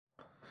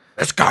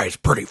This guy's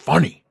pretty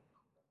funny.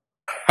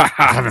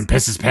 Have him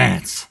piss his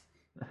pants.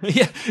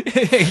 Yeah.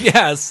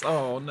 Yes.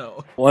 Oh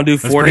no. Want to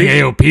do Let's bring 40?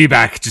 AOP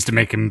back just to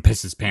make him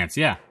piss his pants.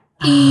 Yeah.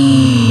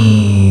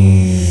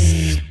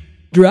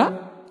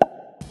 Drop.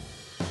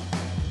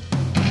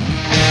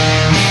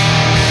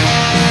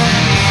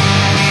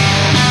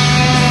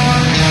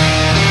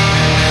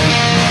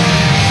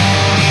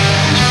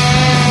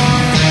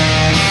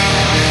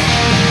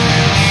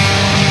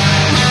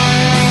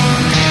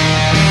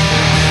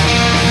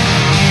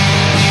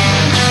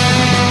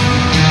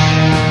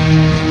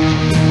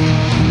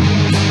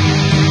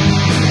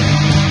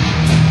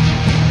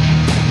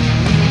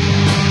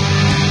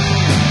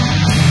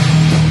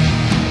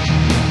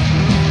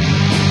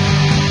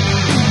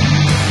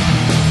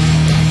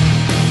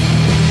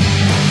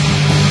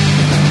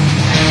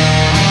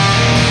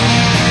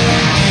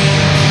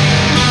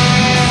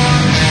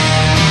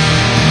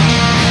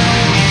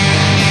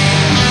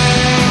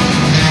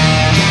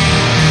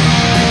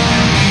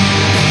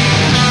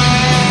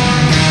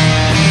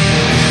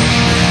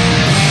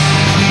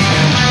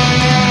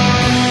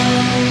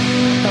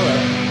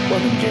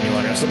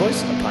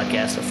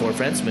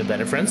 Friends, my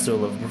better friends, who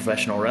love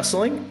professional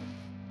wrestling.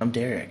 I'm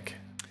Derek.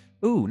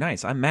 Ooh,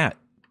 nice. I'm Matt.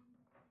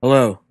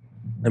 Hello,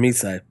 I'm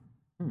Eastside.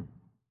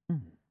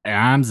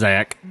 I'm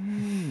Zach.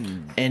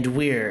 And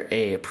we're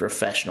a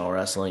professional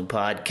wrestling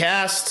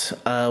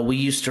podcast. We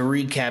used to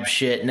recap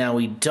shit, now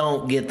we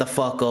don't. Get the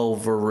fuck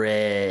over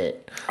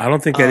it. I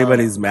don't think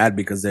anybody's mad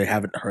because they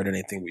haven't heard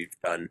anything we've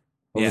done.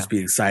 We'll Yeah, just be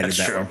excited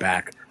that true. we're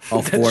back.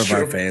 All four of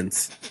our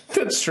fans.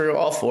 That's true,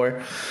 all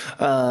four.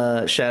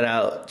 Shout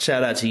out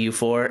to you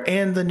four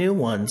and the new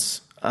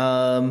ones.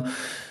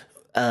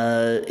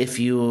 If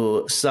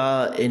you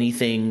saw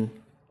anything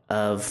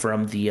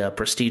from the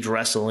Prestige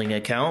Wrestling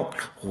account,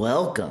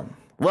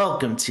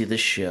 welcome to the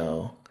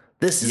show.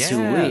 This is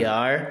who we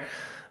are.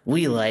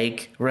 We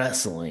like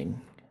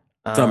wrestling.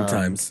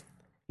 Sometimes.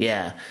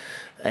 Yeah.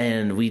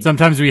 And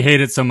sometimes we hate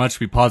it so much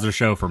we pause our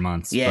show for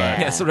months.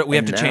 Yeah, so we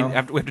have to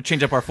change. We have to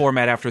change up our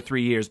format after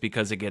 3 years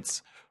because it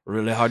gets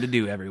really hard to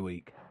do every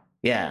week.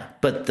 Yeah,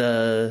 but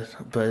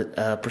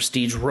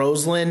Prestige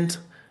Roseland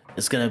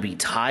is gonna be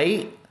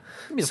tight.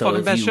 It's be the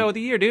fucking best show of the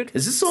year, dude.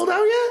 Is it sold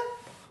out yet?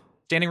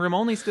 Standing room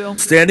only still.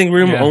 Standing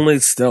room only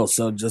still.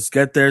 So just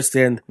get there,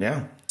 stand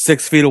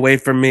 6 feet away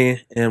from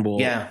me, and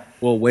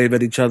we'll wave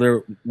at each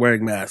other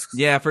wearing masks.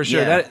 Yeah, for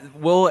sure. That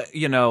will,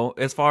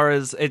 as far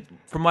as it,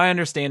 from my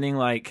understanding,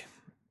 like,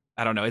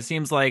 I don't know, it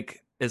seems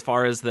like as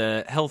far as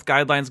the health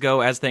guidelines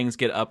go, as things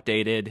get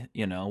updated,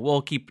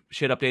 we'll keep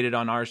shit updated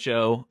on our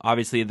show.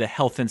 Obviously, the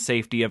health and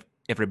safety of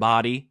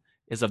everybody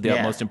is of the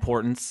utmost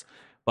importance.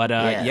 But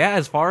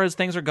as far as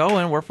things are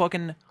going, we're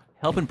fucking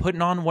helping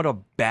putting on what a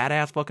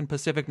badass fucking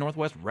Pacific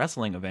Northwest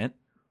wrestling event.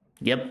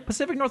 Yep.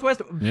 Pacific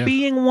Northwest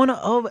being one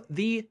of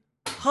the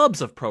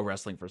hubs of pro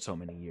wrestling for so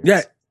many years.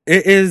 Yeah,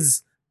 it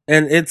is.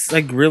 And it's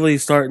like really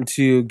starting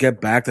to get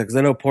back there because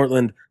I know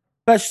Portland,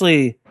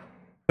 especially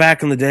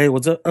back in the day,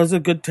 was a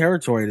good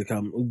territory to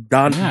come.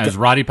 It was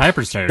Roddy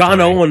Piper's territory.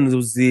 Don Owens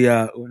was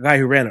the guy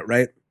who ran it,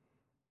 right?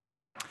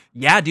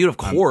 Yeah, dude, of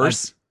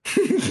course.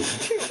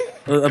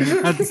 Why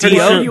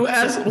are you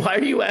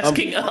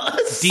asking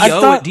us?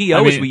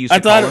 D.O. as we used to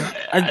call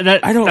him.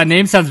 That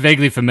name sounds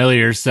vaguely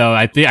familiar, so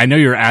I know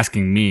you're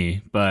asking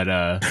me, but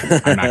I'm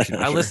actually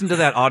not I sure. listened to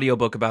that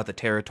audiobook about the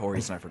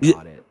territories and I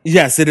forgot it.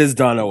 Yes, it is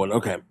Don Owen.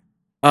 Okay.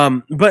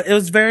 But it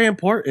was very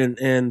important,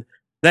 and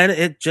then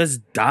it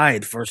just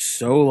died for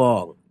so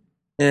long.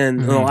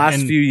 And in the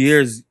last few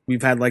years,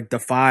 we've had like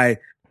Defy,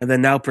 and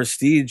then now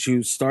Prestige,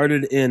 who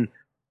started in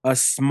a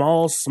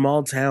small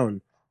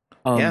town.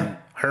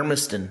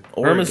 Hermiston,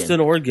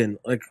 Oregon.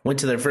 Like, went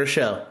to their first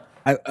show.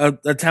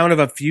 A town of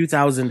a few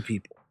thousand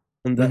people,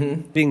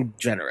 and being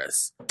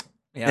generous.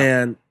 Yeah.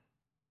 And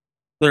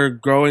they're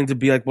growing to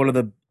be like one of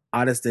the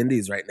hottest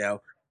indies right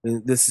now.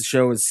 And this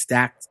show is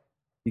stacked.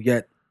 You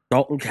get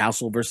Dalton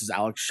Castle versus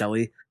Alex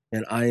Shelley,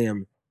 and I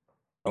am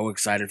so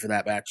excited for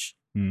that match.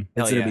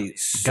 It's going to be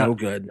so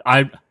good.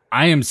 I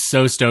am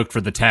so stoked for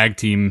the tag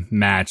team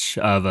match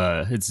of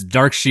it's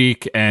Dark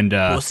Sheik and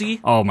Bussy?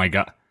 Oh my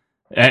god.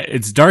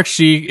 It's Dark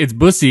Sheik, it's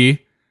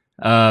Bussy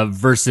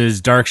versus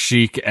Dark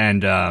Sheik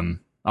and oh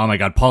my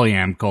god,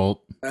 Polyam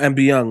Colt.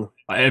 MB Young.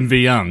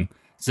 MV Young.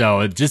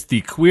 So just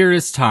the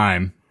queerest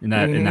time in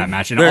that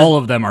match, and all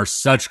of them are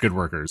such good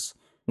workers.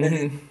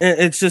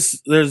 It's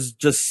just there's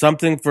just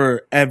something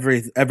for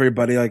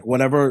everybody. Like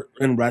whatever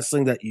in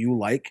wrestling that you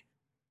like,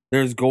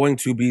 there's going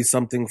to be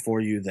something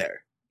for you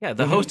there. Yeah,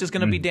 the host is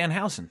going to be Dan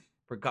Housen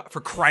for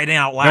crying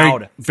out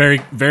loud. Very,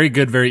 very, very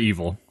good, very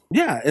evil.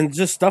 Yeah, and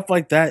just stuff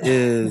like that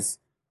is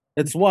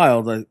it's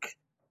wild. Like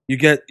you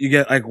get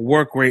like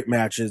work rate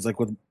matches like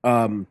with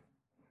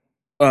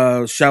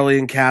Shelley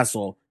and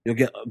Castle. You'll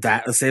get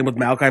that the same with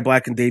Malachi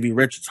Black and Davey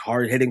Rich. It's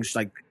hard hitting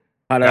like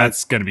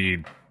that's gonna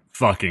be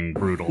fucking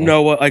brutal.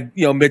 Noah, like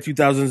mid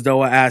 2000s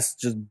Noah ass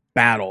just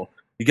battle.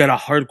 You get a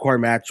hardcore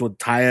match with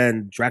Taya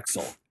and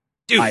Drexel.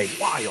 Dude, like,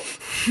 wild.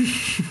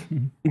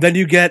 Then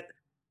you get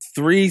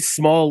 3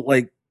 small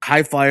like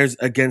high flyers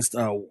against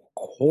a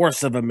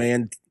horse of a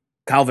man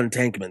Calvin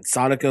Tankman,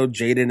 Sonico,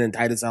 Jaden, and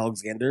Titus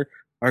Alexander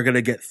are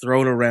gonna get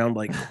thrown around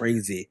like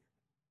crazy.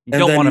 You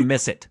don't want to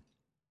miss it.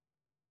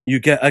 You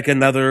get like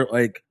another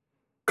like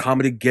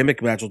comedy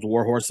gimmick match with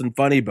Warhorse and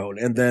Funny Bone,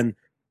 and then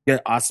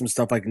get awesome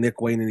stuff like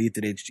Nick Wayne and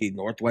Ethan HD,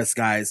 Northwest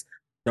guys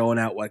showing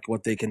out like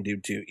what they can do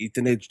too.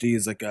 Ethan HD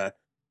is like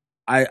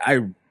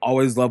I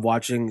always love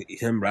watching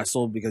him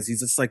wrestle because he's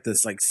just like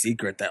this like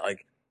secret that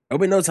like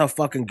nobody knows how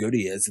fucking good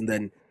he is, and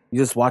then you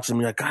just watch him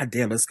and you're like, God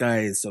damn, this guy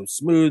is so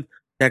smooth,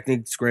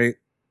 technique's great,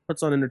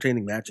 puts on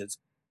entertaining matches.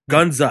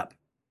 Guns up.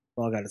 That's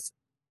all I gotta say.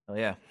 Oh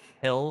yeah,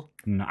 hell.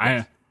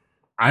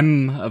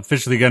 I'm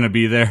officially gonna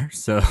be there,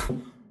 so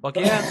Fuck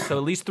yeah! So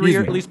at least three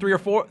or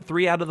four,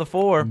 3 out of the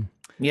 4.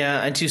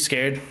 Yeah, I'm too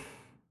scared.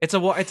 It's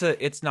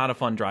not a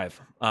fun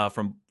drive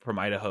from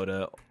Idaho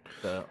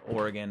to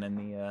Oregon in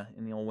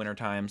the old winter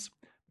times.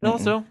 But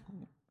also,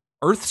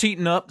 Earth's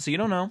heating up, so you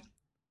don't know.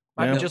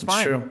 Might be just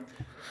fine. True.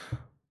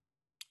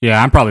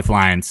 yeah, I'm probably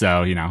flying.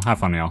 So have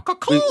fun, y'all.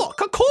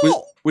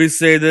 Cool. We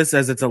say this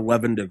as it's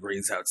 11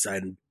 degrees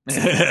outside.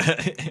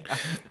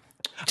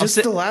 Just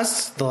the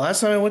last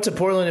time I went to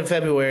Portland in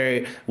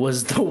February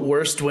was the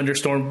worst winter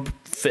storm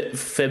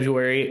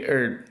February,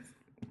 or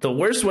the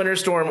worst winter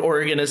storm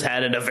Oregon has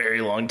had in a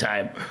very long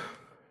time.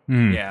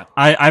 Yeah,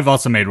 I've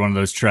also made one of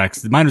those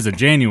treks. Mine was a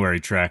January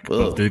trek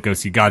to go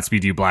see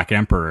Godspeed You Black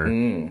Emperor.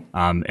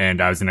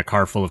 And I was in a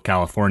car full of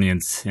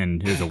Californians,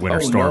 and it was a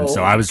winter storm. No.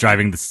 So I was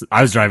driving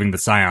the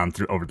Scion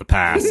through over the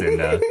pass,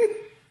 and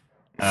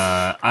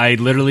I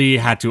literally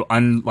had to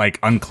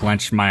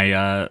unclench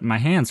my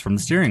hands from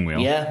the steering wheel.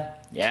 Yeah.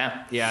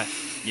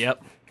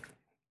 Yep.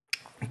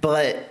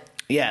 But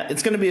yeah,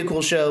 it's gonna be a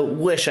cool show.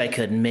 Wish I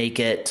could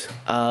make it.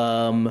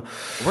 We're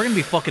gonna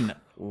be fucking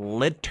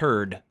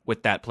littered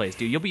with that place,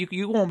 dude. You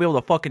won't be able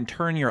to fucking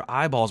turn your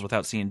eyeballs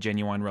without seeing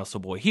Genuine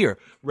Russell Boy. Here,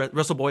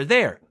 Russell Boy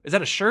there. Is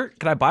that a shirt?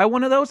 Can I buy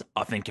one of those?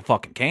 I think you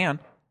fucking can.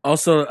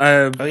 Also,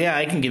 Oh yeah,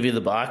 I can give you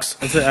the box.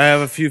 I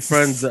have a few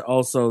friends that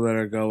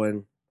are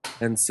going,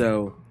 and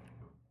so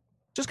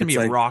Just gonna be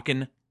a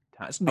rockin'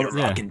 time. It's gonna be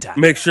a rockin' time.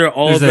 make sure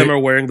all of them are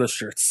wearing the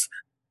shirts.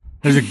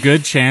 There's a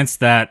good chance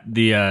that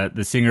the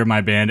singer of my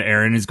band,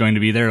 Aaron, is going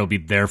to be there. It'll be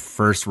their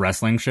first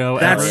wrestling show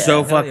That's ever.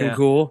 so fucking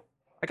cool.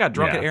 I got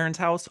drunk at Aaron's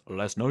house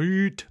last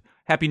night.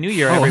 Happy New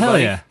Year, Oh, everybody. hell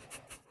yeah.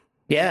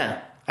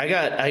 Yeah,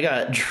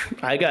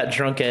 I got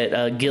drunk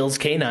at Gil's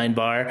Canine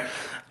Bar.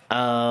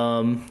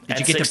 At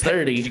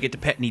 6:30. Did you get to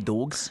pet any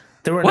dogs?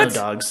 There were no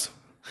dogs,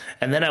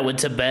 and then I went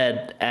to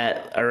bed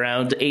at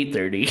around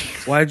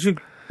 8:30 Why'd you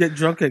get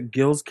drunk at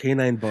Gil's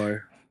Canine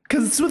Bar?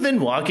 because it's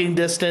within walking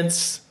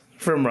distance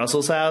from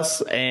Russell's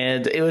house,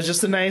 and it was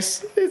just a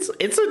nice. It's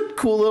a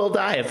cool little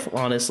dive,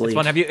 honestly. It's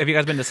fun. Have you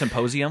guys been to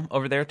Symposium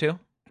over there too?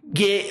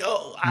 Yeah,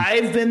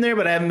 I've been there,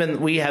 but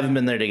we haven't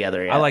been there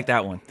together yet. I like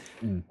that one.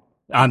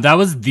 That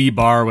was the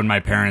bar when my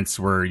parents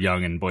were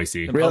young in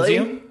Boise.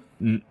 Really?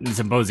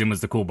 Symposium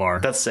was the cool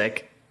bar. That's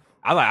sick.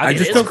 I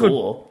just It's don't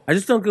cool. I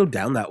just don't go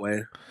down that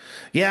way.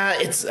 Yeah,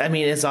 it's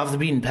off the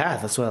beaten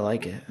path. That's why I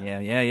like it. Yeah.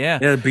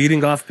 Yeah,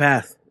 beating off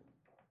path.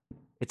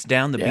 It's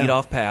down the beat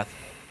off path.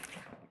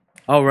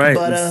 All right,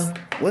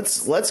 But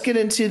let's get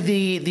into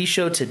the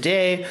show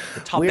today.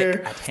 The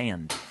topic at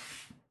hand.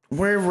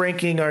 We're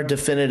ranking our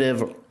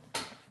definitive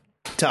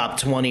top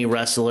 20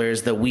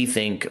 wrestlers that we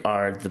think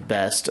are the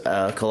best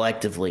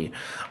collectively.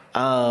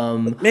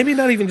 maybe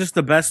not even just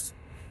the best.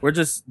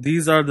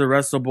 These are the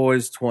Wrestle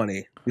Boys 20.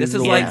 This These is are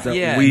the like ones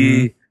that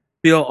we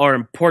feel are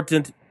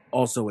important,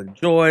 also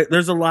enjoy.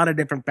 There's a lot of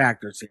different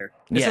factors here.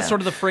 This is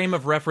sort of the frame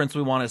of reference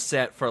we want to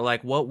set for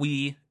like what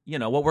we're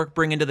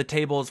bringing to the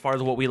table as far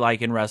as what we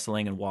like in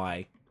wrestling and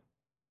why.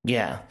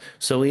 Yeah.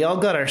 So we all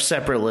got our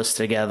separate lists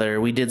together.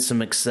 We did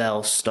some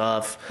Excel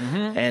stuff,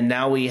 and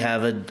now we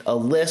have a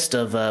list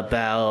of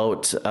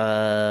about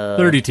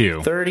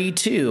 32.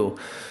 32.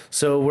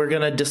 So we're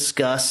going to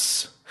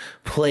discuss,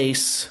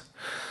 place,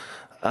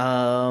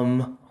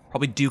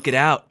 Probably duke it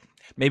out.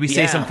 Maybe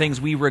say some things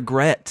we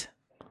regret.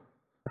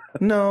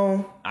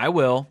 No. I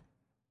will.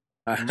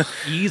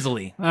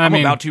 Easily. I I'm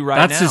mean, about to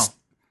right now.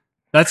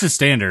 That's just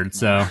standard.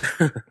 So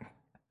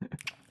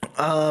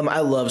I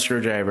love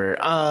Screwdriver.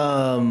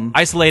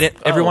 Isolate it.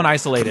 Everyone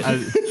isolate it.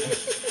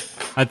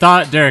 I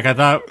thought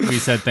we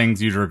said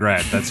things you'd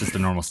regret. That's just a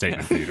normal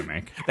statement for you to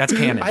make. That's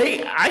canon.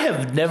 I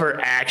have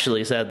never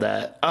actually said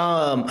that.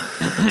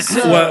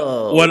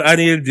 So What I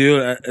need to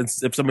do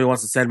if somebody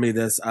wants to send me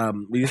this,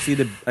 we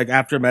see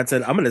after Matt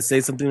said, I'm going to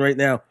say something right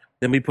now.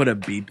 Then we put a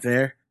beep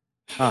there.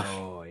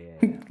 Oh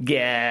yeah.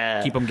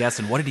 yeah. Keep them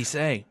guessing. What did he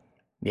say?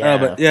 Yeah.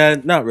 But yeah,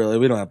 not really.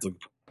 We don't have to go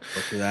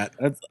through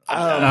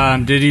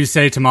that. Did you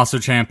say Tommaso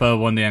Ciampa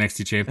won the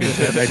NXT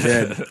championship? I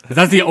did.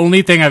 That's the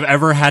only thing I've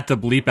ever had to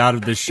bleep out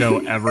of this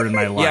show ever in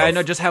my life. Yeah, I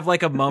know. Just have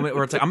like a moment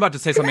where it's like I'm about to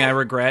say something I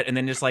regret, and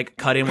then just like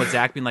cut in with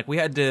Zach being like, "We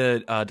had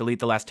to delete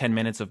the last 10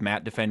 minutes of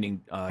Matt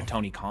defending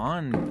Tony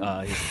Khan,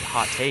 his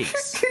hot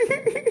takes."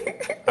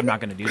 I'm not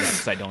going to do that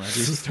because I don't have to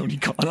use Tony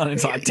Khan on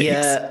his hot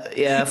takes.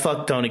 Yeah.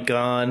 Fuck Tony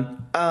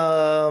Khan.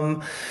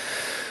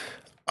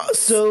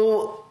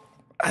 So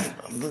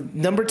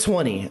Number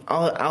 20.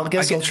 I'll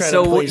guess I'll try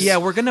so to place. yeah,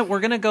 we're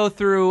gonna go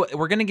through.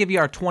 We're gonna give you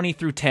our 20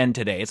 through 10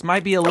 today. It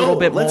might be a little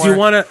bit more. let's- Do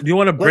you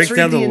want to break Let's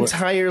down read the the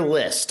entire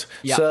list.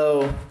 Yeah.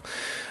 So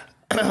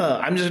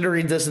I'm just going to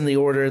read this in the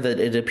order that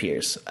it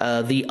appears.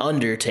 The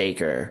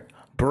Undertaker,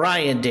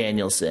 Bryan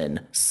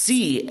Danielson,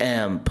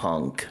 CM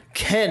Punk,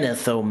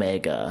 Kenneth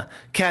Omega,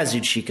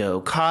 Kazuchika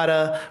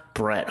Okada,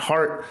 Bret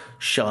Hart,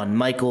 Shawn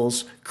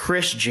Michaels,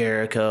 Chris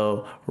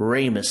Jericho,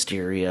 Rey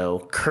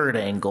Mysterio, Kurt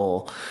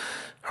Angle,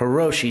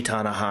 Hiroshi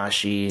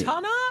Tanahashi,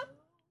 Tana?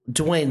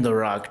 Dwayne The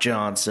Rock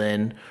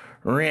Johnson,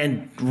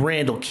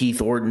 Randall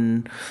Keith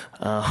Orton,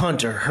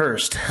 Hunter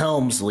Hearst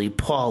Helmsley,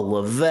 Paul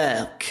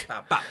Levesque.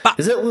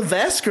 Is it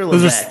Levesque or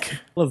Levesque?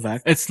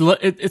 Levesque?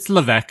 It's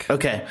Levesque.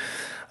 Okay.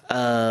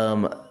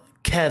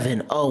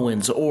 Kevin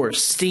Owens or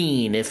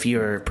Steen if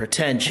you're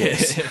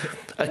pretentious.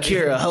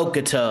 Akira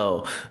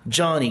Hokuto,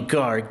 Johnny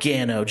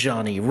Gargano,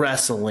 Johnny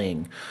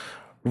Wrestling,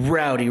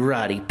 Rowdy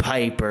Roddy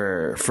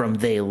Piper from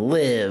They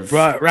Live,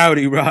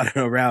 Rowdy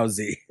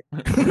Rousey.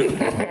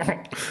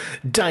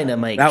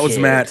 Dynamite That was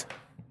Kid, Matt.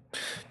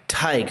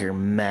 Tiger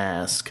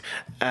Mask,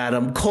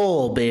 Adam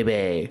Cole,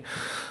 baby,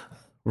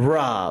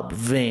 Rob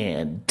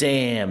Van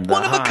Dam, the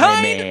One of a High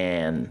kind.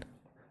 Man,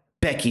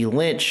 Becky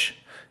Lynch,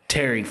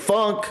 Terry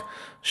Funk,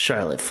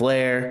 Charlotte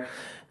Flair,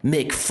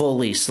 Mick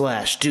Foley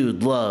 /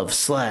 Dude Love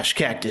 /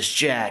 Cactus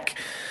Jack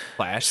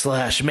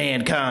Flash. /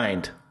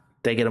 Mankind.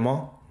 Did I get them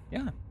all?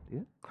 Yeah.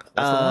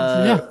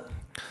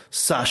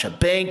 Sasha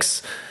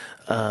Banks,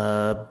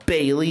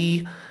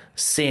 Bailey,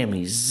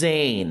 Sami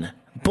Zayn,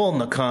 Bull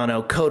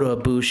Nakano, Kota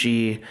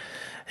Ibushi.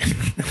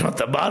 At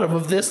the bottom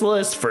of this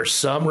list, for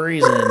some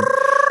reason,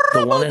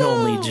 the one and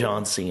only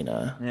John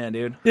Cena. Yeah,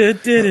 dude.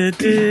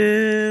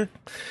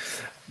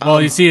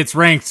 Well, you see, it's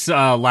ranked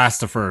last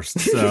to first,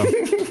 so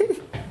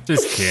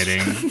just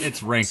kidding.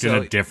 It's ranked in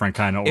So, a different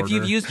kind of order. If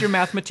you've used your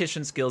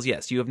mathematician skills,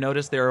 yes, you have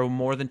noticed there are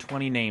more than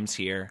 20 names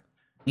here.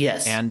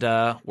 Yes. And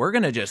we're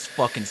going to just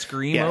fucking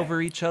scream Yeah.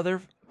 over each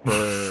other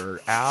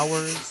for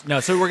hours. No,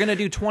 so we're going to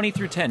do 20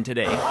 through 10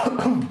 today.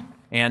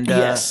 And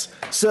yes.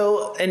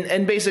 So,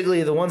 and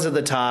basically the ones at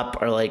the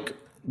top are like,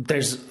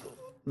 there's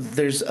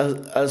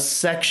a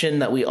section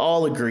that we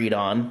all agreed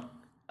on.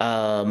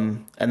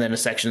 And then a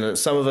section that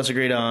some of us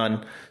agreed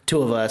on,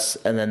 2 of us,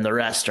 and then the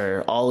rest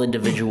are all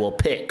individual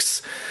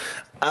picks.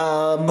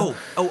 Oh.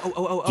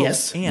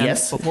 Yes, And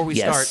yes, before we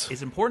yes. start,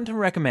 it's important to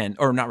recommend,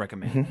 or not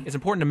recommend, it's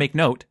important to make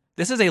note.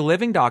 This is a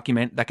living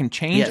document that can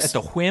change Yes. at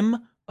the whim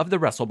of the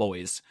Wrestle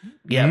Boys.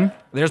 Yeah.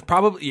 There's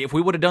probably, if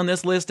we would have done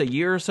this list a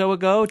year or so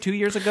ago, 2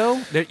 years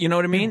ago, you know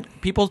what I mean?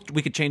 People,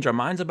 we could change our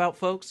minds about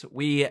folks.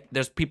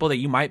 There's people that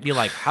you might be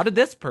like, how did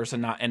this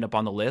person not end up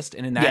on the list?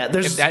 And in that, Yeah,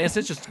 there's- if that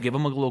instance, just give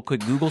them a little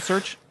quick Google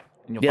search,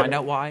 and you'll Yep. find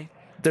out why.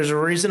 There's a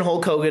reason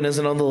Hulk Hogan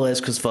isn't on the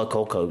list because fuck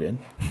Hulk Hogan.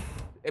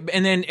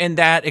 And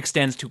that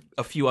extends to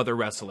a few other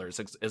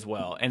wrestlers as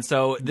well. And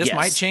so this Yes.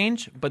 might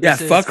change, but Yeah,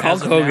 this fuck is, Hulk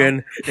as of now-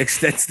 Hogan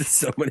extends to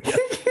so many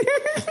others.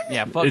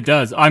 Yeah, fuck. It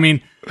does. I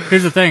mean,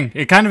 here's the thing.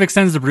 It kind of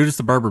extends to Brutus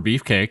the Barber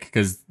Beefcake,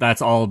 because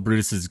that's all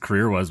Brutus's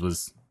career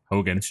was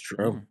Hogan. It's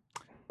true.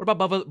 What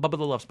about Bubba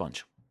the Love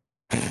Sponge?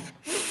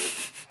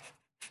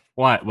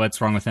 What?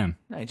 What's wrong with him?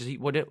 No,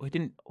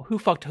 who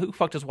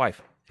fucked his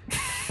wife?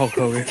 Hulk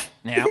Hogan.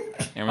 Yeah.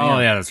 There we Oh, go.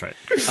 yeah, that's right.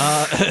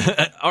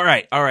 All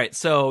right.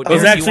 So It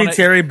was Darren, you actually wanna-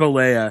 Terry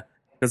Bollea,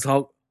 because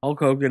Hulk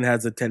Hogan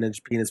has a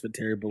 10-inch penis, but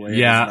Terry Bollea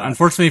Yeah, does not.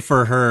 unfortunately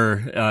for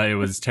her, it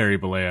was Terry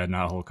Bollea,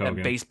 not Hulk that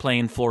Hogan. bass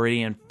playing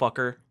Floridian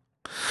fucker.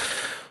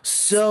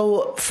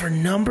 So for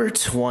number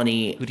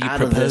 20 Who do you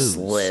out of this propose?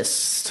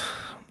 list,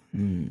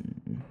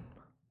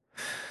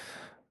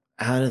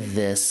 out of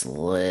this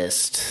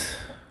list,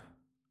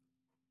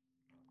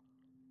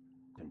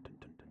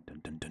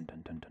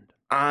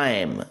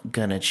 I'm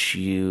gonna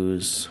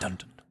choose.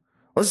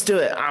 Let's do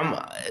it.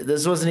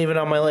 This wasn't even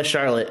on my list.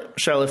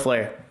 Charlotte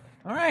Flair.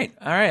 All right.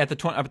 At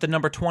the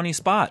number 20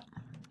 spot.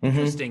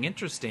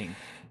 Interesting.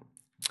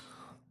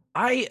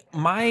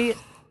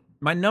 My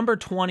number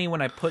 20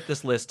 when I put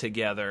this list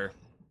together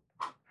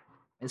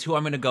is who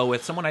I'm going to go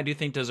with. Someone I do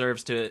think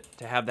deserves to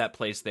have that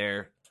place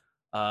there,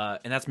 and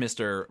that's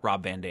Mr.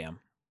 Rob Van Dam.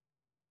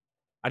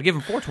 I'd give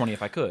him 420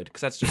 if I could, because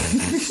that's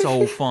just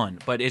so fun.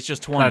 But it's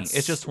just 20.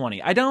 It's just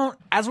 20. I don't.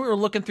 As we were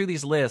looking through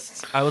these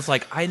lists, I was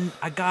like, I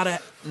gotta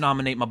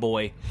nominate my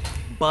boy,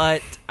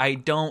 but I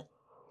don't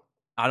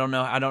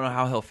know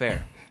how he'll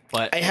fare.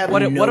 But I have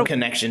what a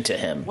connection to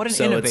him. what an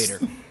so innovator.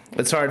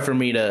 It's hard for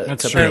me to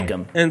That's pick true.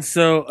 him. And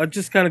so,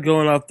 just kind of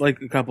going off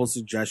like a couple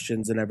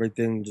suggestions and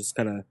everything, just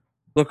kind of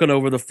looking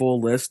over the full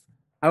list.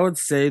 I would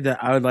say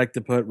that I would like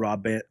to put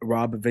Rob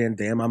Van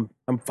Dam.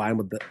 I'm fine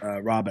with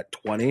Rob at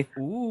 20.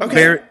 Ooh. Okay.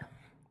 Very,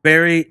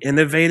 very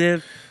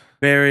innovative,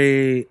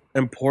 very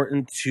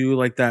important to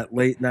like that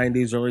late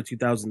 90s, early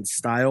 2000s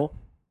style.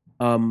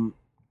 And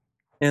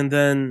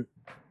then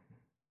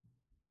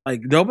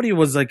like nobody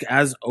was like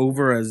as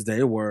over as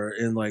they were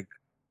in like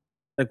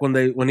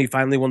when he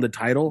finally won the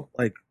title,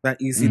 like that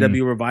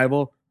ECW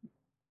revival.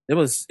 It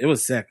was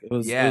sick. It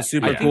was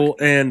super I cool.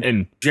 And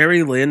And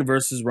Jerry Lynn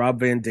versus Rob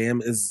Van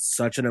Dam is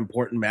such an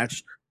important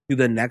match to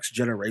the next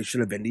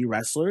generation of indie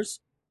wrestlers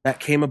that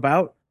came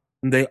about.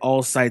 And they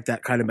all cite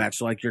that kind of match.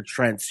 So like your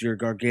Trents, your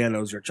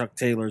Garganos, your Chuck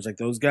Taylors, like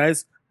those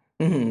guys.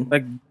 Mhm.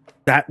 Like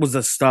that was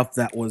the stuff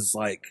that was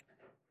like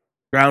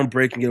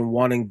groundbreaking and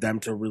wanting them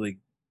to really.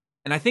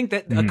 And I think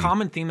that a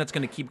common theme that's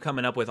going to keep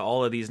coming up with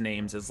all of these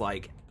names is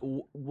like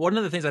one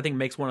of the things I think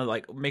makes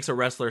a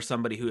wrestler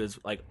somebody who is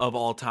like of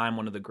all time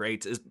one of the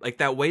greats is like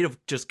that way of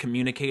just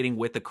communicating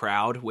with the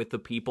crowd, with the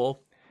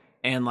people,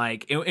 and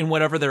like in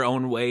whatever their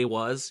own way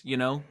was, you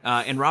know.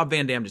 And Rob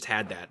Van Dam just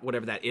had that,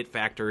 whatever that it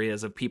factor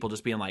is of people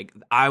just being like,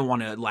 I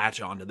want to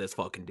latch on to this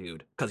fucking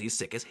dude because he's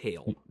sick as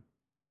hell.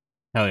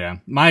 hell yeah,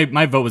 my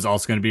vote was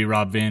also going to be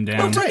Rob Van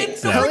Dam. Oh, tight.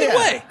 So, Hell yeah.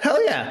 way.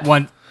 Hell yeah.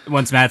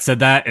 once Matt said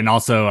that, and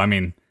also, I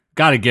mean,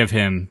 got to give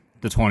him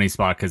the 20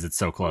 spot because it's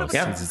so close.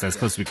 Yeah. It's as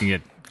close as we can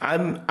get.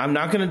 I'm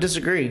not going to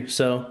disagree.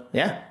 So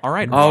yeah. All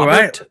right, All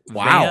Robert right.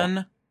 Wow.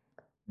 Van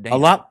Dam.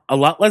 A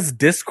lot less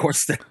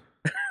discourse than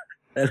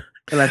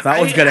I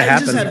thought was going to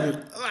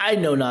happen. I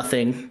know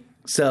nothing.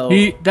 So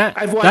That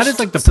I've watched that is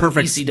like the some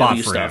perfect spot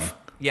ECW for him.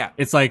 Yeah,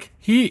 It's like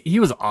he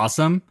was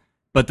awesome,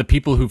 but the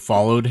people who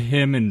followed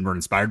him and were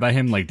inspired by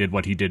him like did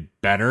what he did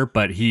better,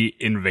 but he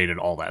innovated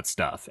all that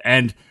stuff.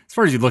 And as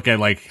far as you look at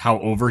like how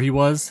over he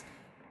was,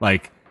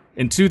 like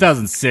in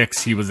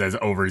 2006 he was as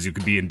over as you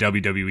could be in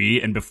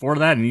WWE, and before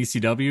that in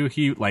ECW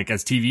he like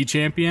as TV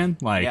champion,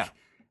 like Yeah.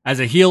 as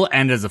a heel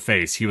and as a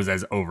face, he was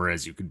as over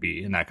as you could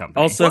be in that company.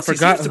 Also, I Plus, he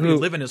forgot seems to be who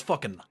living his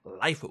fucking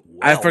life well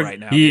I right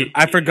now.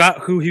 I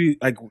forgot who he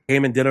like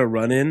came and did a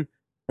run in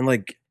and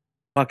like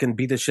fucking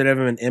beat the shit out of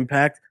him in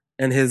Impact,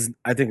 and his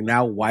I think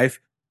now wife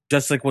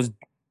just like was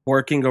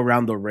working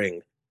around the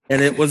ring,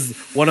 and it was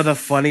one of the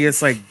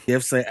funniest like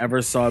gifs I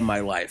ever saw in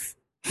my life.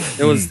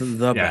 It was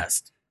the Yeah.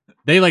 best.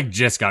 They like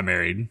just got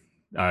married.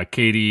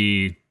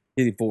 Katie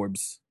Katie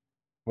Forbes.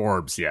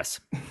 Forbes, yes.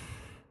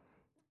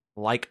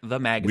 Like the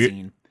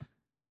magazine.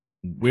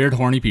 Weird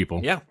horny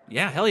people. Yeah,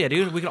 hell yeah,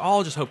 dude. We could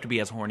all just hope to be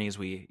as horny as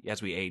we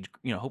age.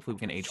 You know, hopefully we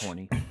can age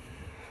horny.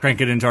 Crank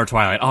it into our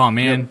twilight. Oh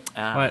man,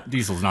 Yeah. what?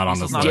 Diesel's not on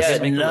this Diesel's not list. Let's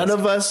Yeah, make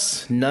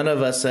a none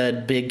of us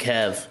said Big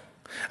Kev.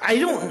 I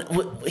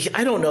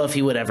don't know if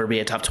he would ever be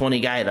a top 20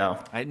 guy though.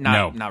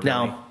 Not really.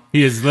 No.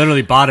 He is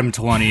literally bottom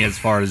 20 as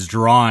far as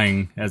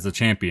drawing as a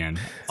champion.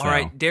 All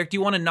right, Derek, do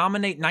you want to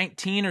nominate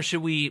 19 or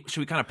should we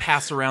kind of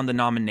pass around the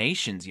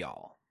nominations,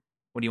 y'all?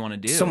 What do you want to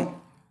do?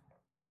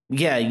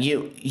 Yeah,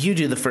 you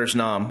do the first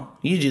nom.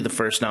 You do the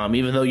first nom,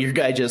 even though your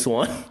guy just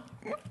won.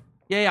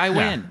 Yay, I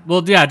win.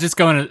 Well, yeah, just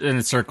go in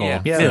a circle.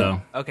 Yeah.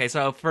 So, Okay,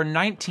 so for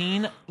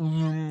 19,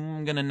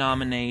 I'm going to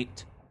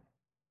nominate...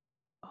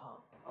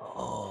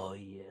 Oh,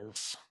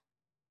 yes.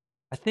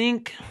 I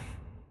think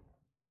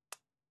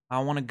I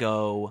want to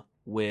go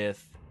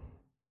with...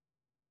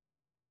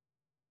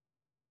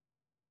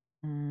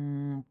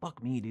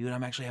 fuck me, dude.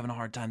 I'm actually having a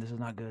hard time. This is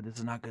not good. This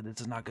is not good.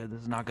 This is not good.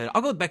 This is not good.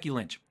 I'll go with Becky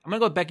Lynch. I'm going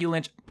to go with Becky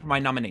Lynch for my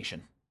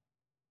nomination.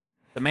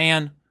 The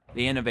man,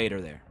 the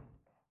innovator there.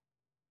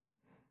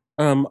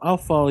 I'll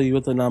follow you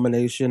with the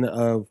nomination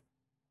of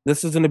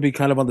this is going to be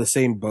kind of on the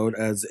same boat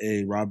as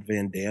a Rob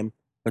Van Dam,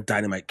 but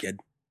Dynamite Kid.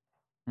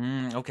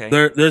 Okay.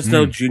 There's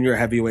no junior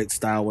heavyweight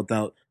style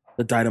without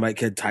the Dynamite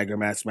Kid Tiger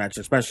Mask match,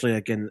 especially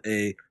like in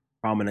a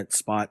prominent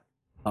spot.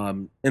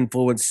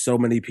 Influenced so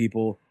many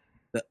people.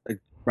 That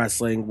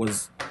wrestling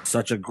was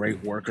such a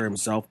great worker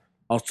himself.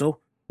 Also,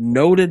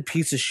 noted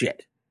piece of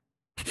shit,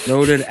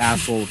 noted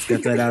asshole. Let's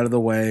get that out of the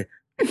way.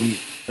 He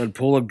would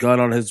pull a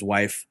gun on his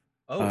wife.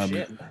 Oh,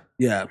 shit.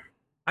 Yeah.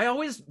 I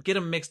always get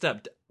them mixed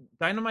up.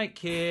 Dynamite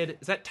Kid,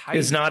 is that Tiger?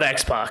 It's not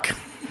X-Pac.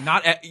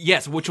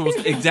 Yes, which was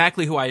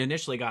exactly who I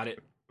initially got it.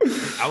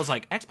 I was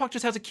like, X-Pac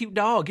just has a cute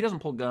dog. He doesn't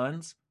pull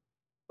guns.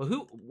 But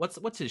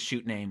what's his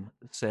shoot name?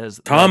 It says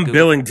Tom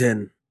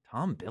Billington.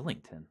 Tom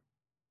Billington.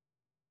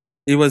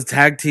 He was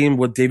tag team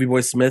with Davey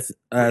Boy Smith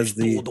as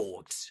the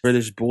Bulldogs.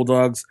 British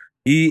Bulldogs.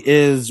 He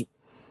is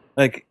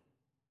like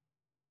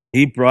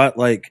he brought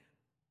like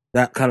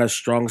that kind of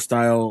strong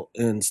style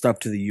and stuff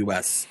to the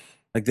US.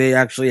 Like they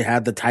actually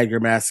had the Tiger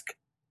Mask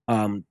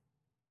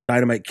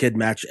Dynamite Kid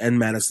match in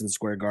Madison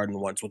Square Garden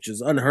once, which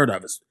is unheard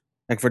of,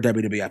 like for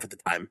WWF at the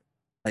time.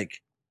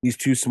 Like these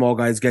two small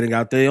guys getting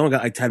out there, they only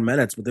got like 10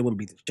 minutes, but they wouldn't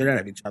beat the shit out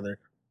of each other.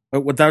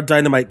 But without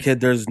Dynamite Kid,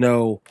 there's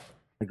no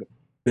like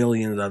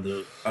billions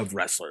of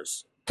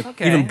wrestlers.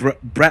 Okay. Even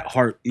Bret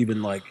Hart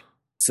even like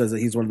says that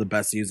he's one of the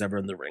best he's ever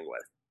in the ring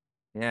with.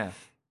 Yeah.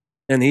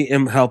 And he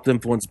helped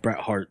influence Bret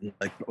Hart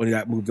like when he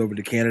got moved over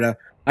to Canada.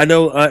 I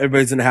know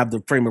everybody's gonna have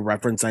the frame of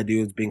reference I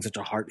do as being such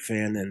a Hart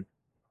fan, and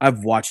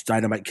I've watched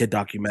Dynamite Kid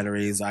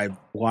documentaries.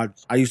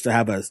 I used to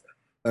have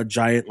a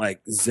giant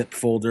like zip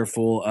folder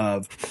full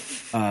of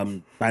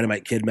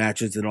Dynamite Kid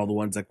matches and all the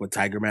ones like with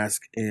Tiger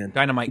Mask and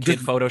Dynamite Kid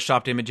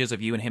photoshopped images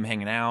of you and him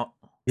hanging out.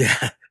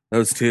 yeah,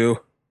 those two.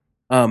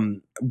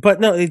 But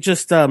no, he's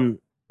just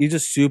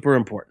super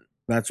important.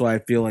 That's why I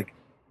feel like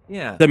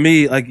Yeah. to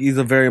me, like he's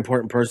a very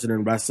important person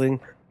in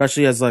wrestling,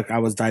 especially as like I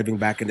was diving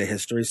back into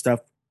history stuff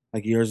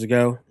like years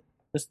ago.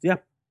 Just yeah,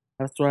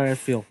 That's what I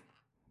feel.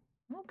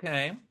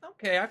 Okay. I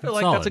feel That's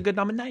like solid. that's a good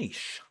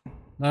nomination.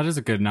 That is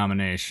a good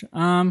nomination.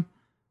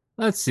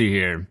 Let's see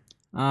here.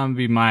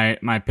 Be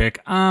my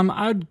pick.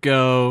 I'd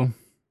go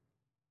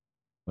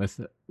with.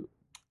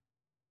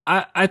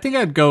 I think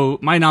I'd go.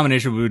 My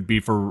nomination would be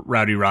for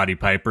Rowdy Roddy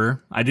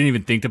Piper. I didn't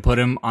even think to put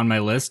him on my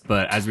list,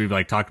 but as we've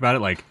like talked about it,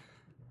 like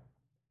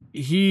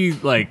he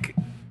like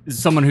is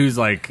someone who's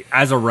like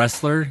as a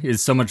wrestler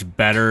is so much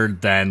better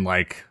than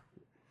like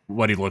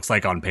what he looks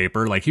like on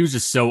paper. Like he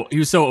was so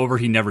over.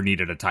 He never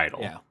needed a title.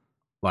 Yeah.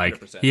 Like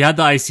 100%. he had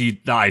the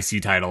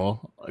IC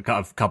title a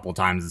couple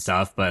times and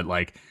stuff, but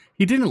like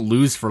he didn't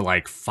lose for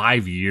like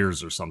 5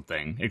 years or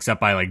something, except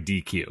by like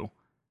DQ.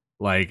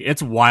 Like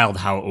it's wild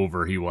how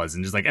over he was,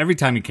 and just like every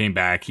time he came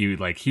back, he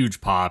would like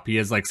huge pop. He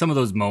has like some of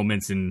those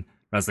moments in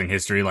wrestling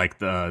history, like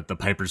the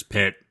Piper's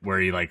Pit, where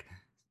he like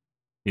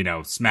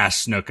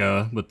smashed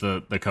Snuka with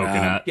the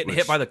coconut, Getting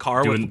hit by the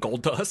car doing- with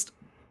gold dust.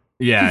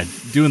 Yeah,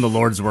 doing the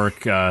Lord's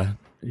work,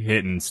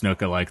 hitting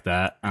Snuka like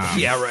that.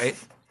 Yeah, right.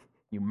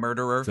 You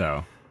murderer.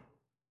 So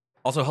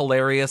Also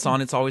hilarious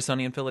on It's Always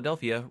Sunny in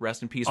Philadelphia.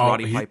 Rest in peace, Oh,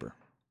 Roddy Piper.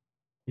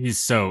 he's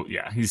so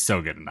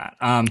good in that.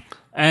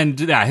 And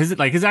yeah,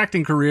 his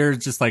acting career is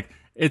just like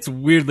it's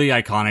weirdly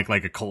iconic,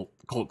 like a cult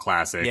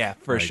classic. Yeah,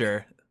 for Like,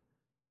 sure.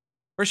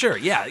 For sure.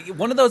 Yeah.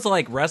 One of those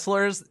like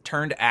wrestlers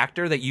turned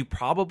actor that you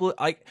probably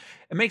like.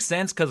 It makes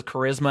sense because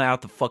charisma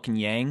out the fucking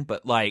yang,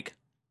 but like,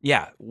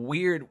 yeah,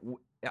 weird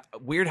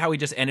how he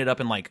just ended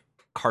up in like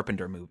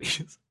Carpenter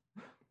movies.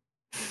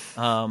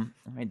 All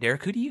right,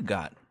 Derek, who do you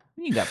got?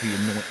 Who do you got for your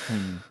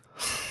queen?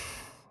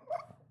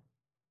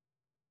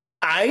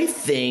 I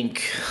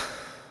think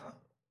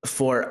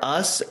for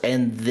us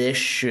and this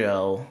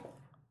show,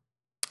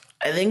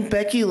 I think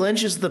Becky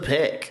Lynch is the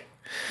pick.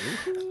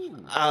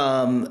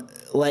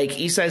 Like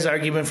Isai's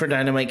argument for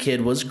Dynamite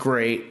Kid was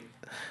great,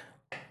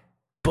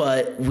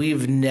 but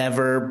we've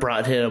never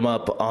brought him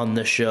up on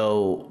the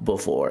show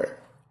before.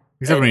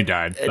 Except when he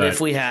died. And but,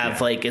 if we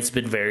have, like, it's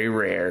been very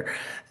rare.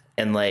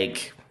 And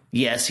like,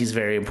 yes, he's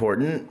very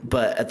important,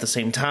 but at the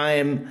same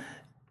time,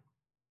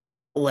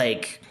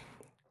 like,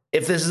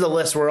 if this is a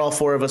list where all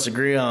four of us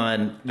agree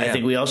on, I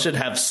think we all should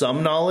have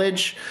some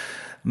knowledge.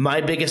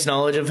 My biggest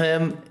knowledge of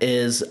him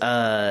is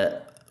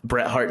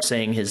Bret Hart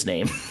saying his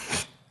name.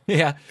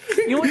 Yeah.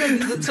 You know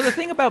what? So the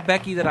thing about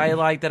Becky that I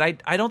like that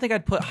I don't think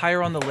I'd put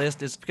higher on the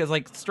list is because,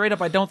 like, straight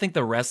up, I don't think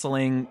the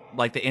wrestling,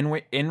 like the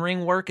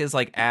in-ring work is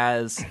like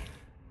as,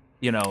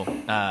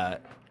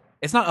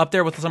 it's not up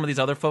there with some of these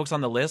other folks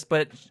on the list,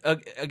 but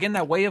again,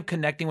 that way of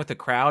connecting with the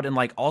crowd, and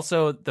like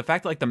also the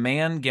fact that like the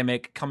man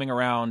gimmick coming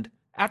around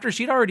after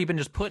she'd already been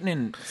just putting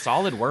in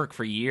solid work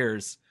for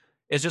years,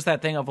 is just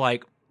that thing of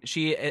like,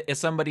 she is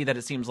somebody that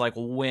it seems like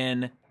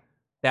when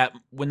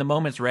the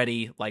moment's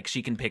ready, like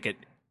she can pick it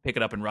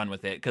up and run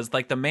with it. Because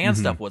like the man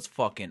stuff was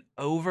fucking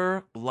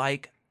over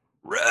like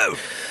road.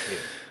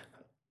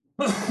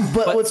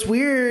 But what's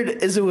weird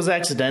is it was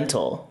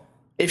accidental.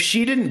 If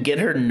she didn't get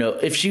her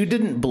if she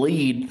didn't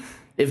bleed,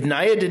 if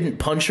Nia didn't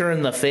punch her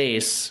in the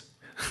face,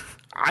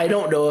 I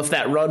don't know if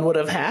that run would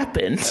have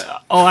happened.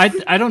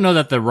 I don't know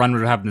that the run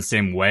would have happened the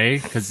same way,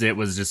 because it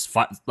was just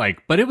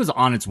but it was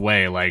on its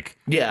way, like,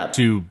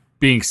 to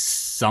being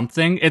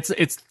something. It's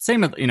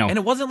same as, and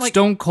it wasn't like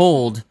Stone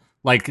Cold,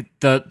 like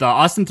the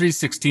Austin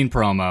 316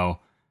 promo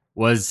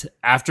was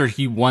after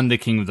he won the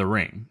King of the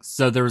Ring,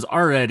 so there was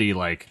already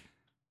like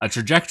a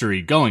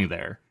trajectory going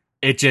there.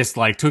 It just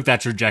like took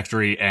that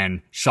trajectory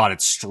and shot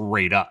it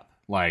straight up.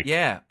 Like,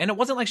 yeah, and it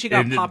wasn't like she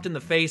got popped in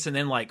the face and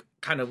then like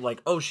kind of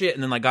like, oh shit,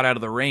 and then like got out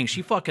of the ring.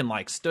 She fucking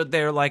like stood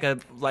there like a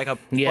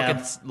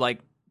fucking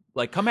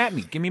like come at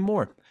me, give me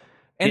more.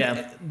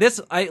 And this,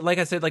 like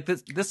I said, like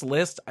this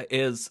list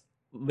is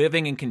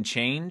living and can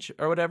change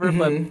or whatever.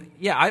 But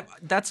yeah,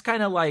 that's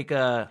kind of like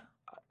to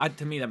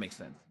me that makes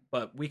sense.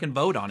 But we can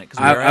vote on it because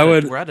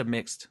we're at a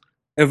mixed.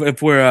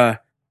 If we're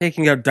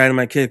taking out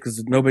Dynamite Kid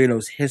because nobody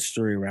knows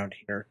history around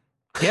here.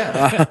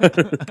 Yeah.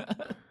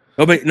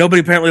 Nobody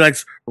apparently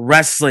likes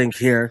wrestling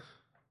here.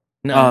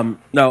 No.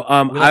 We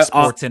like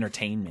sports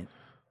entertainment.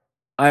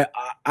 I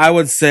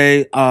would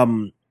say I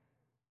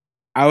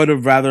would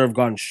have rather have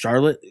gone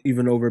Charlotte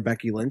even over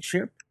Becky Lynch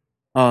here.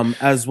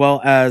 As well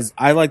as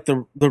I like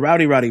the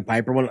Rowdy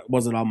Piper one.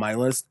 Wasn't on my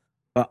list,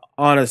 but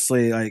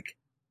honestly, like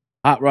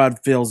Hot Rod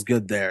feels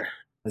good there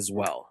as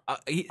well.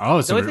 The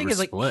only thing is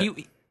like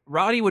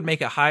Roddy would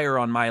make it higher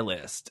on my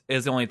list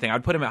is the only thing.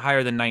 I'd put him at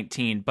higher than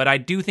 19, but I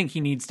do think he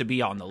needs to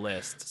be on the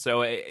list.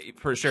 So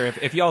for sure,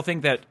 if y'all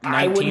think that 19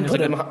 I wouldn't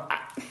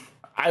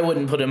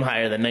put him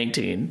higher than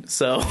 19.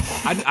 So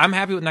I'm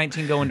happy with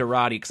 19 going to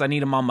Roddy because I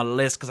need him on my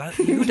list because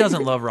who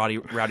doesn't love Roddy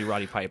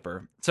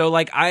Piper? So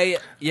like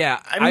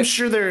I'm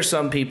sure there are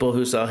some people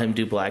who saw him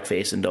do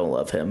blackface and don't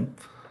love him.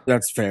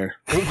 That's fair.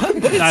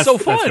 It's so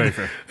fun. That's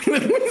very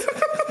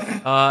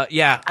fair.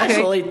 Yeah. Okay.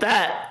 Isolate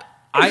that.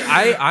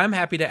 I'm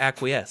happy to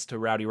acquiesce to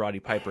Roddy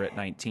Piper at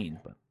 19,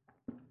 but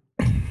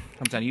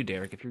comes down to you,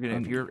 Derek. If you're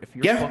I'm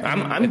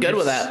good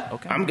with that.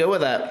 Okay. I'm good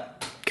with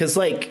that because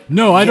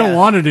no, I don't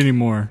want it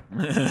anymore.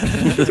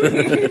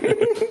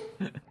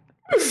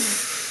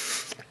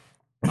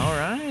 All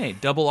right,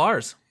 double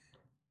R's.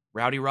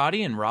 Rowdy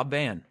Roddy and Rob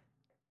Van.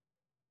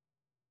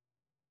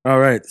 All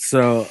right,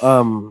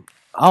 so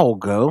I'll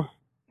go,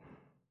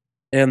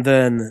 and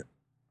then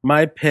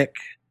my pick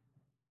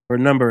for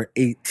number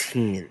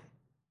 18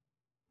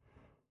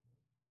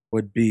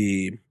 would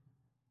be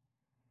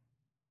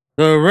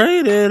the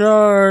rated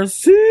R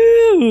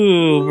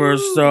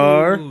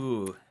superstar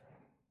Ooh.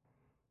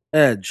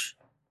 Edge.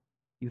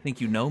 You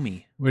think you know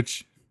me?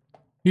 Which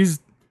he's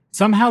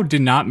somehow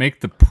did not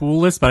make the pool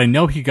list, but I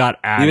know he got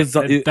added.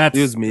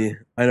 He was me.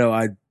 I know.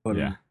 I put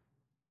him.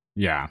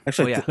 Yeah.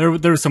 Actually, Oh, yeah.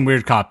 There was some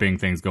weird copying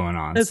things going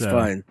on. it's so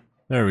fine.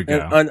 There we go.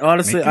 And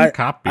honestly, Making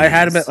I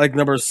had him copies. at like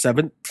number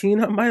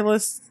 17 on my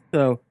list,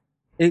 so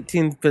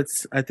 18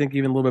 fits, I think,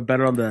 even a little bit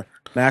better on the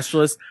master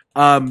list.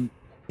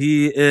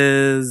 He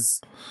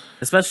is,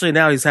 especially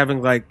now, he's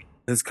having like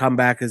his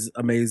comeback is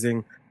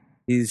amazing.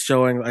 He's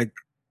showing like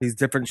these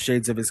different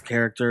shades of his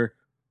character.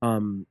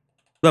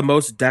 The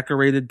most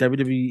decorated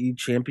WWE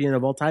champion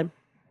of all time.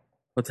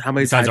 How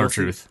many Besides titles?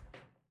 R-Truth.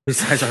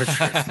 Besides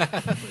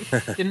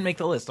R-Truth. Didn't make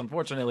the list,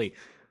 unfortunately.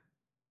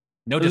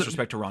 No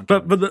disrespect to Ron.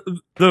 but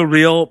the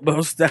real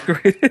most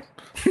decorated.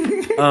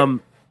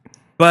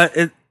 But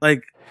it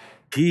like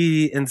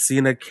he and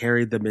Cena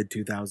carried the mid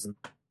 2000s.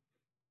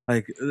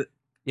 Like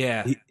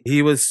yeah,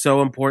 he was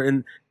so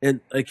important,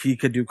 and like he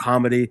could do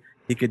comedy,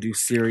 he could do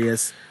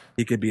serious,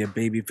 he could be a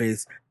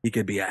babyface, he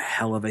could be a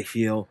hell of a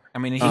heel. I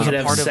mean, he He was could a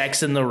have part of.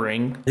 sex in the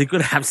ring. He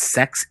could have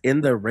sex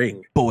in the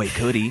ring. Boy,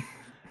 could he?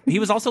 He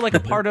was also like a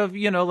part of,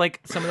 like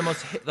some of the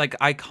most like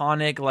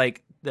iconic,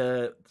 like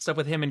the stuff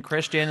with him and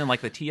Christian and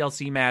like the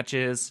TLC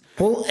matches.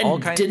 Well, All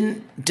and kind-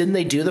 didn't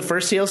they do the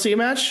first TLC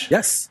match?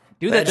 Yes.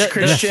 Dude, Edge,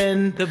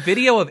 Christian, the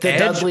video of the Edge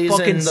Dudleys,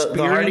 fucking and the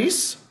spearing.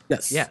 Hardys.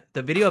 Yes. Yeah,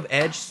 the video of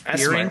Edge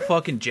That's spearing smart.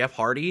 fucking Jeff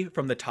Hardy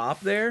from the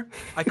top there.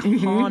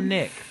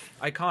 Iconic.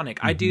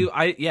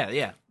 Iconic.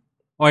 Yeah.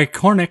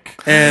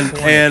 Iconic.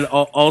 And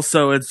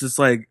also it's just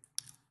like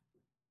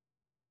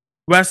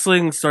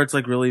wrestling starts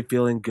like really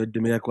feeling good to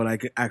me, like when I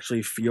could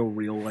actually feel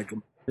real like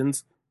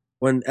emotions.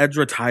 When Edge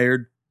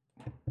retired,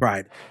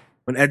 cried.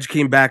 When Edge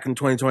came back in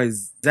 2020,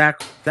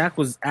 Zach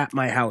was at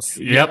my house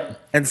Yep.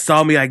 and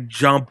saw me like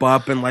jump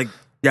up and like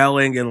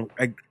yelling and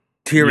like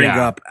tearing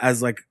Yeah. up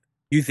as like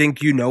 "You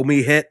Think You Know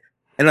Me" hit,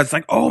 and it's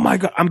like, oh my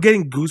god, I'm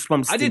getting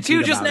goosebumps. I did thinking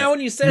too just about now it. when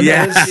you said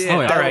Yes. that. Shit.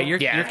 Oh, yeah. All right, you're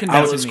That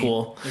convincing was me.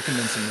 cool. You're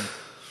convincing me.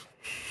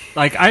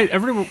 Like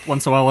every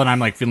once in a while when I'm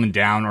like feeling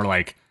down or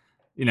like,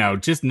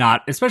 just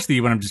not, especially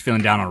when I'm just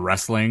feeling down on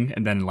wrestling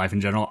and then in life in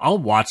general, I'll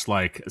watch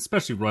like,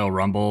 especially Royal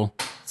Rumble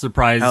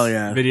surprise Hell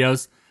yeah.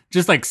 videos.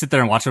 Just like sit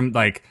there and watch them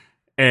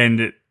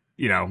and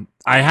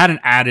I hadn't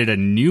added a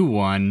new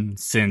one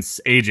since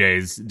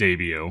AJ's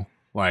debut.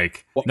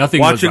 Like nothing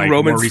was watching like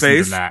Roman's more recent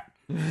face? than that.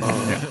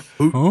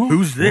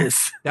 Who's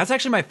this? That's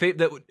actually my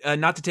favorite.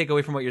 Not to take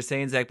away from what you're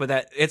saying, Zach, but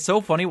that it's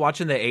so funny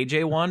watching the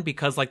AJ one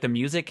because like the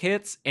music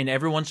hits and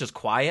everyone's just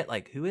quiet.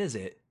 Like, who is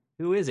it?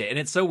 Who is it? And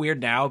it's so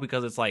weird now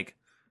because it's like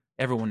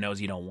everyone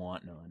knows you don't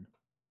want none.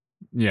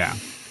 Yeah.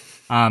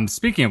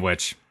 Speaking of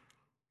which,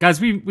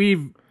 guys,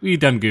 we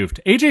done goofed.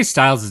 AJ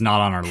Styles is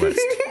not on our list.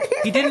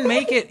 He didn't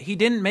make it.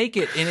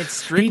 And it's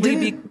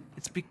strictly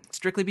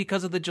strictly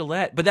because of the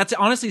Gillette. But that's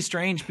honestly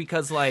strange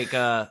because like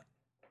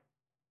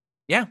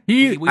yeah,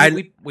 He-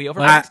 we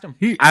overlooked him.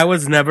 I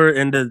was never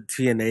into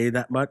TNA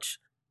that much.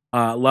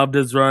 Loved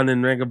his run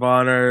in Ring of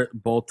Honor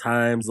both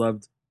times.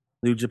 Loved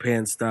New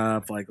Japan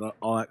stuff, like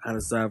all that kind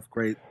of stuff.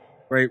 Great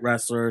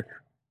wrestler.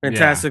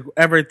 Fantastic.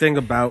 Everything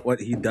about what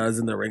he does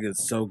in the ring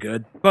is so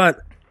good. But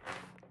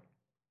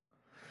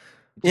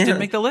Just didn't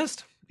make the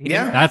list. He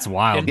Yeah. didn't- That's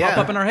wild. didn't pop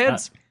Yeah. up in our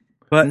heads.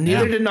 but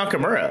Neither Yeah. did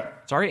Nakamura.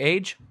 Sorry,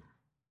 age.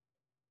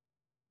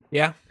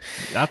 Yeah.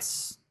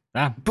 That's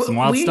But some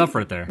wild stuff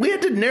right there. We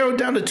had to narrow it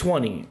down to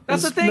 20.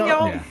 That's the It's thing, not-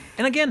 y'all. Yeah.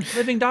 And again,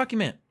 living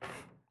document.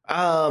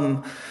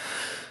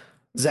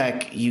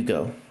 Zach, you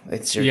go.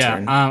 It's your Yeah.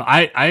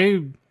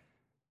 turn.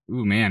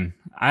 Ooh man,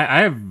 I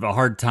have a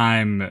hard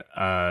time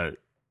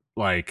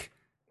like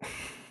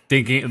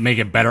thinking make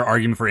a better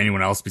argument for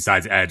anyone else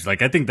besides Edge.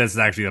 Like I think this is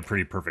actually a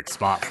pretty perfect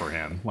spot for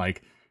him.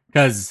 Like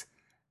because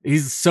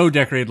he's so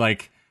decorated.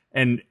 Like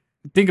and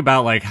think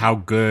about like how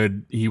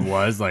good he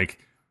was. Like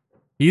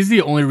he's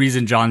the only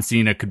reason John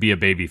Cena could be a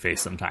babyface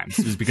sometimes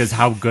is because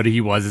how good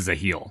he was as a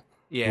heel.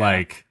 Yeah.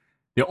 Like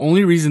the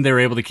only reason they were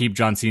able to keep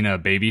John Cena a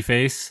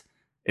babyface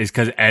is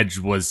because Edge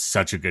was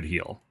such a good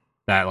heel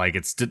that like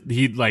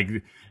he like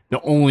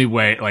the only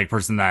way like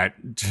person that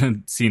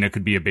Cena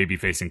could be a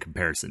babyface in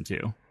comparison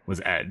to was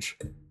Edge.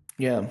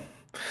 yeah.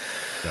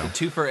 So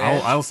Two for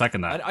Edge. I'll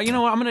second that. You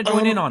know what? I'm going to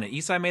join in on it.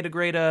 Isai made a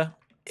great.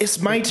 It's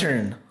my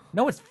turn.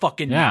 No, it's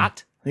fucking Yeah.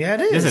 not. Yeah,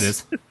 it is. Yes, it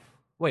is.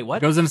 Wait,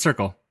 what? Goes in a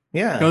circle.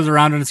 Yeah. Goes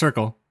around in a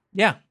circle.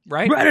 Yeah,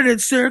 right? running in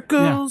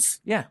circles.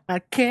 Yeah. I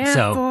can't.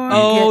 So- forget.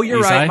 Oh,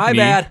 you're Isai, right. My me.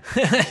 bad.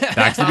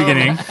 Back to the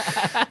beginning.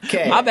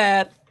 Okay. My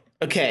bad.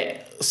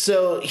 Okay,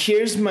 so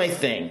here's my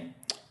thing.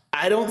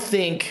 I don't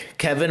think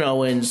Kevin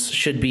Owens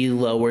should be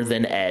lower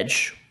than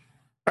Edge.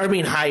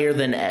 Higher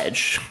than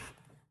Edge.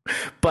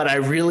 But I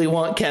really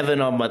want Kevin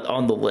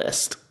on the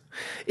list.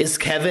 Is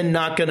Kevin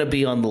not going to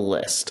be on the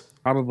list?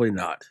 Probably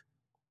not.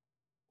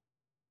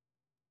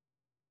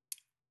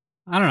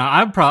 I don't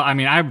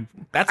know.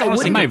 That's I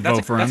honestly might that's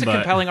vote for him, a but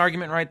compelling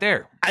argument right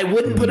there. I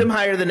wouldn't put him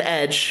higher than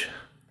Edge,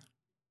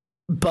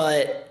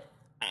 but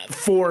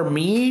for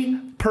me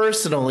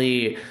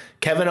personally,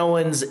 Kevin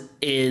Owens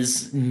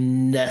is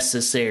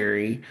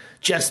necessary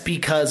just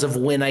because of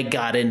when I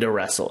got into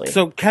wrestling.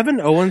 So Kevin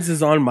Owens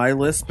is on my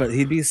list, but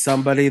he'd be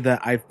somebody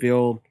that I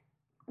feel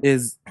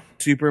is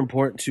super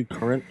important to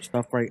current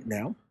stuff right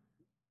now.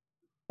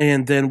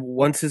 And then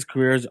once his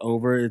career is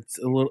over,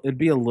 it'd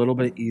be a little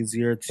bit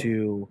easier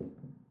to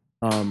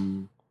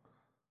kind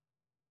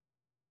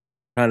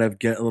of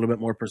get a little bit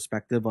more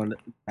perspective on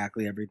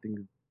exactly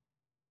everything.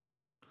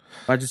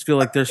 I just feel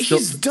like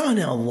he's done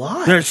a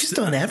lot. He's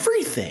done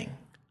everything.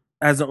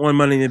 Hasn't won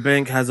Money in the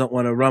Bank, hasn't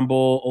won a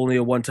Rumble, only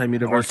a one-time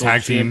Universal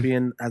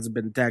Champion, hasn't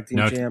been tag team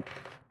champ.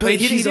 But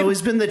he's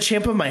always been the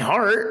champ of my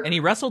heart. And he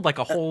wrestled like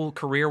a whole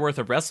career worth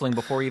of wrestling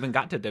before he even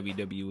got to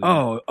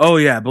WWE. Oh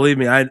yeah, believe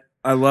me,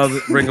 I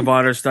love Ring of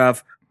Honor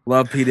stuff,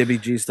 love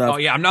PWG stuff. Oh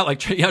yeah, I'm not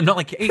like hey,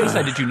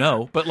 Isai, did you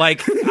know? But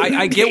like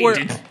I get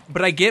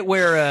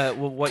where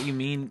what you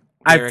mean.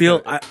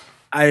 Derek.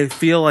 I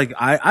feel like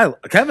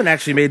Kevin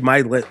actually made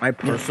my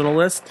personal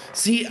list.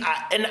 See,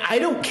 I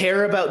don't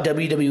care about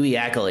WWE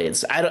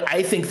accolades.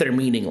 I think they're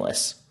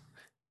meaningless.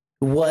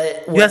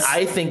 What yes,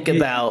 I think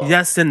about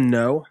yes and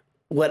no.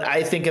 What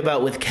I think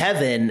about with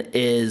Kevin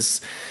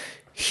is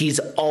he's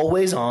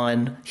always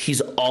on. He's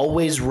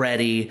always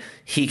ready.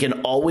 He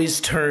can always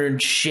turn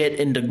shit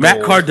into gold.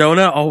 Matt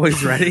Cardona,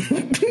 always ready.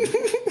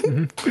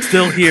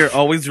 Still here,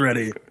 always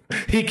ready.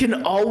 He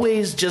can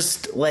always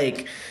just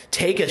like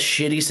take a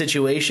shitty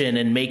situation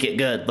and make it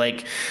good.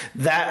 Like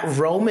that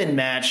Roman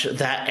match,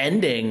 that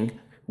ending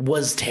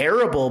was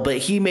terrible, but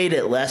he made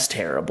it less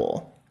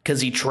terrible because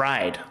he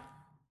tried.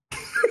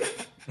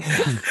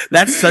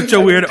 That's such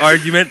a weird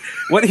argument.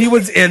 What he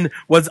was in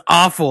was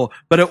awful,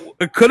 but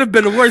it could have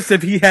been worse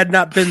if he had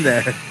not been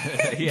there.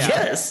 Yeah.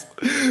 Yes.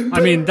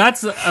 I mean,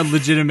 that's a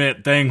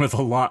legitimate thing with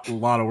a lot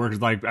of workers.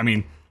 Like, I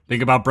mean,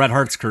 think about Bret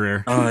Hart's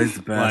career. Oh, he's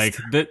the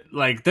best.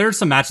 Like there's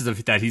some matches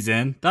that he's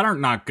in that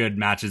aren't not good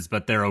matches,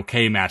 but they're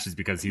okay matches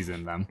because he's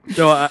in them.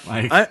 So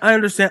I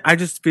understand. I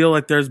just feel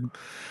like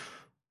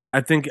I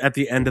think at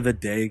the end of the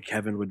day,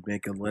 Kevin would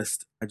make a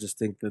list. I just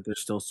think that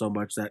there's still so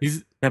much that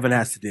Kevin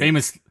has to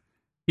do.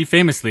 He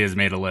famously has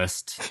made a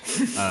list.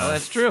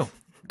 That's true.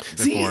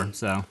 Before,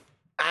 so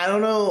I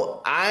don't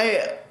know.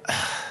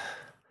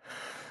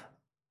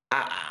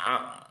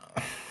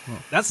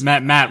 That's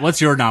Matt.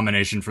 What's your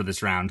nomination for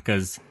this round?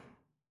 Because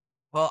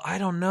I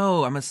don't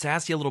know. I'm a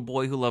sassy little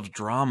boy who loves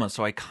drama,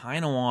 so I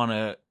kind of want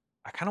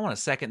to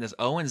second this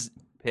Owens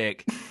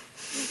pick.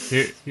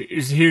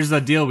 Here's the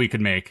deal we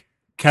could make: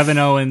 Kevin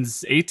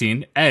Owens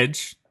 18,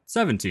 Edge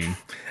 17.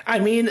 I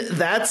mean,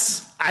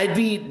 I'd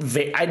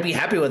be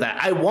happy with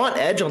that. I want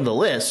Edge on the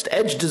list.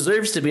 Edge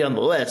deserves to be on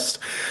the list.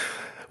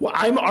 Well,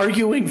 I'm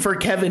arguing for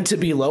Kevin to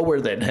be lower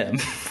than him.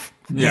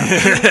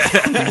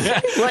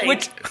 Yeah.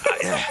 Which,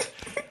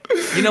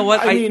 you know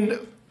what?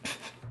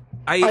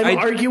 I'm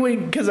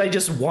arguing because I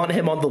just want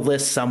him on the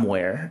list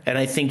somewhere, and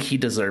I think he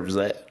deserves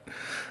it.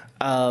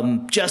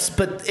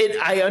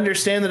 I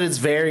understand that it's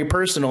very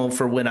personal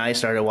for when I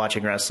started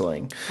watching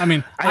wrestling. I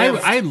mean,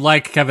 I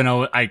like Kevin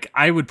Owens.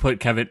 I would put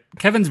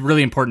Kevin's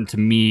really important to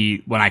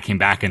me when I came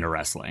back into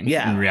wrestling.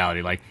 Yeah. In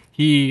reality, like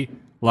he,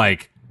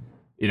 like,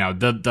 you know,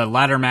 the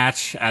ladder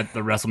match at the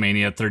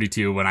WrestleMania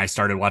 32 when I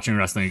started watching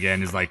wrestling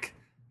again is like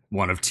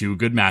one of two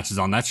good matches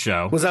on that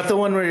show. Was that the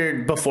one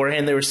where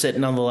beforehand they were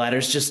sitting on the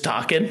ladders just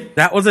talking?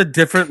 That was a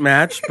different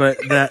match, but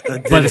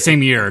the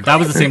same year. That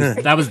was the same.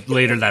 That was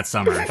later that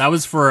summer. That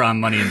was for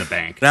Money in the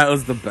Bank. That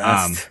was the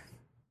best.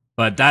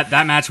 But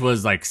that match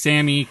was like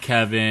Sammy,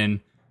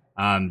 Kevin,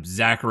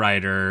 Zack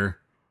Ryder,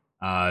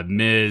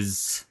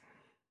 Miz,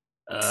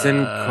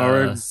 Sin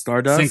Cara,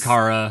 Stardust. Sin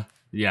Cara,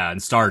 yeah,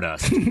 and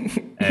Stardust.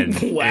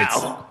 And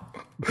wow.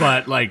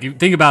 But like, you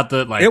think about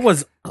the it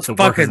was the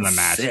fucking in the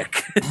match.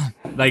 Sick.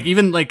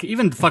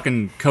 even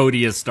fucking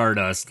Cody as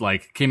Stardust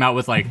like came out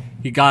with like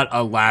he got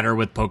a ladder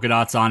with polka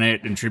dots on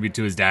it in tribute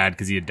to his dad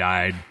because he had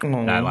died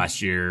that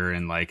last year,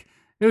 and like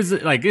it was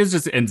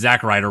just, and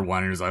Zack Ryder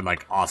won, and it was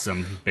like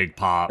awesome big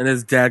pop, and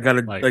his dad got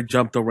to like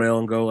jump the rail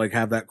and go like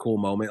have that cool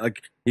moment.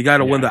 Like he got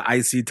to win the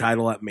IC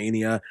title at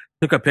Mania.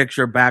 Took a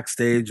picture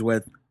backstage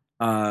with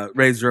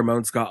Razor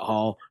Ramon Scott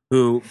Hall,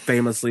 who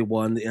famously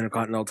won the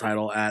Intercontinental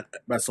title at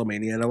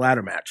WrestleMania in a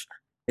ladder match.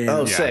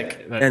 And,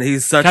 sick! And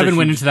he's such Kevin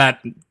went into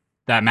that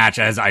match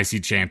as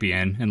IC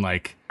champion and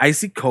like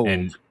icy cold.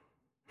 And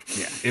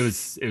yeah, it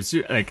was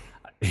like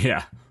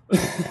yeah.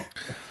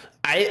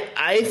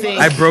 I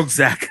think I broke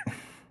Zach.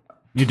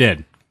 You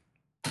did.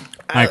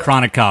 My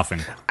chronic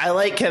coughing. I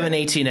like Kevin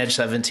 18, Edge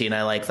 17.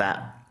 I like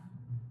that.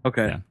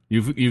 Okay,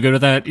 yeah. You good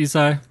with that,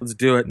 Isai? Let's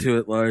do it. Do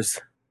it, Lars.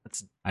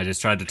 I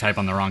just tried to type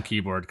on the wrong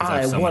keyboard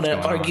because I want an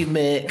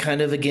argument kind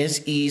of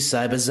against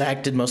Isai, but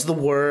Zach did most of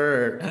the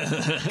work.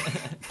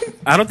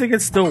 I don't think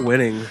it's still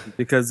winning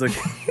because like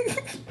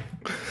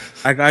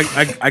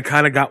I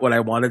kind of got what I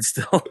wanted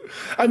still.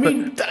 I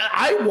mean,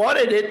 I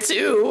wanted it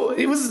too.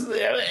 It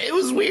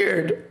was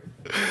weird.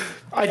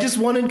 I just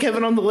wanted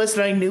Kevin on the list,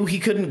 and I knew he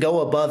couldn't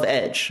go above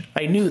Edge.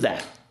 I knew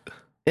that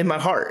in my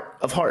heart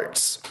of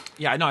hearts.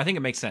 Yeah, no, I think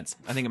it makes sense.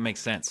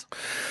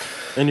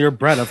 And you're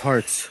Brett of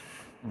Hearts.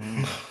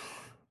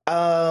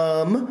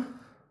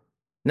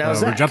 Now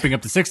we're jumping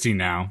up to 16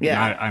 now.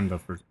 Yeah, I'm the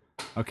first.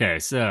 Okay,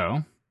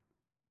 so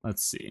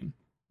let's see.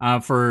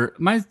 For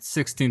my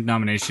 16th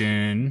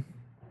nomination,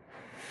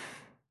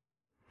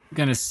 I'm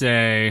gonna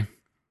say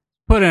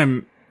put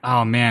him.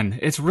 Oh man,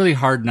 it's really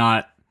hard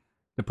not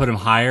to put him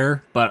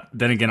higher. But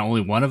then again,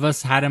 only one of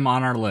us had him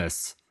on our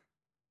list.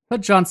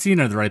 Put John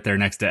Cena right there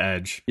next to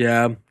Edge.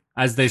 Yeah,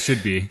 as they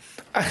should be.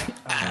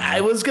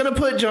 I was gonna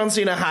put John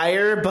Cena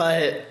higher,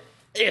 but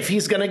if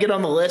he's gonna get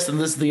on the list and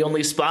this is the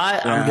only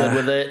spot, I'm good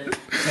with it.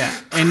 Yeah,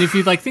 and if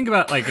you think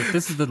about if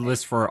this is the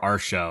list for our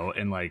show,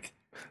 and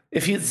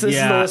if this is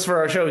the list for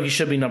our show, he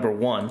should be number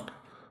one.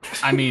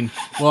 I mean,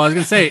 well, I was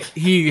gonna say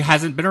he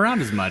hasn't been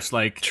around as much,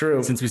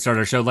 True. since we started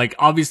our show.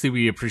 Obviously,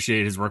 we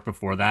appreciate his work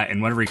before that,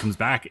 and whenever he comes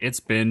back, it's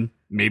been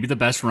maybe the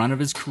best run of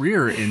his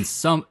career in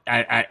some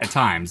at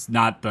times.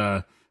 Not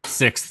the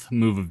 6th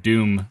Move of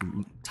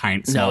Doom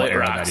small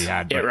era that he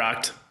had. It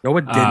rocked. No,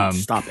 it didn't.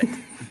 Stop it.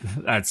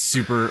 That's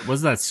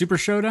Super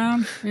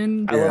Showdown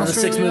in I love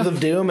Australia? the 6th Move of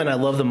Doom, and I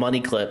love the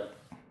money clip.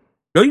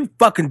 No, you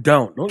fucking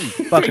don't. Don't you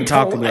fucking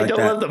talk to me like that. I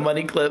don't love the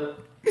money clip.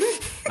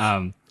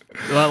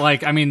 Well,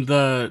 I mean,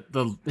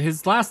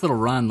 his last little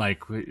run, the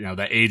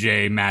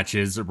AJ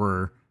matches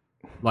were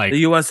the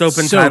U.S.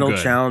 Open so title good.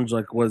 challenge,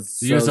 was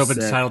the U.S. Open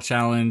sick. title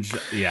challenge.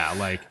 Yeah,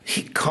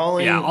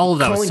 all of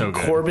that was so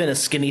good. Corbin a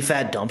skinny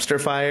fat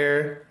dumpster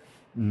fire.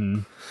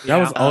 Mm-hmm. That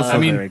was also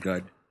very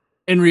good.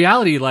 In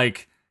reality,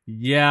 that's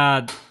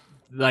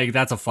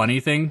a funny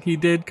thing he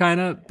did, kind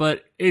of,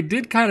 but it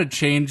did kind of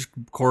change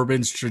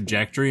Corbin's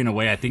trajectory in a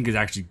way I think is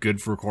actually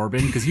good for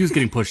Corbin, because he was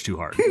getting pushed too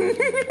hard.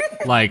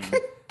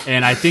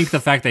 And I think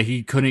the fact that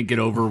he couldn't get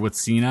over with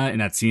Cena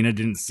and that Cena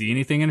didn't see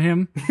anything in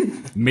him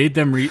made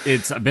them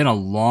it's been a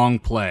long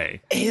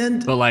play.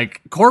 But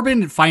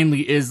Corbin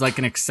finally is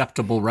an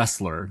acceptable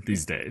wrestler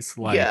these days.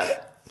 Yeah.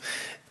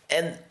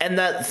 And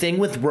that thing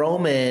with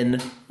Roman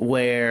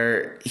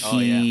where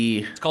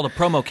it's called a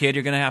promo kid.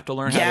 You're gonna have to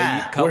learn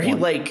how to cut where he one.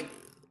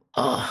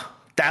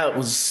 that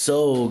was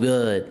so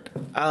good.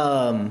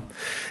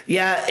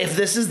 If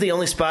this is the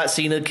only spot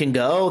Cena can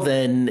go,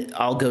 then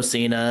I'll go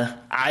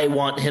Cena. I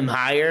want him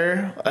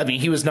higher. I mean,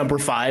 he was number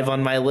 5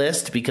 on my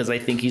list because I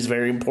think he's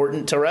very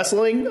important to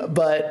wrestling,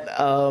 but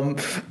I'm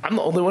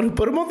the only one who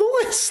put him on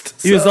the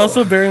list. He was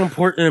also very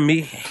important to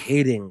me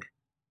hating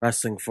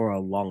wrestling for a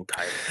long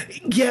time.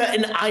 Yeah,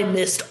 and I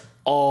missed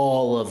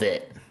all of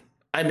it.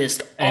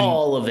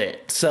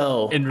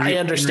 So I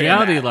understand. In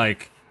reality,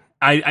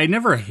 I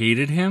never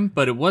hated him,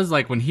 but it was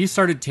when he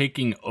started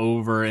taking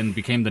over and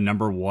became the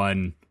number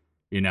 1,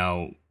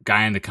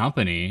 guy in the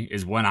company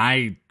is when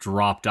I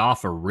dropped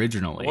off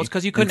originally. Well, it's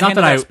because you couldn't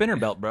handle that spinner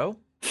belt, bro.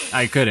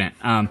 I couldn't.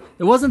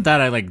 It wasn't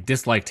that I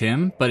disliked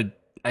him, but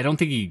I don't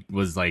think he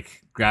was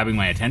grabbing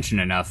my attention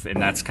enough,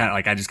 and that's kind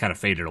of I just kind of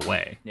faded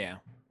away. Yeah.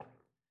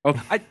 Oh.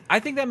 I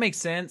think that makes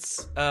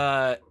sense.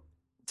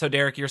 So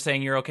Derek, you're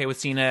saying you're okay with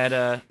Cena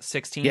at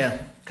 16?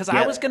 Yeah. Because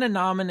I was going to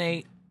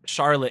nominate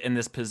Charlotte in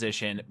this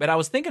position, but I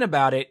was thinking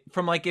about it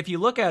from if you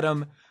look at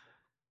them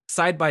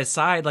side by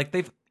side,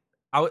 they've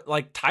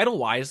title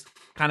wise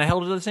kind of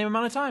held it the same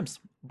amount of times,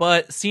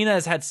 but Cena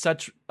has had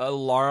such a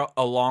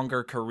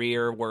longer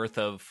career worth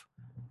of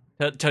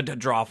to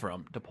draw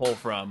from, to pull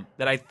from,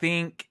 that I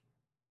think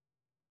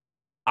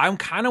I'm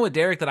kind of with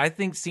Derek that I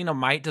think Cena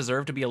might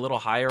deserve to be a little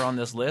higher on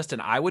this list,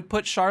 and I would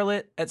put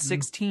Charlotte at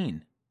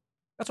 16.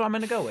 That's what I'm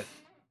going to go with.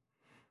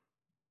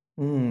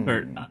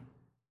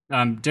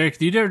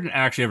 Derek, you didn't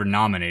actually ever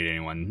nominate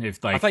anyone.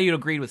 If I thought you'd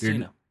agreed with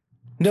Cena.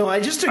 No,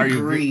 I just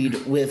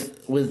agreed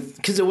with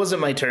because it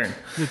wasn't my turn.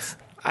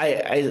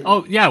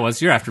 Oh yeah, it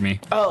was. You're after me.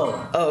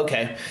 Oh,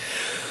 okay.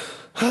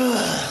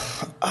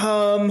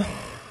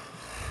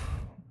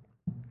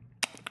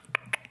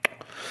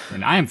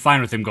 And I am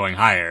fine with him going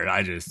higher.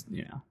 I just,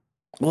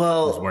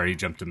 well, that's where he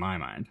jumped in my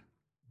mind.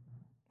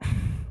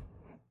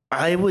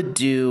 I would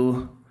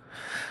do.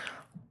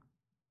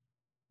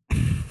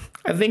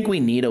 I think we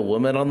need a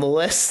woman on the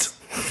list.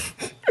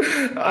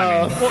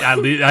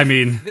 I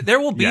mean, there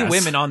will be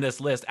women on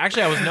this list.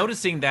 Actually, I was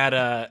noticing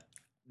that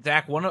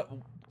Zach,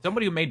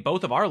 somebody who made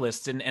both of our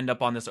lists didn't end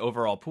up on this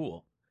overall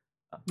pool.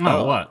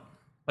 What?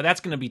 But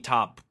that's going to be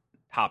top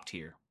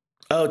tier.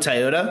 Oh,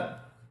 Toyota.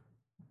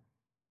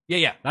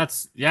 Yeah.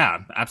 That's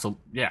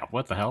absolutely. Yeah,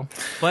 what the hell?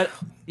 But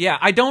yeah,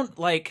 I don't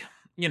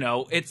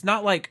it's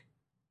not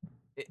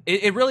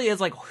it really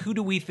is who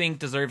do we think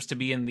deserves to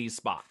be in these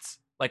spots?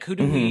 Who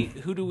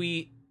do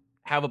we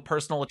have a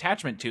personal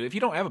attachment to? If you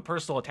don't have a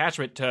personal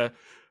attachment to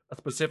a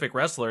specific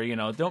wrestler,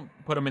 don't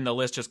put them in the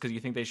list just because you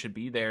think they should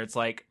be there. It's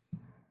I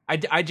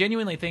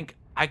genuinely think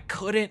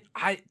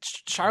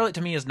Charlotte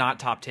to me is not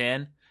top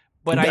 10,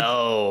 but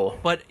no.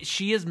 But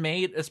she has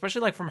made,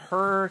 especially from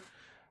her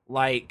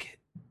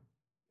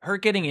her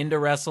getting into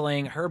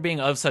wrestling, her being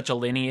of such a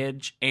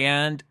lineage,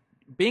 and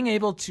being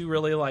able to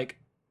really like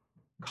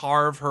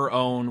carve her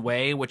own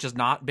way, which has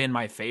not been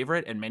my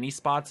favorite in many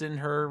spots in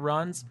her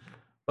runs,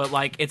 but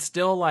like it's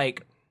still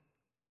like,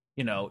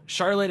 you know,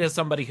 Charlotte is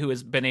somebody who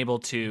has been able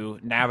to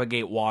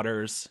navigate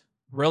waters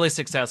really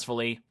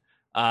successfully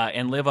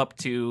and live up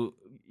to,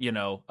 you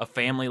know, a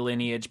family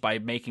lineage by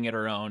making it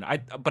her own. I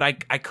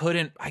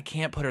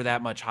can't put her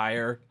that much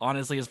higher,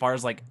 honestly, as far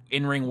as like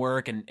in-ring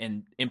work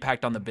and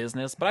impact on the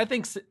business. But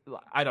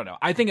I don't know.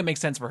 I think it makes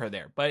sense for her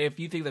there. But if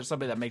you think there's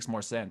somebody that makes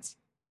more sense,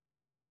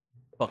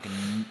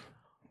 fucking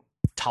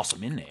toss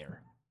them in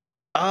there.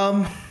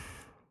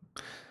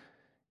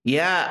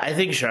 Yeah, I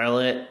think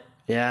Charlotte.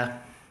 Yeah.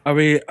 Are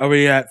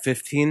we at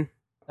 15?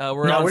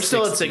 We're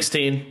still at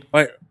 16.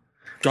 Wait,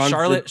 John,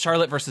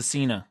 Charlotte versus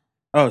Cena.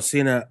 Oh,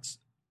 Cena.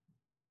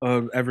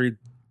 Every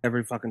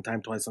fucking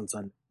time, twice on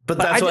Sunday. But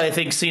that's why I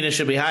think Cena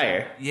should be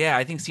higher. Yeah,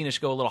 I think Cena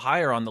should go a little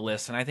higher on the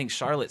list, and I think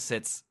Charlotte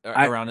sits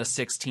around a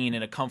 16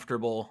 in a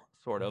comfortable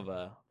sort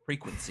of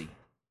frequency.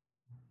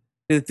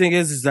 The thing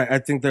is that I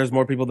think there's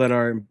more people that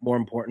are more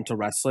important to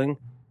wrestling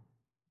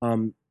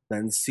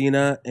than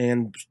Cena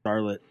and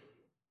Charlotte.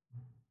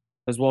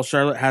 As well,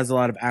 Charlotte has a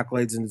lot of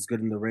accolades and is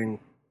good in the ring.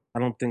 I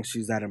don't think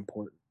she's that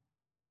important.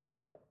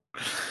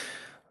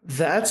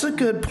 That's a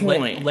good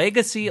point.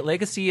 Legacy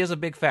is a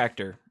big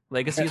factor.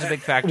 Legacy is a big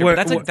factor.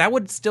 But that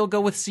would still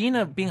go with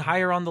Cena being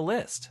higher on the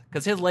list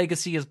because his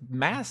legacy is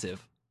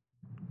massive.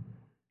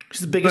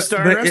 He's the biggest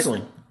star in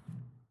wrestling.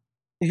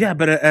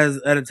 But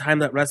at a time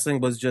that wrestling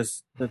was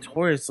just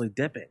notoriously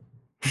dipping.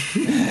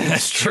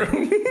 That's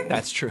true.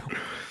 That's true.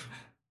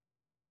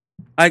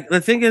 Like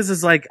the thing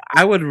is like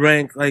I would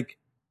rank like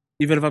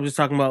even if I'm just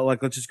talking about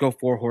like let's just go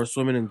 4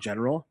 horsewomen in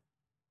general.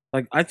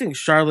 Like I think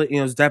Charlotte, you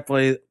know, is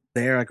definitely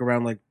there. Like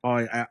around like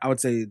I would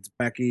say it's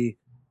Becky,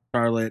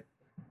 Charlotte,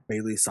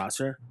 Bayley,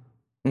 Sasha.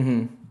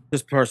 Mm-hmm.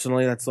 Just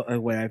personally, that's the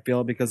way I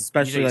feel because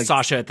especially like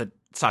Sasha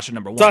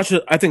number 1.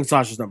 I think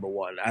Sasha's number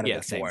 1 out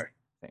of the 4.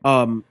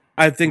 Same.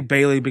 I think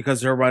Bayley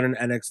because her run in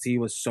NXT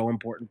was so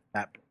important for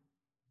that.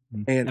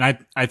 And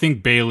I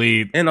think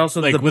Bayley and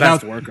also like the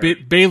best worker.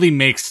 Bayley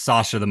makes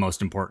Sasha the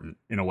most important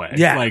in a way.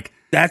 Yeah, like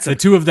that's the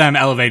two of them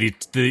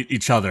elevate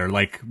each other.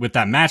 Like with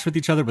that match with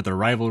each other, with their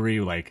rivalry.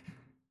 Like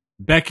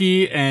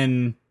Becky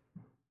and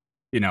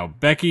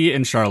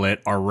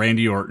Charlotte are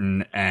Randy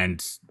Orton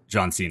and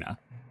John Cena,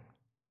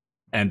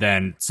 and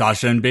then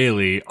Sasha and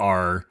Bayley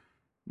are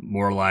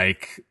more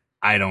like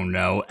I don't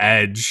know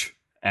Edge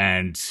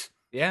and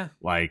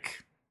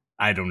like.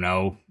 I don't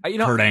know,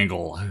 Kurt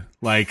Angle.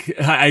 Like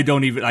I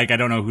don't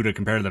know who to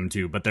compare them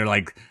to, but they're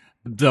like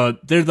they're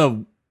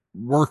the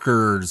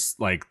workers,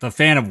 like the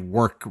fan of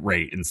work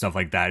rate and stuff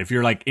like that. If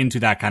you're like into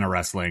that kind of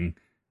wrestling,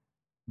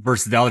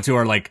 versus the other two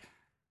are like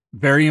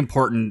very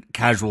important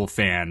casual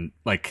fan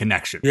like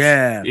connections.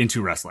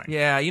 Into wrestling.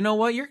 Yeah, you know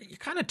what? You're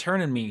kind of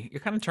turning me. You're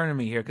kind of turning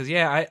me here because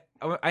I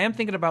am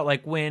thinking about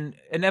like when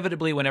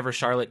inevitably whenever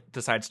Charlotte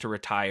decides to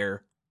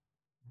retire.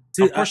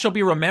 See, of course, she'll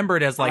be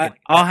remembered as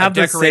like I'll have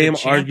the same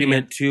champion.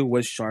 argument too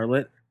with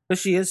Charlotte, but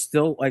she is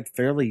still like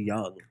fairly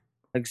young.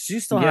 Like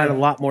she still had a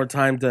lot more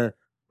time to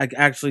like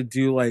actually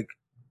do like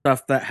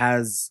stuff that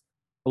has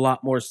a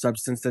lot more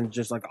substance than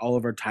just like all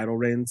of her title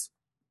reigns.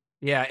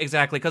 Yeah,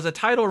 exactly. Because a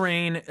title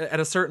reign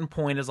at a certain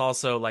point is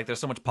also like there's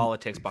so much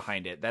politics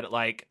behind it that it,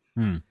 like,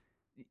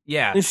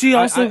 yeah. And she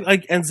also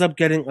like ends up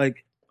getting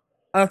like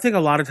I think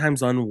a lot of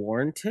times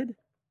unwarranted.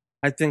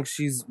 I think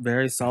she's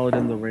very solid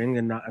in the ring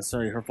and not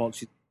necessarily her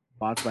fault.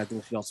 But I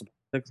think she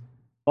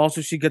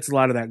also she gets a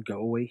lot of that go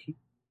away heat.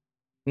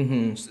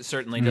 Mm-hmm.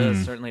 Certainly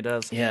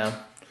does. Yeah,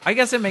 I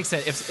guess it makes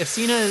sense. If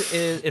 16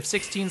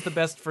 is the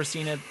best for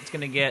Cena, it's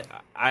gonna get.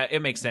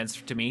 It makes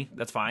sense to me.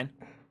 That's fine.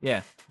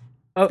 Yeah.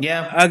 Oh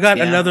yeah. I got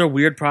another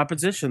weird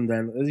proposition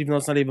then, even though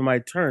it's not even my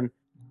turn.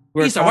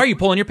 Issa, why are you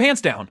pulling your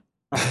pants down?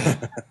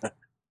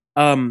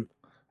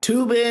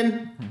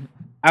 Tubin.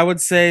 I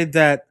would say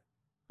that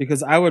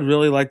because I would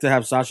really like to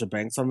have Sasha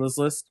Banks on this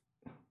list.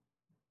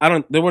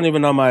 They weren't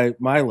even on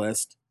my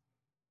list.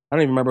 I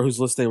don't even remember whose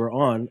list they were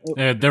on.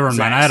 They were on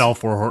mine. I had all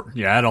 4.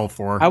 Yeah, I had all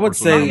 4. I would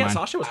say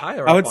Sasha was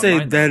higher. I would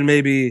say then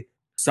maybe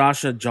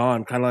Sasha,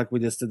 John, kind of like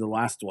we just did the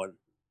last one.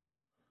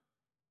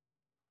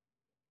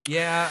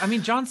 Yeah, I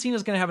mean John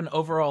Cena's going to have an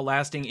overall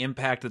lasting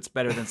impact that's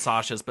better than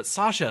Sasha's, but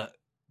Sasha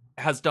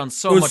has done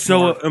so much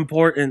more.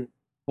 Important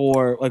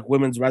for like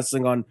women's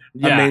wrestling on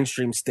a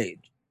mainstream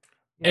stage.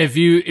 Yeah. If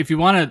you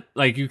want to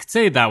like you could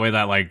say it that way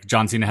that like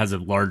John Cena has a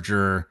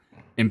larger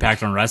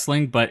impact on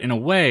wrestling, but in a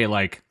way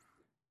like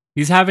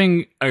he's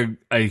having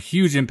a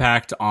huge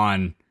impact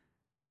on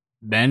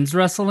men's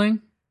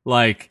wrestling,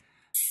 like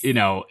in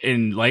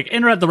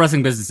the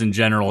wrestling business in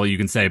general, you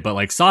can say, but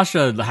like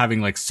Sasha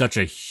having like such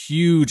a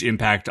huge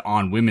impact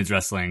on women's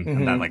wrestling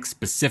and that like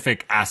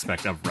specific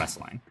aspect of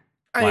wrestling,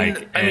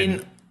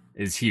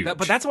 is huge.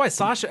 But that's why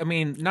Sasha, I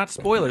mean, not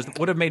spoilers,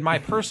 would have made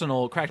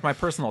cracked my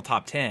personal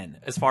top 10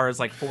 as far as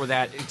like for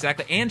that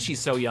exactly, and she's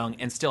so young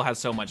and still has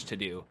so much to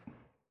do.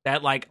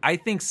 That, like, I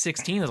think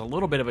 16 is a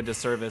little bit of a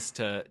disservice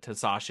to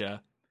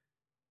Sasha.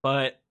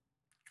 But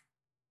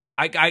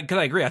I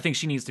agree. I think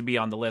she needs to be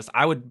on the list.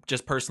 I would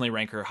just personally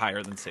rank her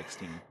higher than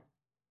 16.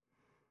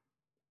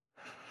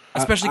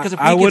 Especially because if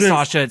we get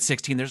Sasha at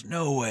 16, there's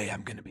no way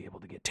I'm going to be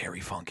able to get Terry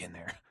Funk in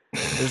there.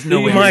 There's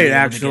no way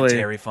I'm going to get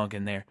Terry Funk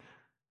in there.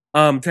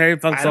 Terry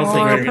Funk's also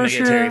going to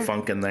get Terry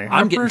Funk in there.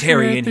 I'm getting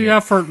Terry in here.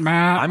 Effort,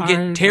 Matt. I'm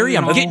getting Terry.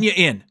 I'm getting you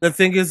in. The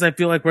thing is, I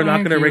feel like we're not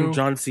going to rank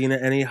John Cena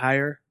any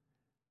higher.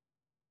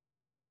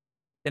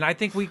 And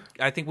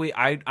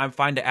I'm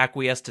fine to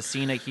acquiesce to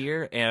Cena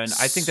here, and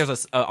I think there's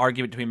an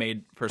argument to be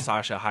made for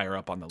Sasha higher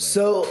up on the list.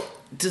 So,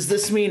 does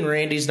this mean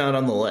Randy's not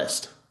on the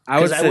list?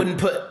 Because I wouldn't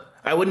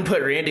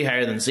put Randy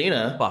higher than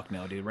Cena. Fuck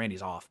no, dude.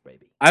 Randy's off,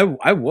 baby.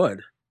 I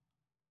would.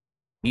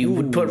 You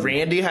would put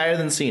Randy higher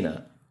than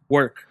Cena.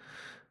 Work.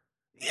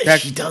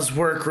 He does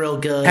work real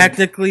good.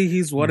 Technically,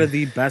 he's one of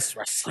the best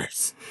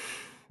wrestlers.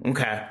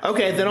 Okay,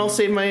 then I'll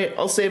save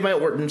my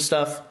Orton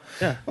stuff.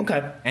 Yeah.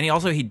 Okay. And he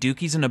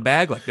dookies in a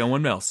bag like no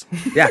one else.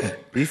 Yeah.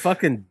 He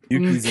fucking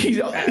dookies in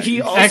a bag.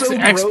 He also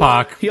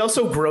X-Pac. He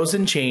also grows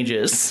and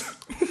changes.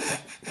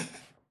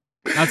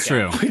 That's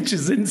true. Which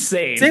is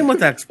insane. Same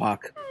with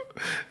X-Pac.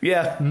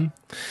 Yeah.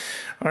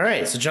 Mm-hmm. All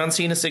right. So John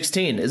Cena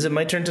 16. Is it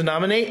my turn to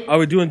nominate? Are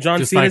we doing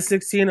John Cena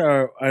 16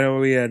 or are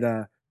we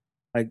at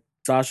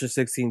Sasha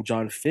 16,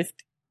 John 50?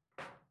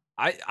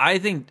 I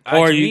think.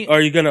 Or are you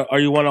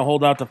want to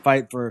hold out to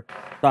fight for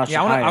Sasha?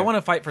 Yeah, I want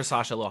to fight for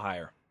Sasha a little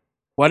higher.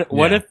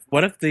 What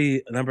if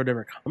the number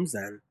never comes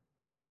then?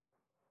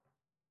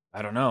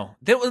 I don't know.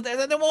 Then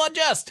we'll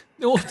adjust.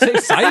 We'll say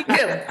psych.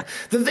 Yeah.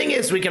 The thing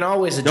is, we can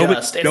always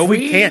adjust.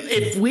 We can't.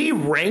 If we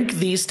rank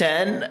these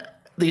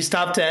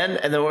top 10,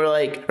 and then we're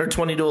like, or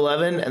 20 to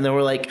 11, and then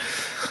we're like,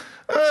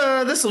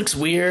 this looks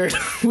weird.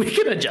 We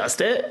can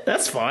adjust it.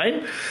 That's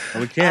fine.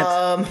 We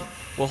can't.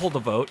 We'll hold the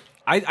vote.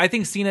 I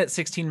think Cena at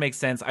 16 makes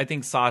sense. I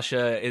think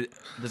Sasha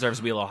deserves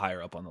to be a little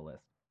higher up on the list.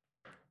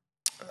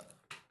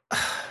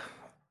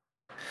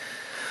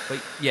 But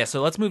yeah,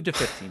 so let's move to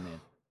 15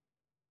 then.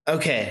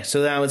 Okay,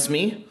 so now it's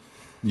me?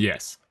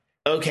 Yes.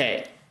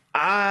 Okay,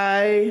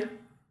 I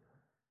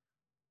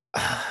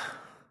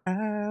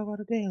want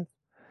to dance.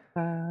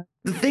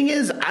 The thing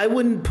is, I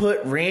wouldn't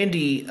put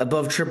Randy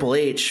above Triple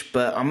H,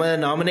 but I'm going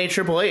to nominate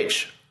Triple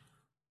H.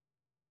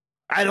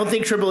 I don't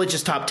think Triple H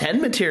is top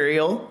 10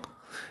 material,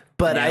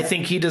 but I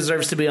think he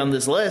deserves to be on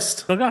this list.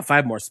 Still got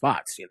 5 more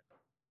spots, you know.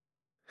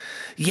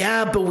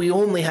 Yeah, but we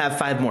only have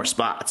 5 more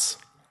spots.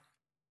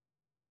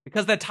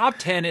 Because the top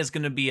 10 is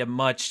going to be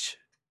there's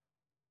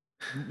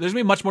going to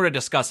be much more to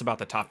discuss about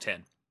the top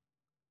 10.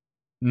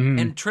 Mm-hmm.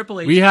 And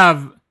Triple H... We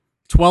have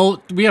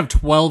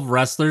 12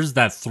 wrestlers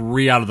that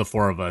 3 out of the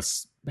 4 of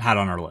us had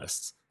on our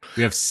list.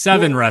 We have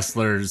 7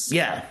 wrestlers.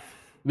 Yeah.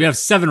 We have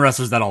 7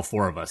 wrestlers that all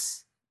 4 of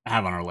us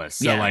have on our list.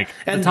 So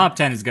the top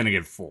 10 is going to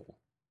get full.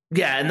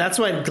 Yeah, and that's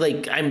why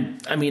I'm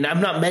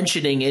not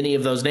mentioning any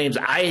of those names.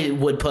 I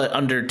would put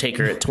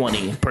Undertaker at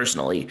 20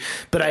 personally,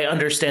 but I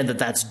understand that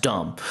that's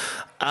dumb.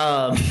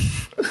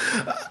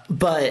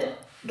 But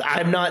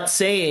I'm not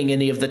saying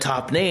any of the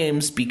top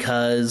names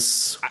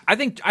because I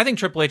think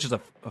Triple H is a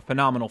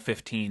phenomenal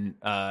 15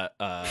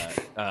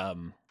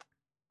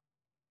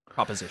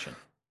 proposition.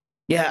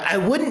 Yeah, I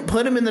wouldn't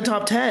put him in the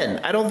top 10.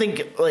 I don't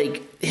think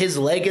his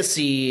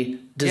legacy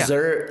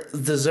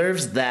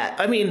deserves that.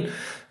 I mean,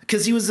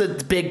 because he was a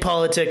big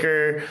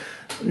politicker,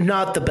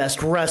 not the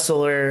best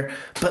wrestler,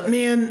 but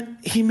man,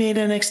 he made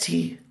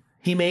NXT.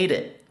 He made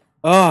it.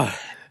 Oh,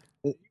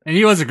 and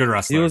he was a good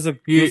wrestler.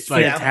 He was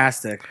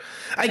fantastic.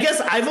 I guess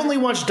I've only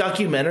watched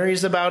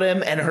documentaries about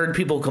him and heard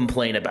people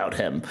complain about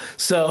him.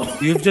 So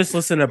you've just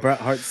listened to Bret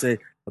Hart say,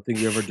 "Nothing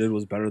you ever did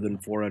was better than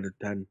 4 out of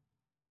 10."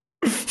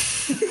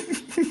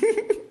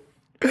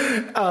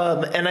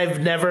 And I've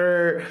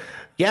never.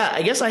 Yeah,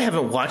 I guess I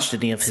haven't watched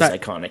any of his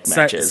iconic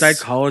matches.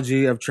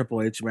 Psychology of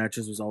Triple H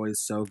matches was always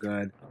so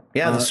good.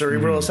 Yeah, the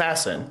Cerebral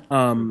Assassin.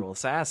 Cerebral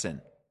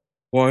Assassin.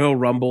 Royal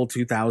Rumble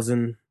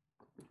 2000.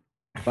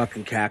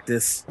 Fucking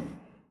Cactus.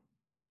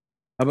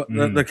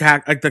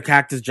 The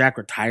Cactus Jack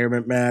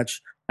retirement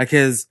match. Like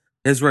his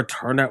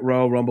return at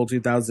Royal Rumble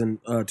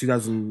 2000.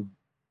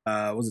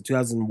 Was it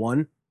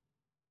 2001?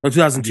 Oh,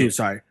 2002.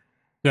 Sorry.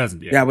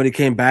 2000. Yeah, when he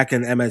came back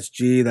in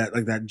MSG,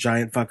 that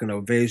giant fucking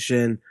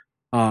ovation.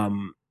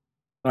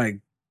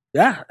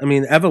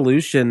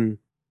 Evolution,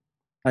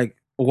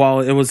 while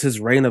it was his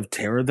reign of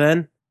terror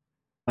then,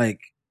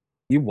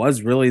 he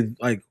was really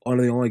one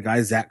of the only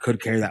guys that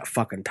could carry that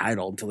fucking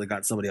title until they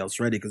got somebody else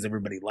ready because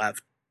everybody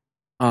left.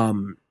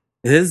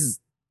 His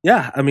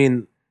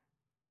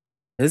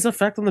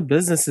effect on the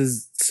business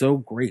is so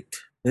great.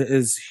 It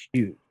is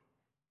huge.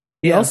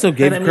 He also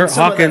gave Kurt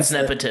Hawkins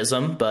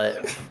nepotism,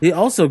 but he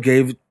also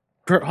gave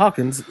Kurt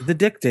Hawkins the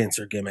dick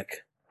dancer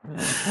gimmick.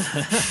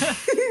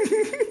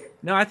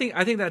 No, I think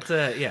that's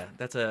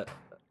a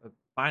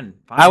fine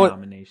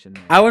nomination.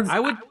 I would go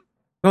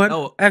ahead.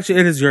 Oh, actually,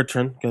 it is your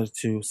turn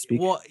to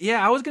speak. Well,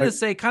 yeah, I was going to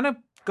say, kind of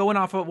going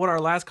off of what our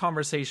last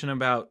conversation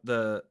about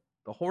the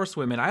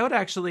horsewomen, I would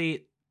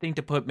actually think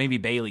to put maybe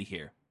Bayley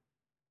here,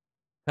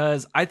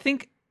 because I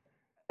think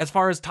as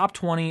far as top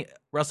 20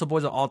 Wrestle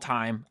Boys of all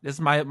time, this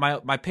is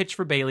my pitch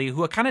for Bayley,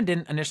 who I kind of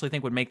didn't initially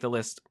think would make the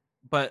list,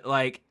 but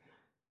like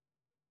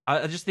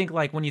I just think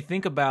like when you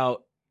think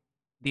about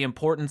the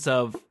importance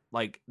of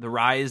like the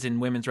rise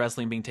in women's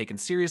wrestling being taken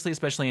seriously,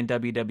 especially in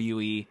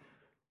WWE,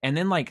 and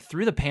then like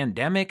through the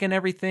pandemic and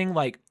everything,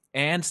 like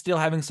and still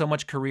having so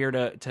much career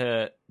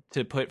to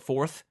put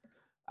forth,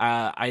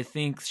 I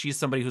think she's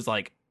somebody who's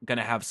like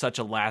gonna have such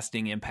a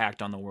lasting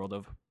impact on the world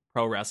of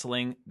pro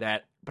wrestling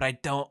but I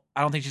don't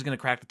think she's gonna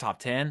crack the top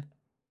 10.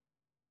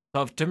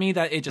 So to me,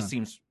 that it just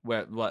seems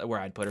where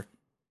I'd put her.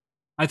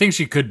 I think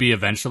she could be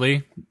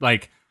eventually.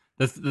 Like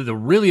the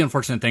really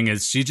unfortunate thing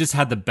is she just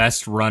had the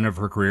best run of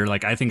her career.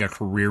 Like I think a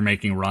career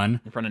making run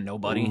in front of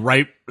nobody,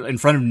 right in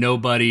front of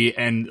nobody,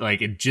 and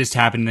like it just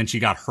happened. And then she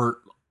got hurt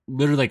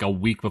literally like a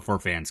week before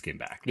fans came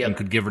back and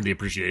could give her the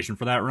appreciation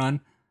for that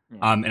run.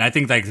 Yeah. And I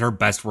think like her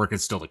best work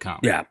is still to come.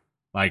 Yeah,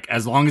 like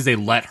as long as they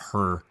let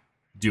her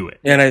do it,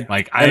 and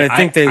I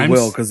think they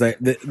will because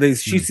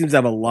she seems to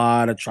have a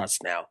lot of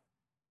trust now.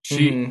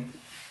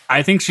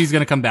 I think she's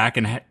going to come back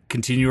and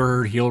continue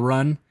her heel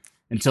run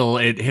until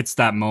it hits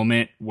that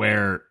moment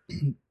where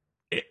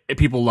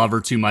people love her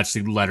too much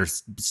to let her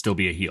still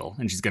be a heel,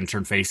 and she's going to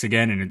turn face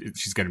again, and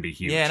she's going to be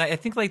huge. Yeah, and I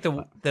think like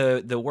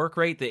the work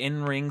rate, the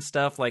in ring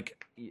stuff,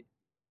 like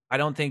I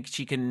don't think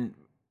she can.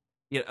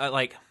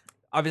 Like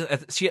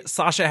obviously,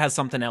 Sasha has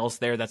something else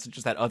there that's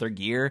just that other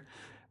gear,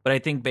 but I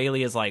think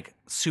Bayley is like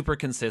super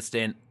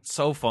consistent,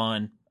 so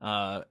fun,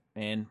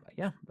 and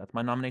yeah, that's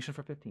my nomination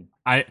for 15.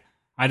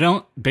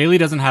 Bayley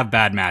doesn't have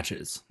bad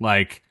matches.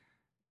 Like,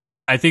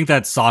 I think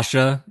that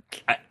Sasha,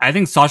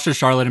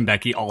 Charlotte, and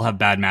Becky all have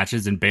bad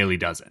matches, and Bayley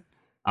doesn't.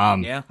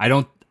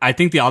 I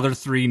think the other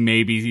three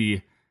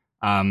maybe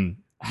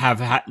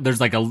there's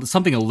like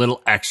something a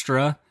little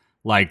extra,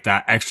 like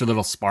that extra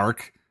little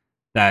spark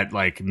that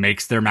like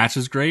makes their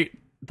matches great.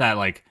 That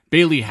like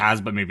Bayley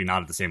has, but maybe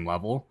not at the same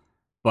level.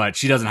 But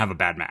she doesn't have a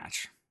bad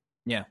match.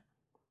 Yeah.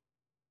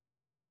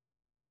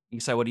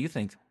 Isai, what do you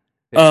think?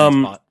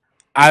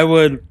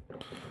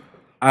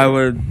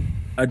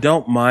 I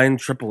don't mind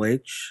Triple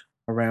H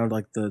around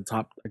like the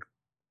top like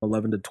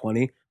 11 to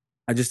 20.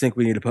 I just think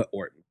we need to put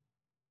Orton.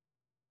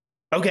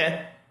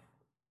 Okay.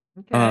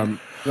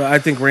 I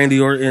think Randy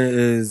Orton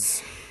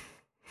is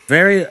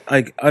very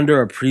like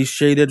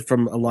underappreciated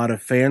from a lot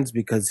of fans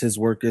because his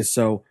work is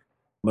so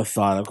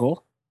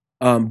methodical.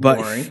 But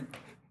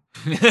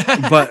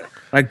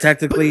like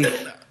technically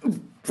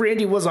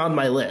Randy was on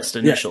my list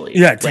initially.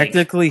 Yeah,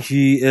 technically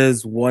he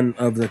is one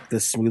of the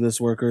smoothest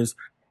workers,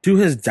 to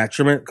his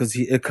detriment because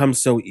it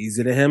comes so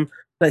easy to him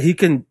that he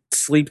can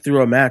sleep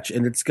through a match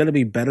and it's going to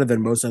be better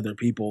than most other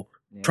people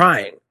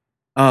trying.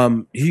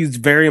 He's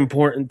very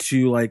important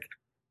to like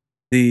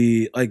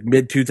the like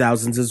mid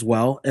 2000s as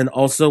well, and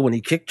also when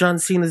he kicked John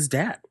Cena's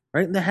dad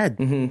right in the head.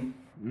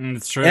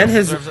 It's true. And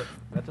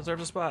that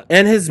deserves a spot.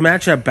 And his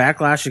match at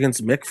Backlash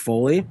against Mick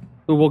Foley,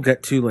 who we'll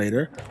get to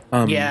later.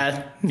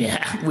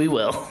 Yeah, we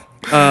will.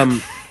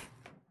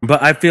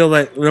 But I feel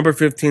like number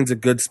 15 is a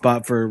good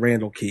spot for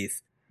Randall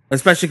Keith,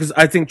 especially because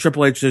I think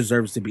Triple H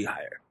deserves to be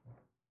higher.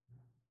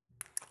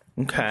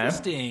 Okay.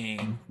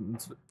 Interesting.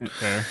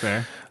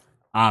 Fair.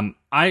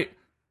 I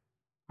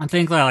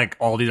think that like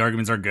all these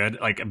arguments are good.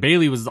 Like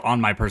Bayley was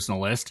on my personal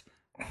list.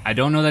 I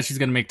don't know that she's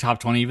going to make top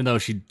 20, even though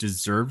she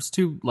deserves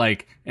to.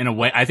 Like in a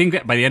way, I think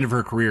that by the end of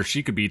her career,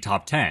 she could be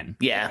top 10.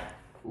 Yeah.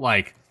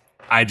 Like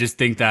I just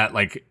think that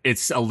like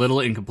it's a little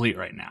incomplete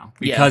right now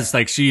because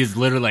like she is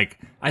literally like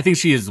I think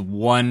she is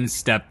one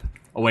step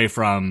away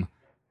from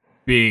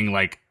being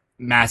like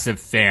massive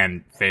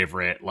fan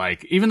favorite.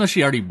 Like even though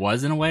she already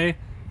was in a way,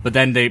 but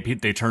then they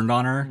turned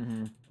on her.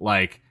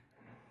 Like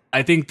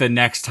I think the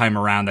next time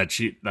around that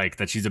she's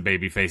a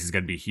babyface is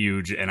going to be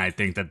huge, and I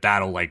think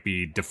that'll like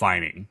be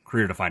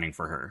career defining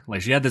for her.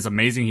 Like she had this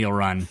amazing heel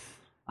run.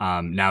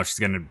 Now she's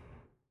going to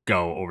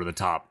go over the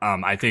top.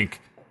 I think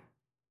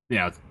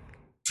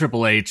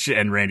Triple H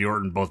and Randy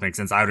Orton both make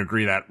sense. I would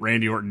agree that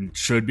Randy Orton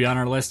should be on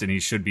our list, and he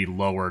should be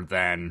lower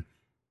than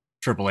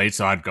Triple H.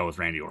 So I'd go with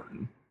Randy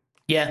Orton.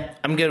 Yeah,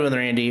 I'm good with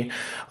Randy.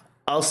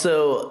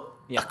 Also,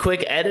 a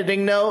quick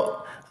editing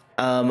note.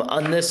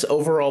 On this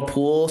overall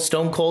pool,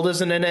 Stone Cold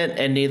isn't in it,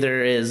 and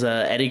neither is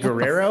Eddie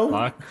Guerrero.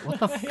 What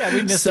the fuck? Yeah,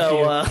 we missed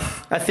so, a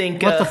few. I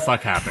think... What the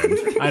fuck happened?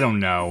 I don't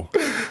know.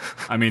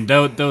 I mean,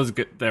 those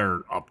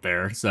they're up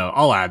there, so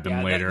I'll add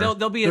them later.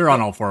 They're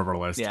on all four of our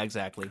lists. Yeah,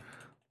 exactly.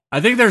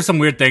 I think there's some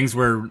weird things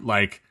where,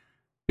 like,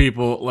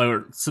 people,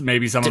 like,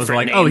 maybe some of us are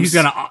like, names. oh,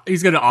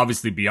 he's gonna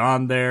obviously be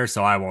on there,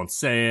 so I won't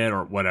say it,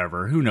 or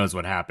whatever. Who knows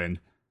what happened?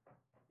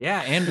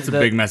 Yeah, and it's a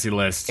big, messy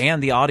list.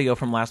 And the audio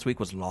from last week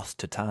was lost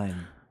to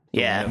time.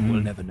 Yeah,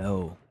 we'll never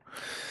know.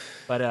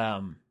 But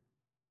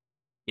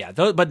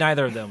but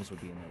neither of those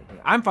would be in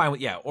there. I'm fine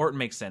with Orton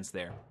makes sense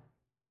there.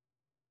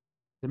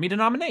 For me to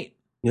nominate.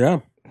 Yeah.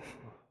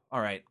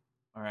 All right.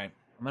 I'm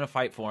gonna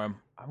fight for him.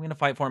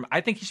 I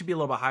think he should be a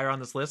little bit higher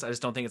on this list. I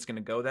just don't think it's gonna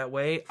go that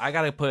way. I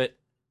gotta put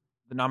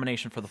the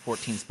nomination for the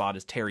 14th spot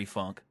is Terry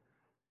Funk.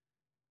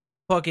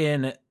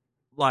 Fucking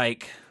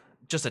like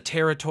just a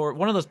territory.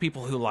 One of those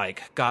people who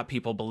like got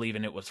people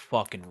believing it was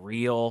fucking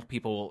real.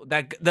 People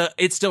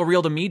it's still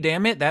real to me.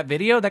 Damn it, that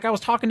video, that guy was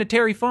talking to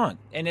Terry Funk,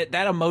 and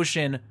that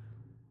emotion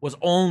was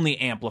only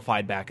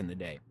amplified back in the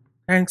day.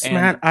 Thanks,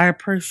 Matt. I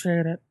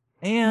appreciate it.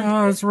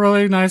 And it's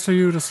really nice of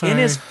you to say. In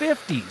his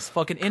 50s,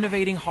 fucking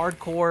innovating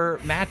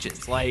hardcore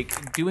matches,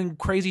 like doing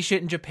crazy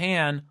shit in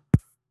Japan,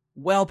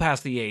 well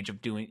past the age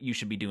of you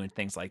should be doing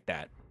things like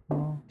that.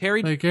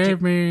 Terry, they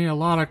gave me a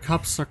lot of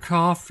cups of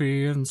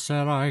coffee and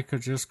said I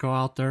could just go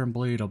out there and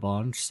bleed a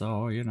bunch.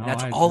 So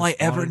that's all I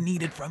ever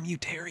needed from you,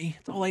 Terry.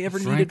 That's all I ever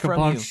needed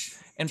from you.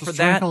 And for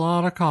that, a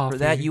lot of coffee. For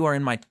that, you are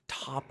in my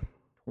top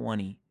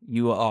 20.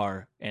 You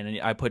are,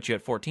 and I put you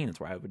at 14. That's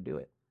where I would do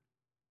it.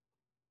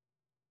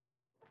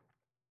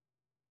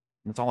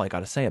 That's all I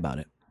got to say about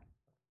it.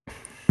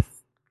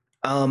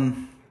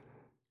 Well,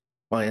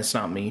 it's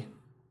not me.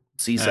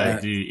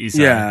 Seaside.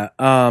 Yeah.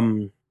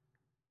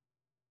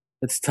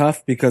 It's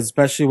tough because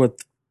especially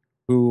with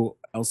who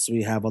else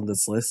we have on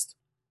this list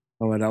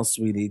and what else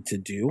we need to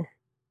do.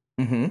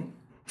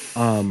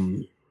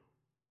 Mm-hmm.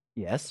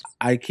 Yes.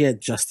 I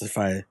can't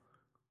justify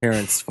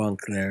Terrence Funk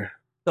there.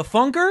 The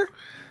Funker?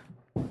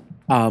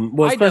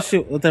 Well, especially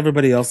with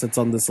everybody else that's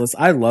on this list.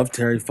 I love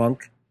Terry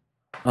Funk.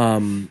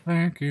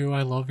 Thank you.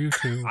 I love you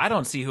too. I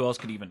don't see who else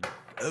could even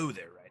go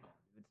there right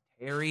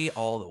now. Terry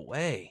all the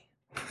way.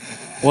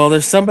 Well,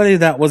 there's somebody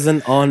that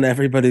wasn't on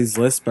everybody's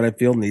list, but I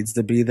feel needs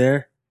to be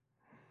there.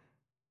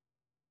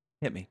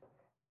 Hit me.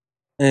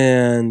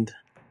 And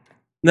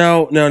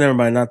no, never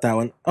mind, not that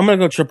one. I'm gonna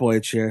go Triple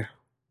H here.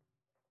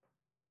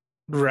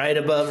 Right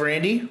above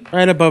Randy?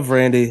 Right above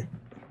Randy.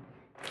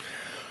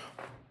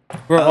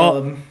 For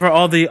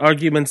all the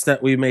arguments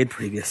that we made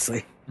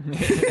previously.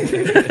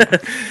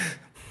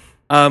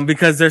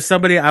 Because there's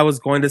somebody I was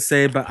going to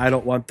say, but I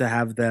don't want to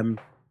have them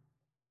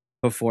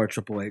before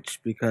Triple H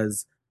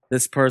because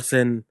this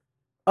person,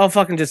 I'll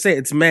fucking just say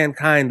it's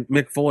Mankind.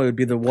 Mick Foley would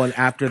be the one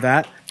after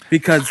that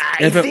because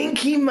I think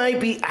he might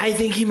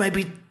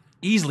be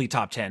easily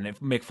top 10 if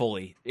Mick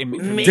Foley.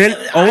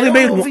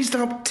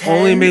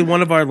 Only made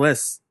one of our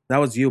lists. That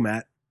was you,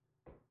 Matt.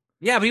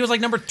 Yeah, but he was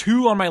like number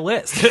 2 on my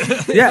list.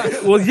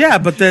 yeah,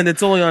 but then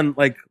it's only on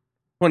like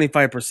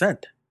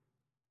 25%.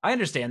 I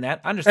understand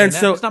that.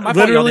 So it's not my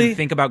fault y'all didn't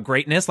think about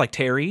greatness like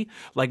Terry,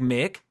 like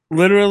Mick.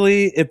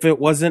 Literally, if it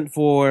wasn't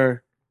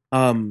for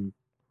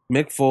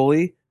Mick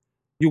Foley,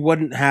 you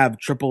wouldn't have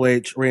Triple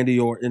H, Randy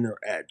Orton, or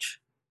Edge.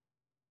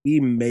 He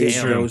made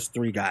those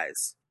 3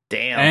 guys.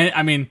 Damn. And,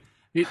 I mean,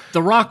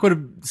 The Rock would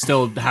have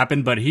still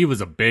happened, but he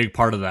was a big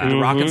part of that. The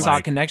Rock and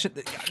Sock connection.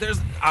 There's,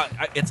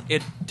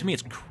 to me,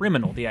 it's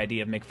criminal the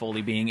idea of Mick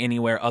Foley being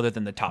anywhere other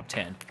than the top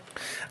 10.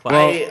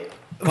 But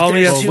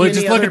just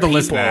look at the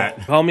list,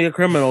 Matt. Call me a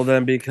criminal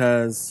then,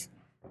 because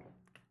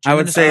I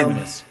would say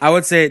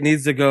it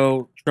needs to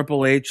go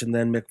Triple H and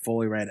then Mick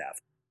Foley right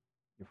after.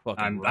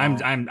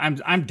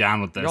 I'm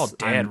down with this. You're all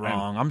dead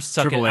wrong. I'm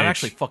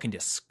actually fucking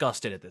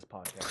disgusted at this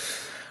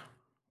podcast.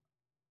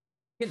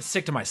 I'm getting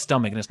sick to my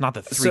stomach, and it's not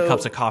the 3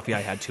 cups of coffee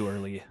I had too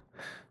early.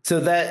 So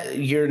that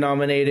you're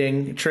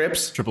nominating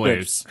Trips? Triple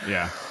H,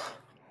 yeah.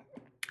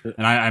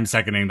 And I'm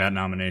seconding that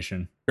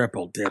nomination.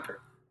 Triple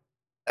Dipper.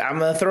 I'm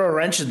gonna throw a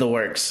wrench in the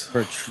works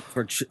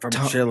from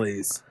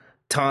Chili's.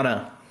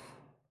 Tana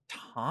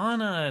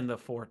in the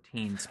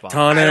 14 spot.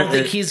 I don't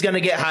think he's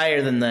gonna get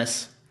higher than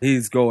this.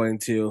 He's going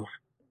to.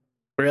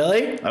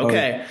 Really?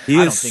 Okay.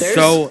 He is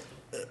so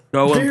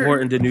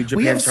important to New Japan.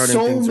 We have turning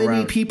so things many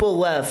around. people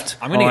left.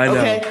 I'm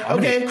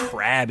gonna get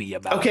crabby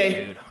about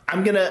it, dude.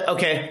 I'm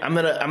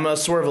gonna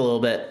swerve a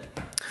little bit.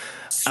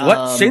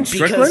 What? Shane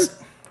Strickland?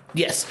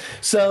 Yes.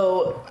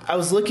 So I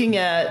was looking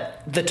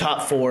at the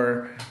top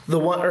 4, the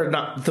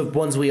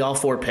ones we all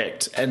 4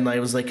 picked, and I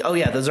was like, oh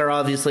yeah, those are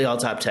obviously all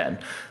top 10.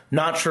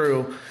 Not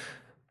true.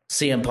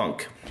 CM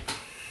Punk.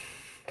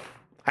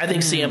 I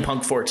think CM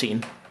Punk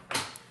 14.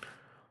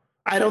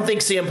 I don't think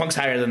CM Punk's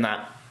higher than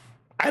that.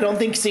 I don't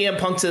think CM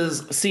Punk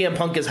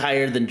is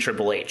higher than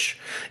Triple H.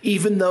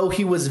 Even though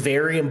he was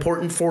very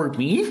important for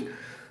me,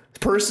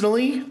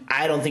 personally,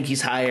 I don't think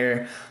he's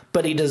higher,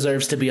 but he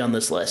deserves to be on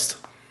this list.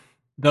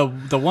 The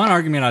one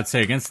argument I'd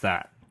say against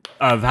that,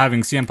 of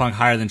having CM Punk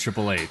higher than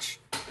Triple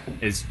H,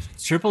 is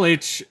Triple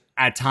H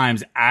at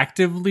times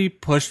actively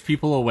pushed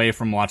people away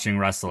from watching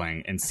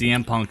wrestling, and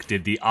CM Punk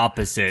did the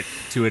opposite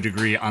to a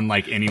degree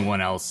unlike anyone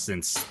else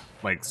since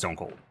like Stone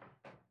Cold.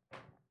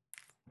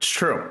 It's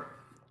true.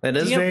 That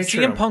is very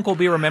true. CM Punk will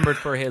be remembered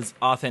for his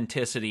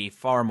authenticity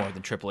far more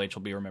than Triple H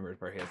will be remembered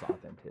for his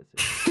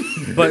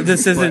authenticity. But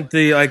this isn't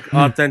the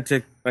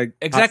authentic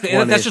exactly.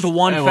 That's just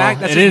one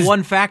fact. That's just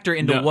one factor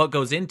into what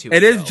goes into it.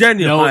 It is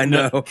genuine.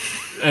 No,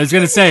 I was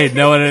gonna say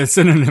a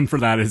synonym for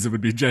that is it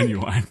would be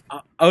genuine.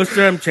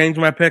 Ostrom, change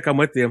my pick. I'm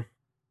with you.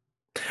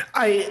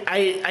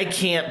 I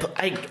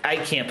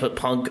can't put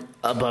Punk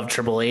above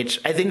Triple H.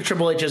 I think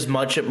Triple H is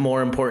much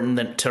more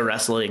important to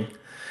wrestling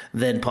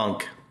than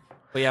Punk.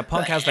 But yeah,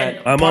 Punk has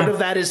that. Part of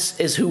that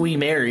is who we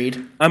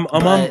married. I'm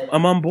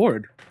on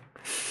board.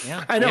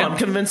 Yeah, I know. Yeah. I'm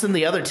convincing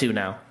the other 2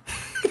 now.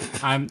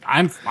 I'm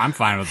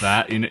fine with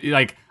that.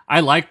 I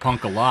like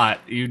Punk a lot.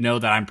 You know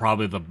that I'm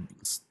probably the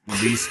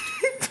least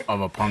of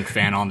a Punk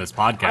fan on this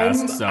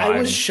podcast. I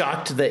was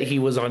shocked that he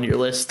was on your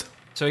list.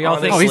 So y'all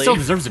think? Oh, he still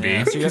deserves to be.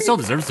 Yeah. He still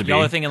deserves to be.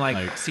 Y'all are thinking like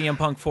CM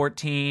Punk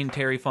 14,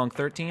 Terry Funk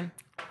 13.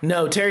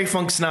 No, Terry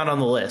Funk's not on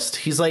the list.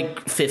 He's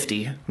like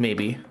 50,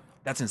 maybe.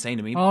 That's insane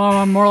to me. Oh,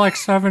 I'm more like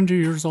 70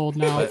 years old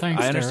now.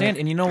 Thanks. I understand, Derek.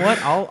 and you know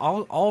what?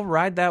 I'll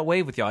ride that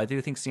wave with y'all. I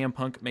do think CM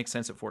Punk makes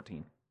sense at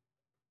 14.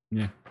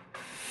 Yeah,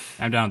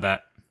 I'm down with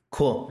that.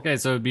 Cool. Okay,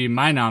 so it'd be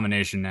my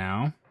nomination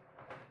now.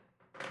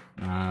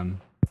 I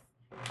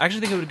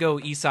actually think it would go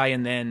Isai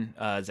and then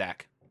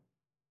Zach.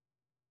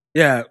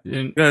 Yeah.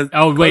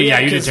 Oh wait, yeah,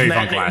 you did 'cause Terry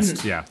Matt- Funk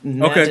last. Yeah.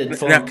 Matt Okay. did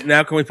Funk.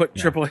 Now can we put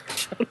Triple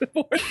H on the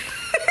board?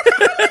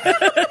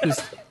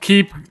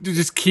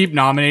 Just keep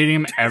nominating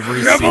him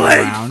every Triple single H!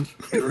 round.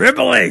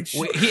 Triple H.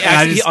 He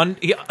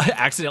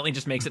accidentally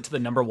just makes it to the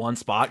number one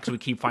spot because we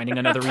keep finding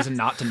another reason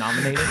not to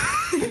nominate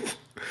him.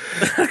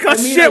 Oh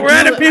shit, we're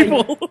out of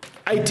people.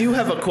 I do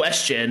have a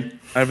question.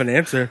 I have an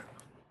answer.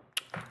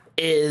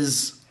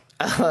 Is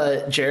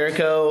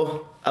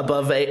Jericho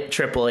above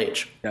Triple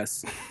H?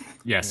 Yes.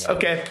 Yes.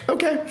 Okay.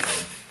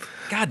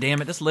 God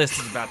damn it! This list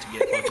is about to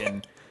get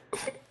fucking.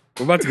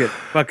 We're about to get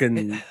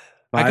fucking.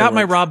 I got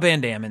my violent. Rob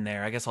Van Dam in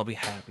there. I guess I'll be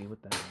happy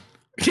with that.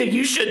 Yeah,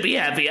 you should be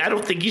happy. I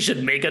don't think you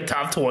should make a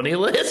top 20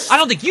 list. I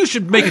don't think you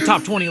should make a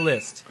top 20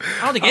 list.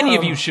 I don't think any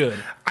of you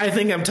should. I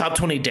think I'm top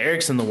 20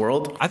 Derek's in the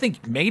world. I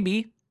think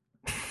maybe.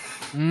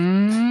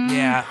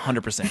 Yeah,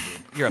 100%.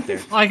 Dude. You're up there.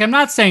 Like, I'm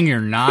not saying you're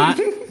not,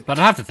 but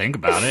I have to think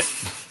about it.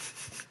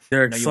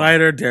 Derek No, you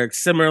Slider, Derek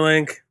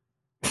Simmerlink,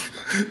 I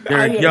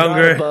Derek am not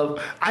Younger.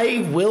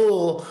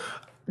 above.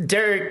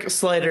 Derek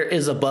Slider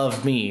is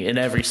above me in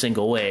every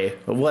single way.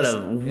 What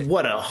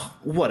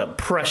a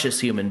precious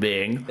human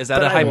being. Is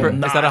that But a I will hyper?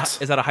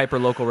 not. Is that a hyper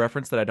local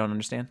reference that I don't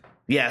understand?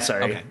 Yeah,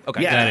 sorry.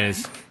 Okay. Yeah, That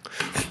is.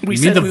 we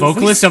You mean the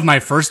vocalist of my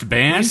first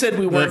band? We said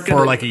we weren't for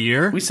gonna, like a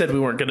year. We said we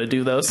weren't going to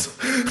do those.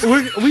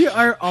 We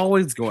are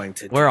always going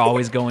to. We're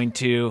always going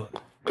to.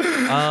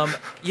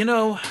 You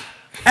know,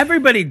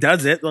 Everybody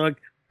does it. Like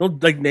they'll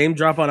like name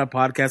drop on a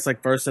podcast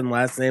like first and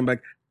last name.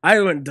 Like I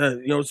went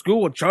to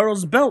school with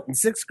Charles Belt in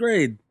 6th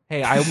grade.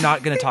 hey, I'm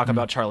not going to talk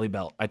about Charlie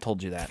Belt. I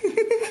told you that.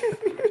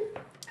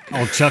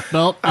 Oh, Chuck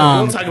Belt.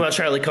 We'll talk about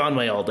Charlie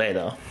Conway all day,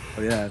 though.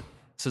 Oh yeah.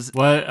 So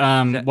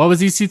What was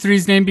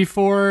EC3's name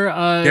before?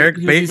 Derek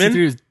he was Bateman?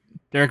 EC3's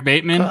Derek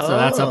Bateman. So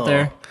that's up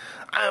there.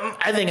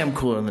 I think I'm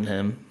cooler than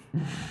him.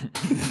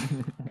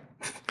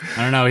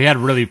 I don't know. He had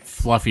really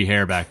fluffy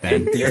hair back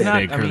then. he's not.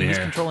 Big I mean, curly he's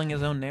hair. controlling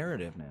his own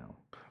narrative now.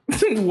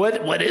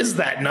 What is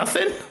that?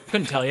 Nothing?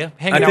 Couldn't tell you. I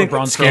Hanging out with think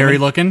Braun Scary Strowman.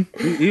 looking.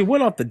 He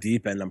went off the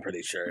deep end. I'm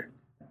pretty sure.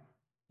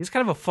 He's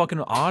kind of a fucking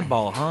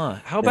oddball, huh?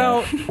 How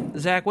about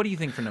Zach? What do you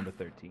think for number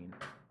 13?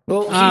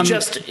 Well,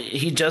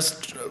 he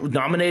just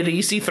nominated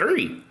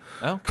EC3.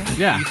 Oh, okay.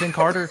 Yeah. Ethan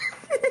Carter.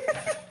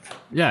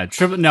 Yeah,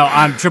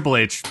 I'm Triple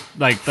H.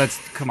 Like,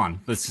 come on,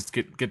 let's just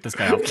get this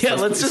guy out. Yeah,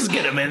 let's just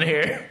get him in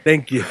here.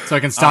 Thank you. So I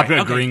can stop All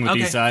right, agreeing with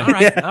okay.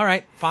 Eastside. All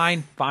right.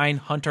 Fine.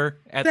 Hunter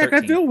at Zach,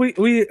 13. I feel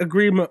we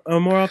agree more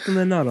often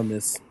than not on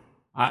this.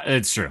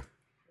 It's true.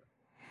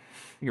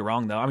 You're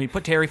wrong though. I mean,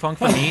 put Terry Funk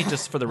for me,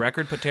 just for the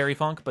record. Put Terry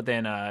Funk, but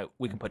then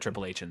we can put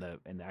Triple H in the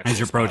actual As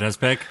your spot. protest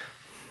pick.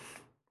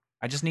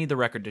 I just need the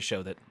record to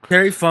show that.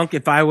 Terry Funk,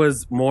 if I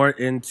was more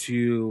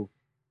into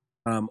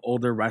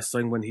older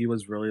wrestling when he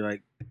was really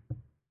like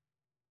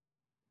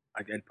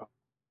I'd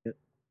probably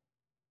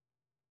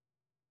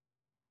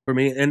for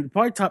me, and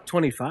probably top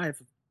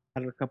 25.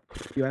 Had a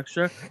few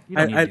extra. You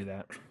don't need I- to do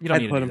that. You don't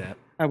I'd need put to do him.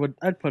 that.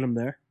 I'd put him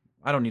there.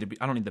 I don't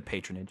need the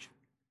patronage.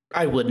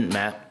 I wouldn't,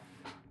 Matt.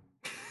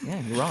 Yeah,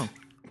 you're wrong.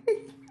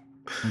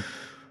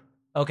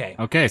 Okay.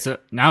 Okay, so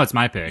now it's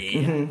my pick,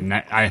 and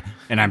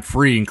I'm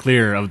free and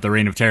clear of the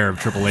reign of terror of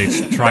Triple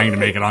H trying to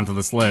make it onto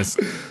this list.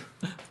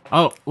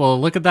 Oh well,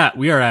 look at that.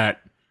 We're at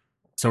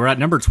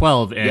number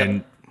 12,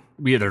 and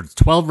there's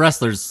 12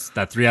 wrestlers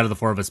that 3 out of the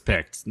 4 of us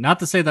picked. Not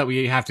to say that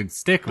we have to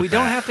stick with We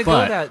don't that, have to go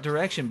but that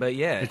direction, but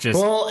yeah. It just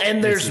Well,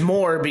 and there's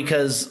more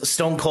because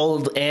Stone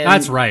Cold and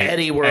That's right.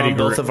 Eddie were Eddie on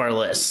both Guerrero. of our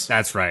lists.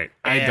 that's right.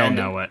 I And don't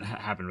know what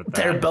happened with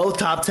They're that. both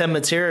top 10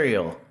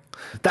 material.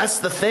 That's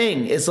the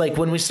thing. It's like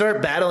when we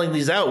start battling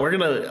these out, we're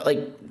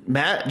gonna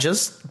Matt,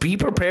 just be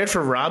prepared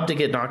for Rob to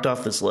get knocked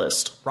off this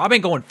list. Rob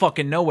ain't going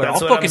fucking nowhere.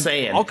 That's I'll what I'm fucking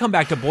saying. I'll come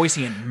back to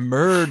Boise and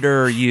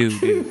murder you,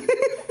 dude.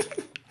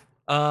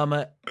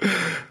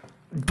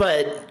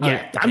 But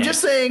yeah, I'm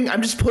just saying,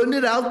 I'm just putting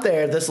it out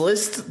there.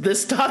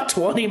 This top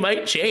 20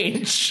 might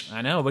change.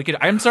 I know, but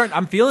I'm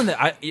feeling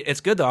that.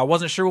 It's good though. I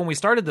wasn't sure when we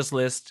started this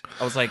list.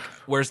 I was like,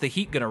 "Where's the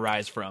heat gonna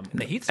rise from?"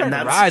 And the heat's starting to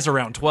that's- rise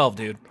around 12,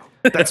 dude.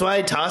 That's why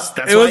I tossed.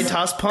 That's why I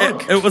tossed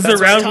Punk. It was That's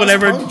why I around tossed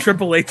whenever Punk.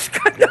 Triple H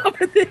got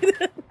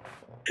nominated.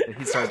 The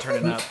heat started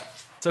turning up.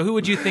 So, who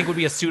would you think would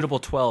be a suitable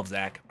 12,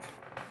 Zach?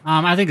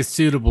 I think a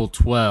suitable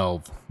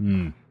 12.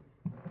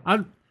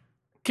 I'd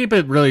keep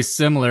it really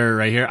similar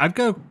right here. I'd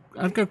go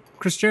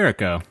Chris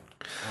Jericho.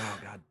 Oh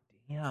god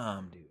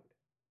damn, dude.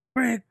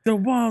 Break the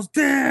walls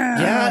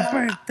down. Yeah.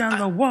 Break down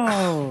the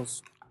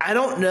walls. I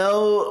don't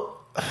know.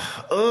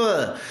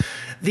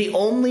 The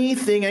only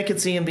thing I could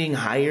see him being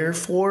higher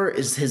for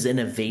is his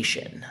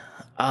innovation.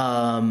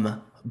 But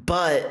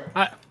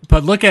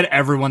look at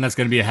everyone that's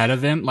going to be ahead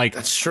of him. Like,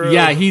 that's true.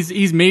 Yeah,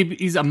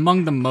 he's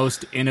among the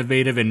most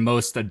innovative and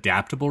most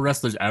adaptable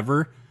wrestlers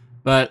ever.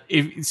 But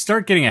if you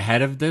start getting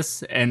ahead of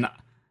this, and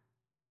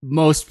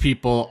most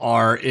people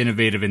are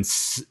innovative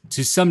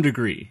to some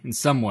degree, in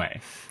some way,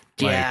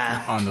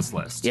 like, on this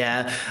list.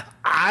 Yeah,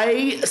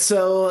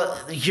 so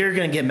you're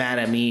gonna get mad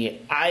at me.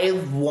 I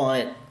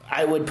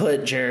would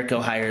put Jericho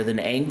higher than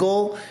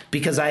Angle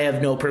because I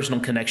have no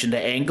personal connection to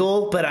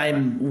Angle, but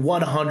I'm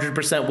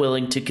 100%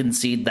 willing to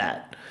concede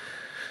that.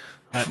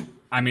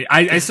 I mean,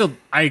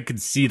 I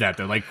could see that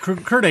though. Like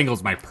Kurt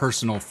Angle's my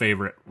personal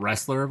favorite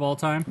wrestler of all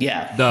time.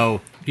 Yeah.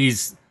 Though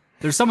there's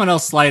someone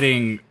else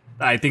sliding.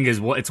 I think it's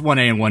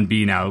 1A and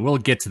 1B now. We'll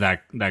get to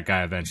that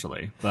guy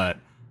eventually, but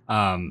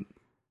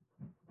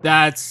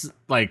that's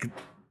like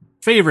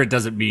favorite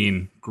doesn't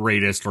mean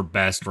greatest or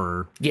best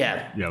or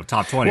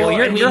top 20.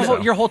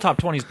 Well, your whole top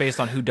 20 is based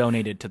on who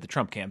donated to the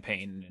Trump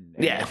campaign and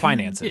the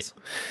finances.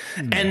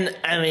 And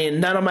I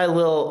mean, none of my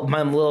little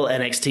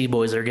NXT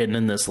boys are getting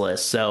in this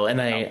list, so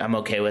I'm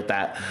okay with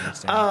that.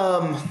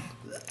 I'm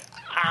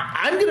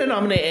gonna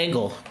nominate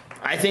Angle.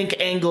 I think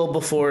Angle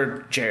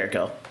before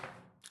Jericho.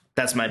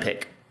 That's my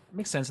pick.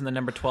 Makes sense in the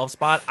number 12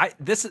 spot.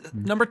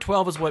 Number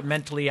 12 is what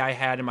mentally I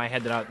had in my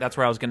head that's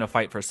where I was going to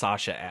fight for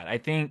Sasha at. I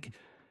think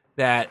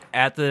that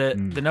at the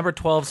number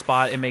 12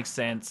 spot, it makes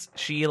sense.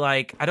 She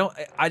I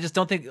just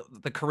don't think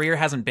the career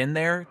hasn't been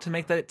there to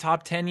make the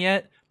top 10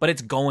 yet, but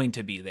it's going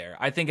to be there.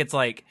 I think it's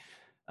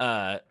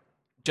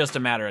just a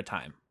matter of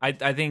time.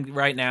 I think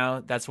right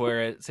now that's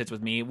where it sits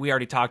with me. We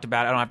already talked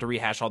about it. I don't have to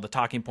rehash all the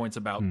talking points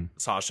about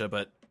Sasha,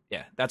 but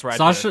yeah, that's where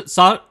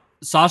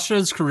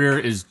Sasha's career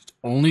is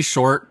only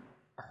short.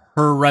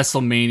 Her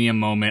WrestleMania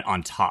moment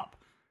on top.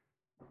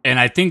 And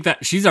I think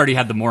that she's already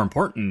had the more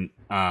important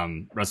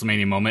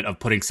WrestleMania moment of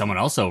putting someone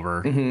else over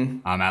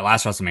at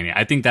last WrestleMania.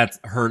 I think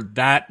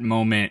that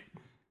moment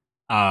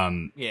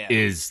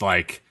is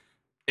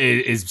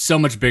so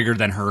much bigger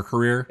than her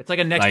career. It's like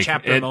a next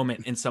chapter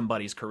moment in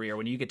somebody's career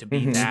when you get to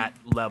be that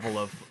level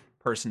of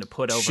person to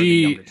put over the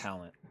younger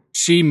talent.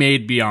 She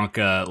made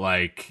Bianca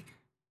like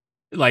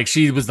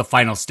she was the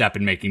final step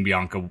in making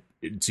Bianca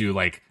to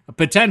like a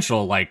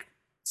potential like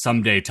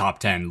someday top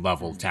 10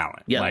 level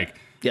talent.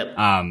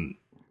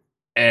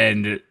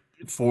 And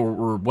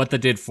for what that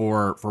did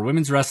for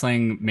women's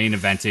wrestling main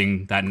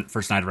eventing that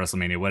first night of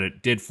WrestleMania, what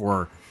it did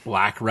for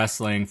black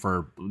wrestling,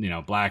 for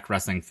black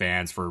wrestling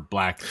fans, for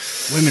black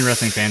women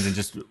wrestling fans, and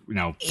just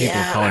people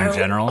of color in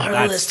general.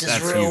 List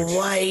is real huge.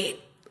 White.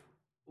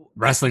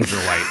 Wrestling's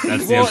real white.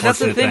 That's that's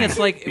the thing. It's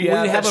like we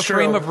have a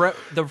frame of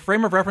the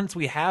frame of reference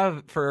we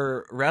have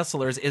for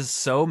wrestlers is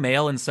so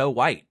male and so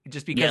white,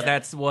 just because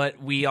that's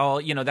what we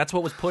all that's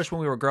what was pushed when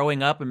we were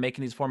growing up and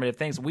making these formative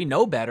things. We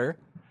know better,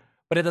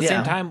 but at the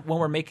same time, when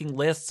we're making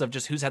lists of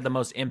just who's had the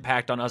most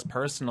impact on us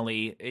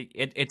personally,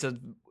 it's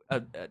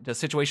a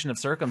situation of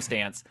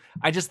circumstance.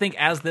 I just think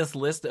as this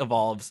list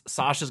evolves,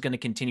 Sasha's going to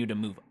continue to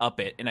move up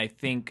it, and I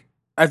think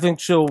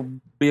she'll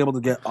be able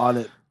to get on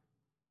it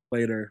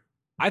later.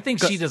 I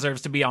think she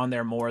deserves to be on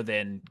there more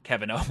than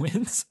Kevin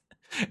Owens,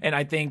 and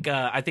I think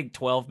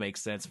 12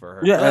 makes sense for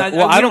her. Yeah,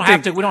 we don't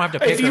have to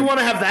pick if you want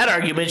to have that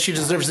argument, she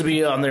deserves to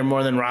be on there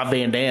more than Rob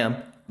Van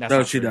Dam.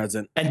 No, she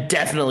doesn't, and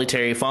definitely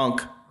Terry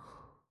Funk.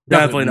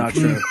 Definitely not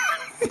true.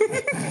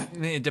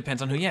 It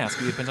depends on who you ask.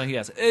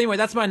 Anyway,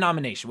 that's my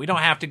nomination. We don't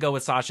have to go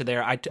with Sasha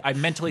there. I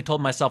mentally told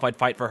myself I'd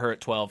fight for her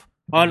at 12.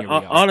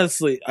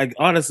 Honestly,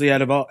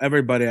 out of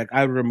everybody,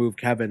 I would remove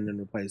Kevin and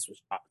replace with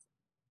Sasha.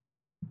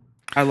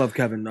 I love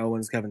Kevin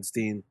Owens, Kevin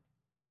Steen.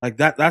 Like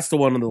that's the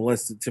one on the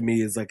list that to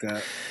me is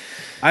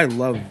I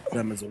love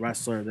them as a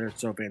wrestler. They're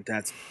so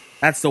fantastic.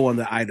 That's the one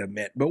that I'd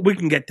admit. But we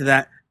can get to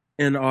that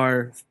in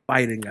our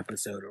fighting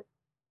episode.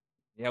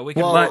 Yeah, we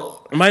can.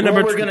 Well,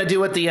 what we're going to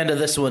do at the end of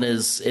this one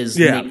is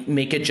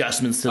make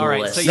adjustments to the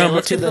list.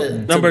 So to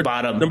the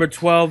bottom. Number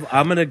 12,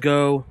 I'm going to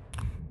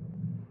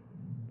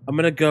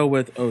go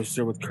with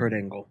Oster with Kurt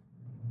Angle.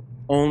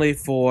 Only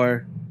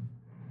for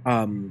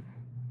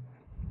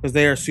because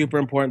they are super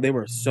important. They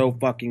were so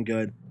fucking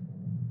good.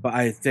 But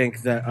I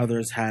think that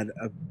others had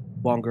a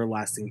longer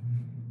lasting.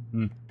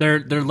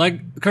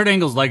 Kurt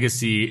Angle's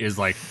legacy is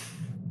like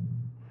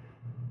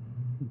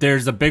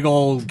there's a big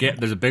old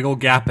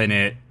gap in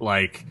it.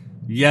 Like,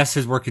 yes,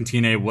 his work in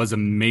TNA was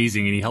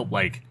amazing, and he helped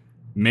like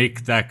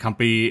make that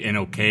company an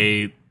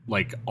okay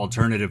like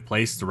alternative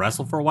place to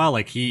wrestle for a while.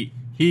 Like he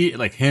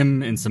like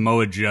him and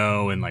Samoa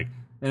Joe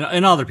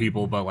and other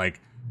people, but like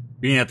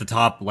being at the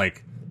top,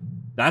 like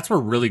that's where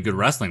really good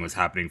wrestling was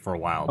happening for a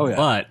while. Oh, yeah.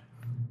 But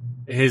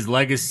his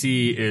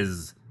legacy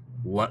is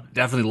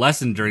definitely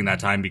lessened during that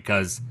time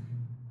because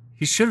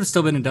he should have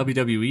still been in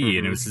WWE,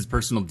 and it was his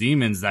personal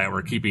demons that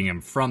were keeping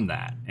him from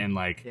that. And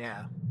like,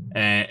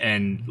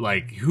 and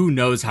like, who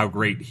knows how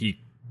great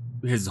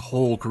his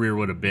whole career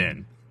would have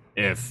been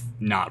if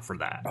not for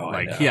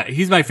that.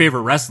 He's my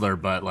favorite wrestler,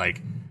 but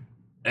like,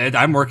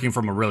 I'm working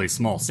from a really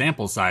small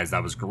sample size.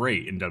 That was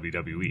great in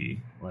WWE.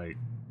 Like,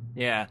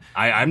 Yeah.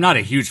 I'm not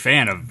a huge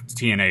fan of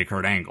TNA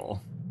Kurt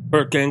Angle.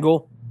 Kurt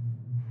Angle.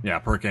 Yeah,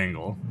 Perk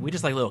Angle. We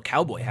just like little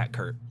cowboy hat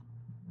Kurt.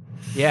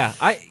 Yeah,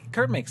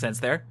 Kurt makes sense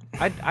there.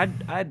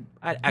 I'd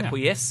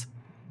acquiesce.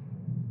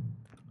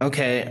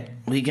 Okay,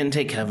 we can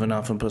take Kevin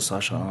off and put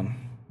Sasha on.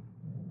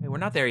 Hey, we're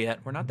not there yet.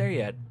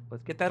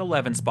 Let's get that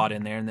 11 spot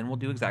in there, and then we'll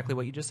do exactly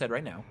what you just said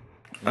right now.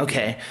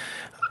 Okay.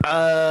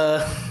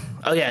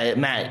 Oh yeah,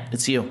 Matt,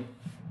 it's you.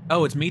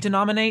 Oh, it's me to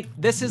nominate?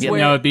 This is Yeah, where...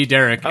 No, it'd be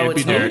Derek. Oh, It'd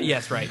be it's me? Derek.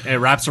 Yes, right. It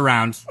wraps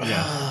around.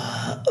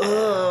 Yeah.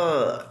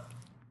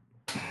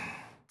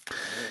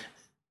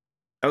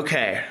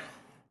 Okay.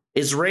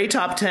 Is Ray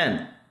top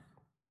 10?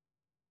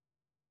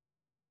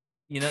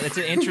 You know, it's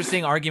an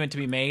interesting argument to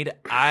be made.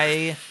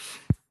 I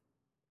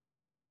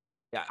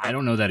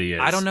don't know that he is.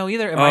 I don't know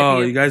either. It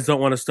might be You guys don't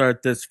want to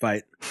start this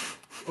fight.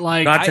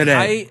 Like, Not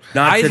today.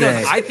 Not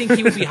today. I think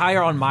he would be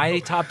higher on my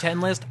top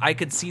 10 list. I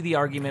could see the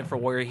argument for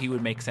where he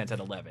would make sense at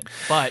 11.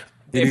 But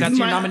if that's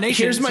your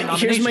nomination,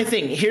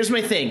 Here's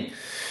my thing.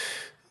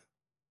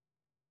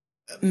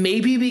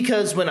 Maybe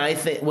because when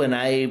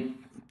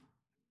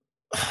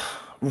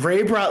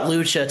Ray brought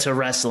Lucha to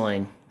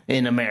wrestling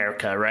in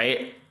America,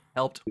 right?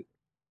 helped.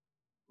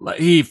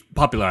 he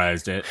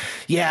popularized it.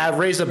 Yeah,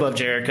 Ray's above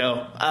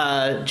Jericho.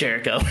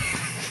 Jericho.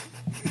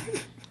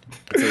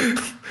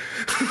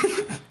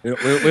 We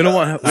don't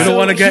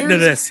want to get into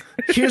this.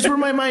 Here's where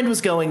my mind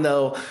was going,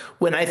 though.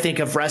 When I think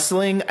of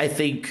wrestling, I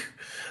think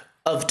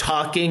of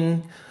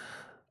talking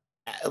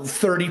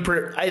 30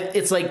 per.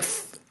 It's like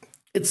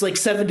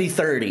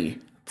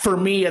 70-30. For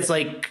me, it's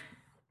like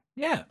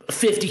Yeah.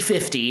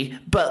 50-50.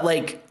 But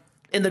like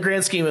in the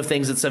grand scheme of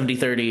things, it's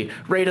 70-30.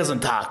 Ray doesn't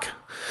talk.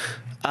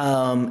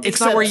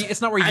 It's not where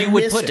you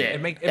would put him.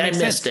 It makes sense.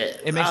 missed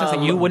it. It makes sense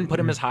that you wouldn't put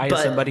him as high as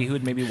but- somebody who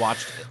had maybe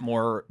watched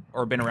more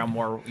or been around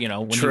more, you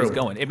know, when he was True.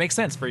 going. It makes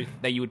sense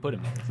that you would put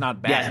him there. It's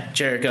not bad. Yeah,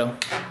 Jericho.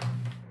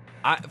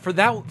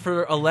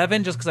 For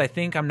 11, just because I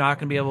think I'm not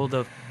going to be able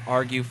to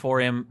argue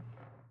for him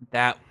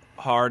that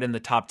hard in the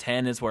top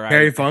 10 is where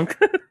Terry Funk.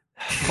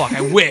 Fuck,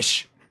 I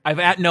wish. I've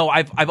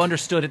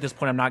understood at this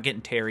point I'm not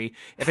getting Terry.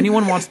 If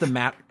anyone wants the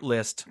Matt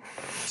list,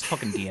 just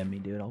fucking DM me,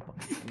 dude. I'll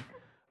fucking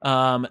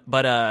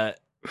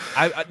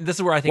this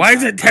is where I think. Why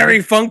is it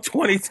Terry Funk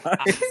 20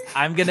 times?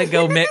 I'm gonna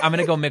go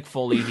Mick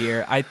Foley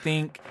here. I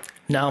think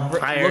No,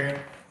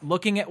 higher.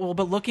 looking at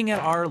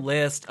our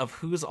list of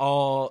who's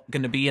all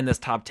going to be in this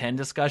top 10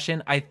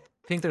 discussion, I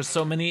think there's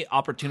so many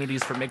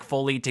opportunities for Mick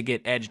Foley to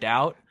get edged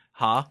out.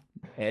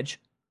 Edge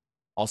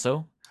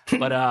also.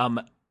 But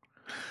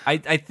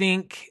I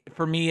think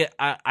for me,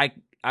 I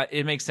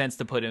it makes sense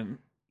to put him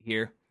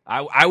here.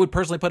 I would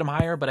personally put him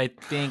higher, but I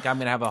think I'm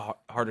going to have a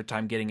harder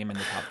time getting him in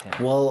the top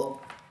 10.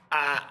 Well,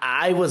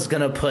 I was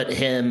going to put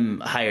him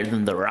higher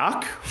than The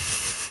Rock,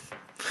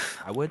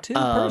 I would too,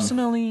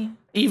 personally.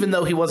 even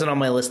though he wasn't on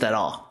my list at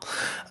all.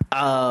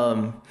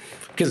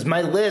 Because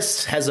my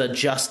list has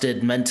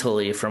adjusted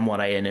mentally from what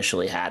I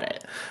initially had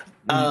it.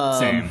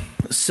 Same.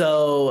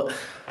 So,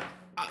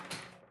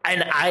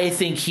 and I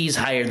think he's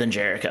higher than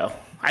Jericho.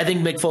 I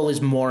think Mick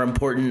Foley's more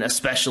important,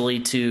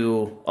 especially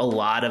to a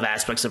lot of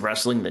aspects of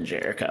wrestling, than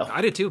Jericho. I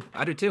do too.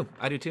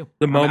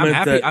 The moment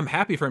I'm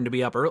happy for him to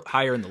be up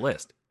higher in the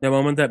list. The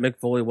moment that Mick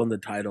Foley won the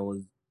title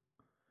is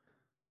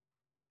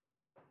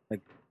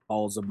like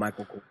balls of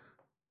Michael Cole.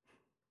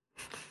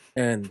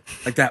 And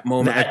like that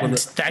moment,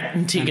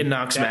 That Tegan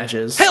Knox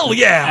matches. Hell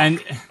yeah! And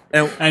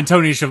one of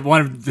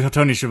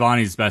Tony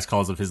Schiavone's best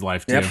calls of his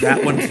life too. Yep,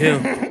 that one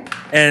too.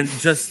 And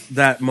just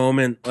that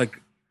moment, like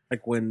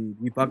when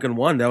he fucking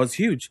won, that was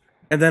huge.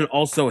 And then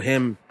also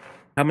him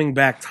coming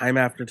back time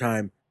after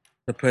time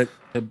to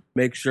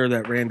make sure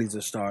that Randy's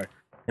a star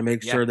and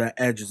make sure that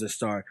Edge is a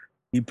star.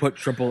 He put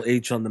Triple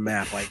H on the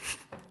map. Like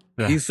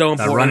he's so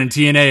important. That running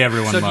TNA,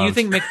 everyone. So loves. do you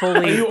think Mick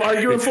Foley? Are you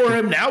arguing for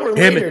him now or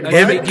Him, later? him, Do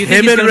you think him he's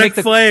and gonna Ric make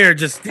the- Flair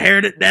just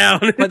teared it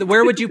down. But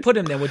where would you put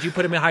him then? Would you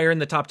put him higher in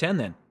the top 10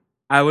 then?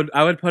 I would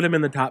put him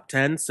in the top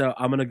 10, so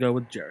I'm gonna go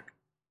with Jericho.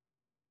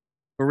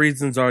 For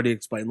reasons already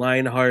explained.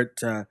 Lionheart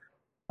to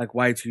like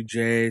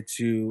Y2J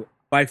to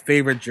my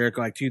favorite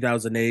Jericho, like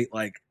 2008,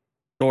 like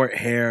short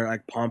hair,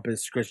 like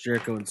pompous Chris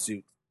Jericho in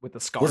suit. With the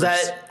scars.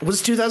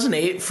 Was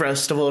 2008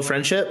 Festival of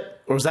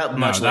Friendship, or was that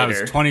much that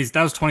later? was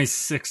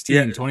 2016,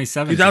 Yeah.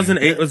 2017.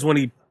 2008 was when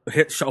he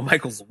hit Shawn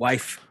Michaels'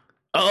 wife.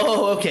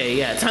 Oh, okay,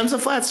 yeah. Time's a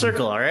flat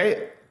circle, all right.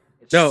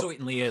 It No.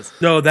 certainly is.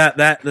 No,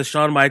 that the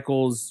Shawn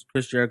Michaels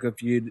Chris Jericho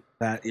feud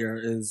that year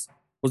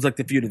was like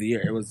the feud of the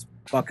year. It was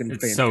fucking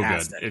It's so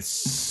fantastic. good. It's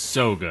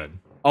so good.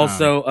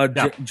 Also,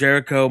 yeah.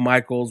 Jericho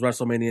Michaels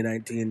WrestleMania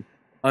 19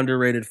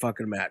 underrated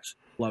fucking match.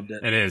 Loved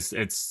it. It is.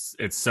 It's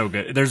so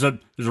good. There's a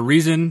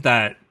reason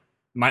that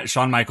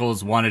Shawn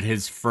Michaels wanted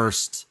his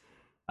first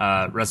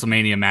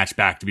WrestleMania match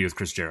back to be with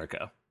Chris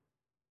Jericho.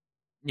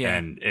 Yeah.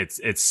 And it's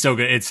so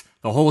good. It's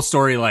the whole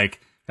story. Like,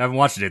 if you haven't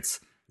watched it, it's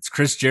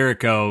Chris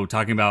Jericho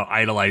talking about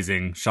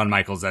idolizing Shawn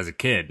Michaels as a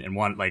kid, and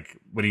when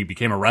he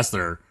became a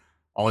wrestler,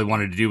 all he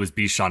wanted to do was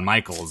be Shawn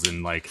Michaels,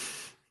 and like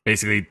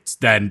basically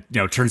then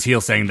turns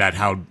heel saying that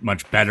how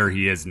much better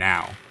he is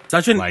now.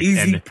 Such an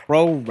easy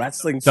pro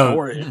wrestling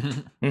story.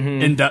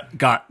 And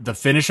the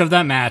finish of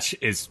that match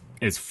is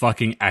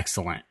fucking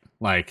excellent.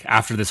 Like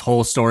after this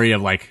whole story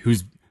of like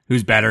who's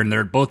better, and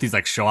they're both these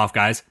like show off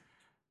guys.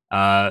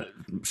 Sean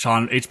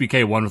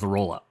HBK won with a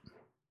roll up.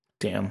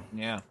 Damn.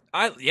 Yeah.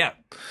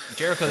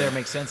 Jericho there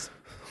makes sense.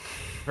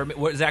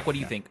 Zach, what do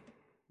you think?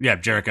 Yeah,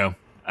 Jericho.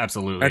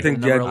 Absolutely. I think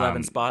number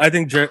 11 spot. I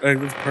think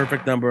it's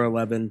perfect number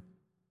 11.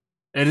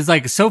 It is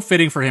like so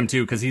fitting for him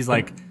too, because he's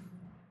like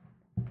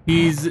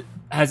if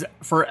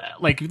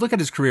you look at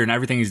his career and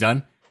everything he's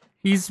done,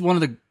 he's one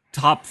of the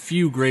top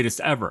few greatest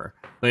ever.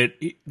 But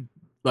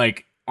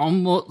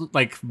almost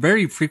like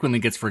very frequently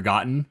gets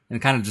forgotten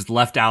and kind of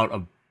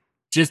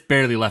just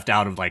barely left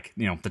out of like,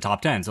 you know, the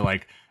top 10. So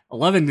like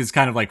 11 is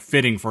kind of like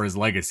fitting for his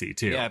legacy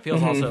too. Yeah, it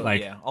feels also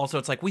like also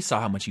it's like we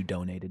saw how much you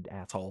donated,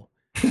 asshole.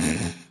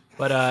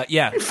 But I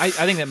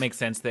think that makes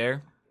sense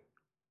there.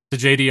 The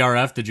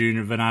JDRF, the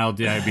Juvenile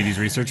Diabetes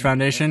Research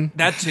Foundation.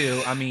 That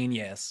too. I mean,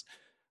 yes.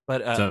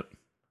 But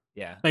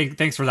yeah.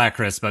 Thanks for that,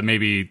 Chris, but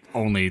maybe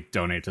only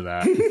donate to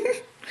that.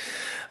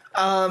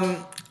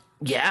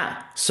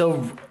 Yeah.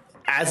 So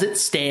as it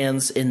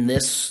stands in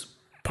this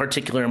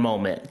particular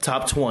moment,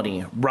 top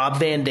 20, Rob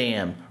Van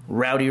Dam,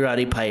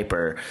 Roddy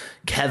Piper,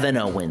 Kevin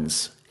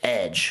Owens,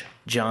 Edge,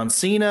 John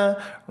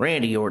Cena,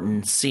 Randy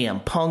Orton,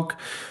 CM Punk,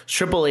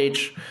 Triple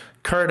H,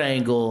 Kurt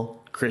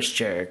Angle, Chris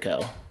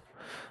Jericho.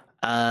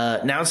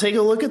 Now take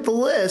a look at the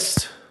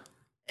list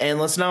and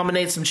let's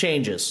nominate some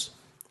changes.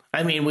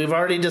 I mean, we've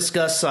already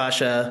discussed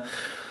Sasha.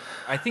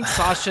 I think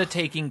Sasha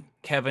taking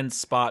Kevin's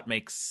spot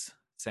makes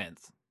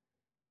sense.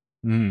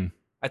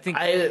 I think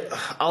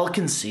I'll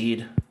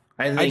concede.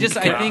 I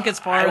think as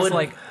far as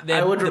like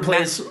I would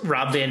replace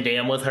Rob Van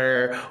Dam with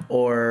her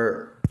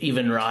or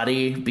even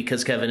Roddy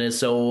because Kevin is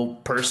so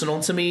personal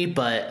to me,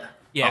 but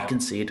I'll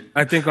concede.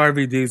 I think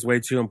RVD is way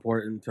too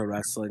important to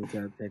wrestling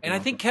to take. And I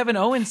think Kevin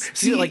Owens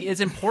too, like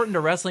is important to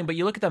wrestling, but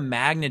you look at the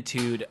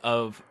magnitude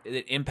of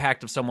the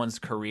impact of someone's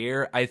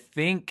career. I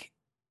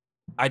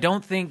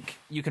don't think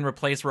you can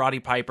replace Roddy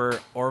Piper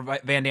or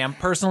Van Dam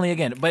personally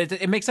again, but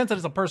it makes sense that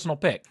it's a personal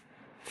pick.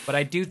 But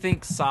I do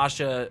think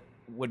Sasha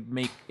would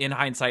make, in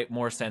hindsight,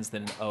 more sense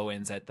than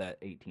Owens at the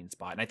 18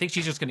 spot. And I think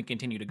she's just going to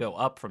continue to go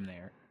up from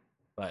there.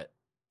 But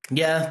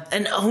yeah,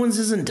 and Owens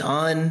isn't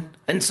done.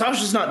 And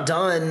Sasha's not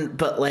done,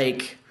 but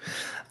like,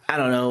 I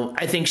don't know.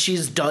 I think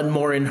she's done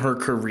more in her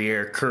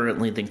career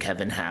currently than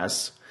Kevin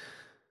has.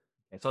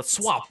 Okay, so let's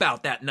swap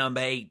out that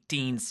number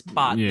 18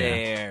 spot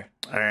there.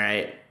 All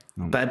right.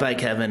 Bye-bye,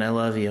 Kevin. I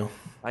love you.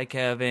 Bye,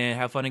 Kevin.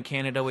 Have fun in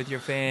Canada with your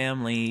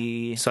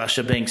family.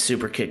 Sasha Banks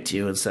super kicked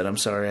you and said, I'm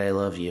sorry, I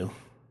love you.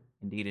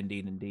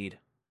 Indeed.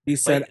 He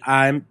said,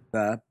 I'm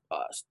the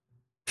boss.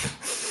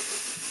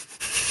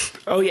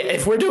 Oh, yeah.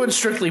 If we're doing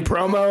strictly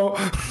promo,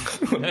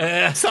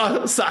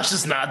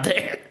 Sasha's not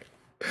there.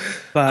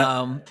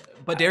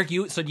 But Derek,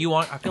 I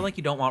feel like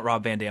you don't want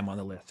Rob Van Dam on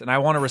the list, and I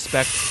want to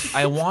respect.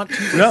 I will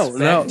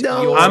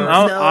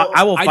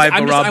fight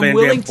for Rob Van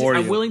Dam for you.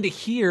 I'm willing to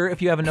hear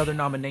if you have another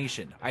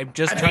nomination. I'm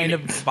just trying to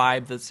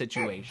vibe the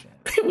situation.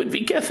 It would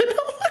be Kevin Owens.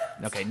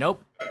 Okay,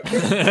 nope.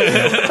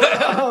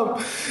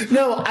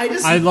 No,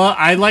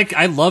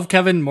 I love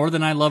Kevin more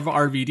than I love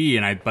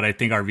RVD, but I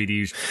think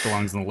RVD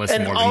belongs on the list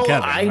more than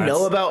Kevin. I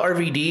know about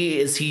RVD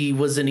is he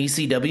was in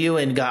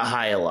ECW and got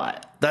high a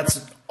lot.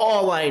 That's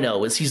all I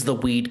know is he's the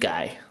weed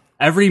guy.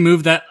 Every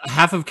move that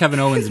half of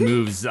Kevin Owens'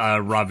 moves,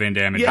 Rob Van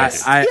Dam.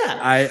 Yes.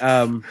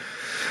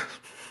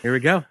 Here we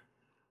go.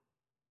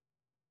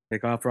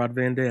 Take off Rob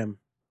Van Dam.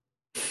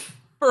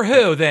 For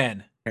who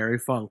then? Terry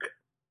Funk.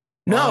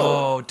 No,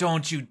 oh,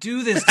 don't you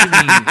do this to me.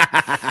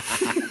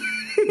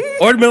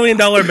 Or $1 Million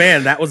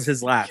Man. That was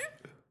his laugh.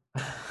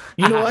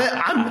 You know what?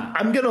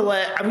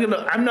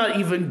 I'm not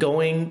even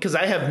going because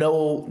I have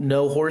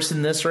no horse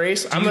in this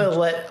race. I'm gonna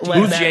let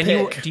Matt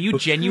pick. Do you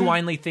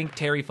genuinely think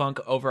Terry Funk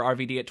over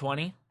RVD at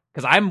 20?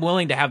 Because I'm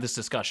willing to have this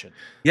discussion.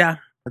 Yeah,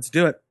 let's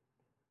do it.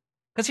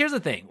 Because here's the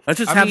thing. Let's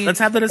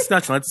have the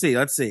discussion. Let's see.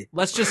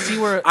 Let's just see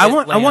where I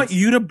want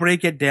you to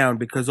break it down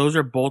because those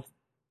are both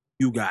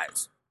you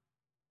guys.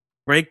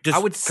 Break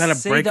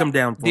them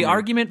down for me. The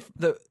argument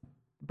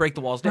break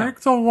the walls down.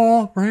 Break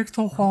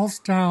the walls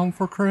down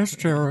for Chris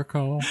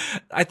Jericho.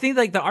 I think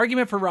like the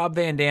argument for Rob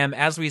Van Dam,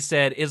 as we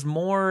said, is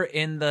more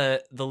in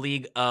the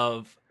league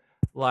of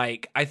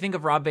like I think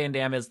of Rob Van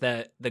Dam as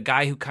the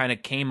guy who kind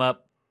of came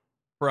up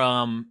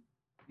from,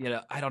 you know,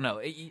 I don't know.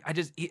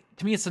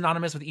 To me, it's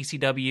synonymous with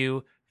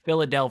ECW,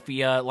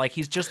 Philadelphia. Like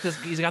he's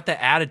got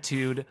the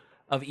attitude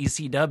of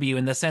ECW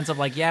in the sense of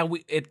like,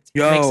 it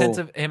makes sense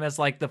of him as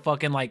like the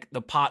fucking like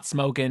the pot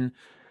smoking.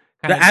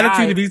 The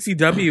attitude of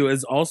ECW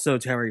is also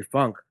Terry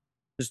Funk.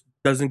 Just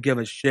doesn't give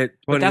a shit.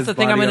 But that's the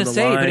thing I'm going to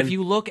say. But if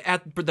you look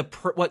at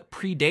what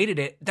predated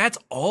it, that's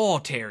all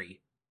Terry.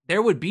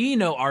 There would be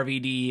no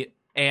RVD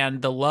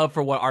and the love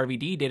for what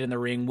RVD did in the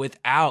ring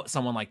without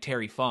someone like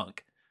Terry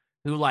Funk,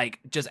 who like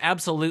just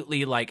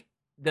absolutely like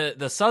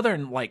the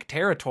Southern like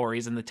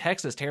territories and the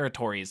Texas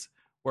territories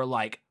were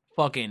like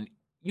fucking,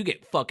 you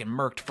get fucking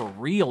murked for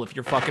real if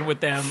you're fucking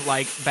with them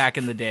like back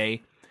in the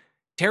day.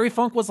 Terry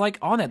Funk was like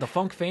on that. The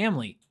Funk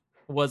family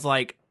was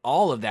like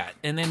all of that.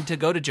 And then to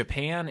go to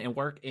Japan and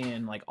work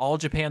in like all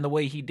Japan the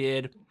way he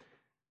did,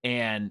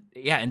 and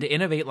to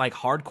innovate like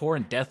hardcore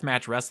and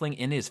deathmatch wrestling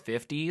in his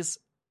 50s,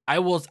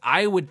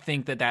 I would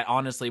think that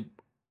honestly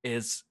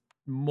is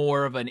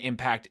more of an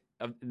impact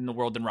in the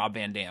world than Rob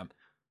Van Dam.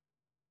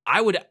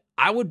 I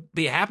would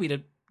be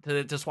happy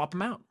to swap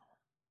him out.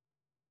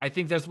 I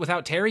think there's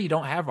without Terry, you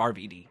don't have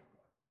RVD.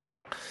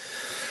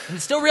 And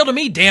it's still real to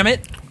me, damn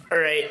it. All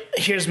right,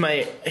 here's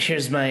my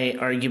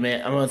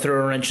argument. I'm gonna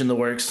throw a wrench in the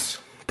works.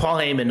 Paul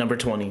Heyman, number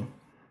 20.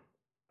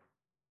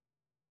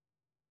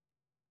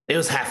 It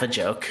was half a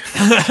joke.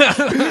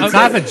 It's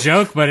half a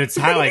joke, but it's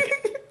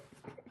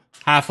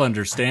half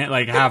understand,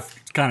 like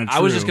half kind of true.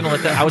 I was just gonna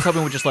I was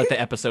hoping we'd just let the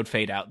episode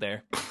fade out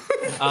there.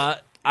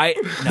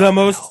 The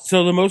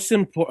most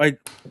important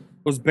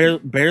was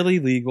barely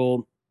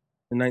legal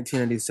in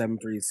 1997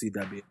 for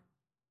ECW.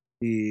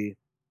 The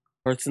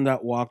person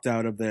that walked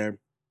out of there,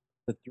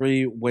 the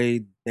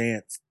three-way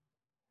dance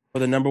for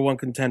the number one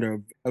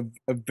contender, a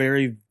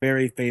very,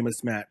 very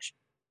famous match.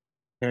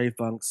 Terry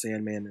Funk,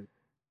 Sandman,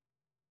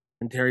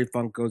 and Terry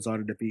Funk goes on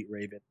to defeat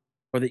Raven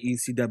for the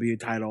ECW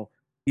title.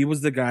 He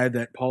was the guy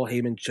that Paul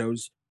Heyman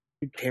chose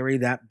to carry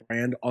that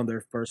brand on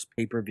their first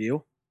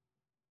pay-per-view.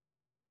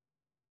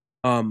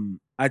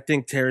 I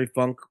think Terry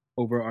Funk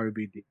over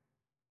RVD.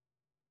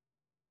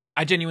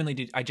 I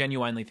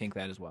genuinely think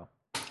that as well.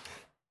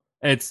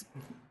 It's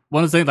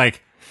one of those things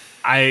like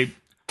I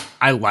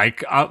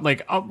like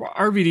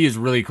RVD is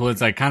really cool.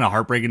 It's like kind of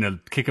heartbreaking to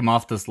kick him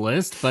off this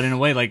list, but in a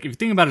way, like if you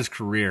think about his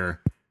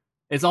career,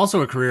 it's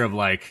also a career of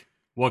like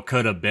what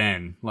could have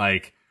been.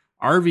 Like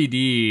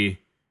RVD,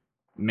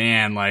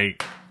 man,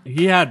 like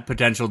he had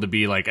potential to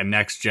be like a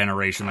next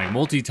generation, like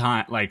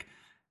multi-time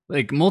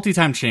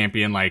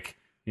champion, like,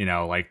 you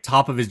know, like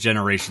top of his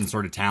generation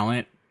sort of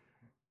talent.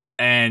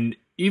 And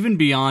even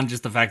beyond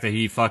just the fact that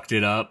he fucked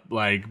it up,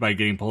 like by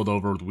getting pulled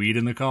over with weed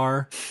in the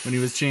car when he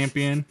was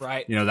champion,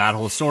 right? You know, that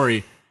whole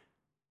story.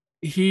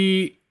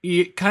 He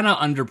kind of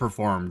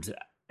underperformed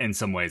in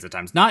some ways at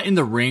times, not in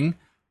the ring,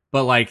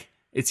 but like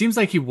it seems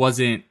like he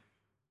wasn't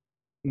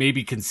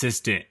maybe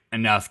consistent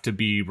enough to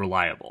be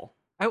reliable.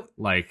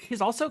 He's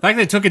also the fact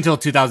that it took until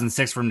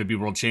 2006 for him to be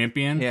world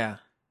champion. Yeah,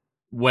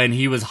 when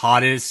he was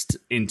hottest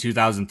in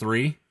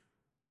 2003.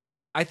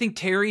 I think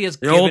Terry is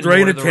the old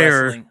reign of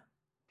terror.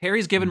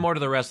 Terry's given more to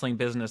the wrestling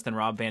business than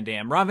Rob Van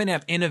Dam. Rob Van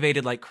Dam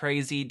innovated like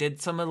crazy, did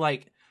some of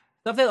like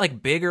stuff that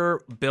like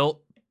bigger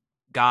built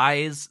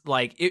guys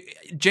like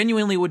it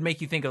genuinely would make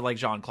you think of like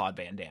Jean-Claude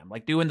Van Damme,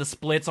 like doing the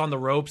splits on the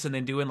ropes and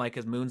then doing like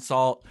his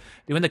moonsault,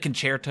 doing the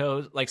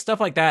concertos, like stuff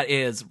like that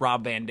is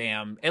Rob Van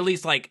Dam, at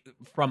least like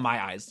from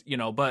my eyes, you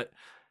know. But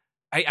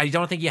I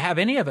don't think you have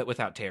any of it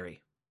without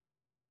Terry.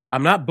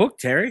 I'm not booked,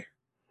 Terry.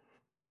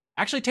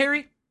 Actually,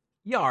 Terry,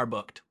 you are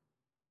booked.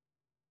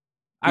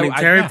 I mean,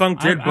 Terry Funk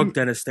did book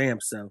Dennis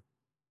Stamp, so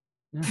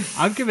yeah,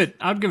 I'd give it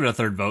a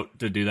third vote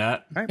to do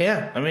that. Right.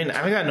 Yeah, I mean,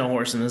 I got no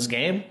horse in this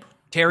game.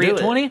 Terry at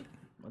 20?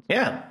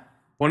 Yeah.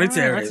 20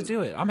 Terry. Let's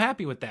do it. I'm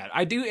happy with that.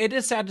 I do. It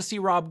is sad to see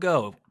Rob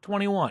go.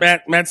 21.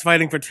 Matt's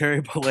fighting for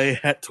Terry Bollea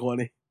at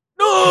 20.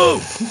 No! No.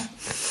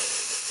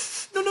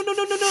 That's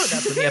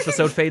when the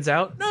episode fades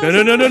out. No.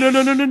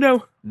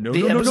 The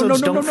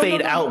episodes don't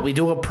fade out. We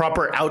do a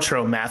proper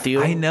outro, Matthew.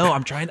 I know.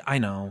 I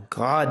know.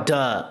 God,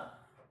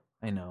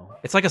 I know.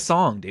 It's like a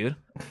song, dude.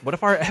 What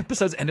if our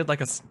episodes ended like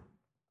a...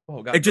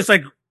 Oh, God. It just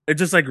like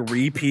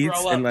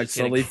repeats and like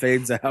slowly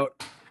fades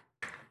out.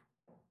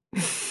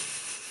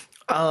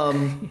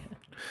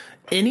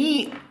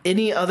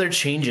 Any other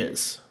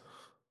changes?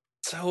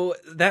 So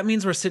that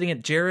means we're sitting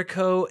at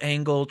Jericho,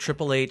 Angle,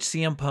 Triple H,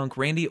 CM Punk,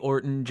 Randy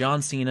Orton,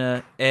 John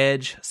Cena,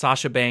 Edge,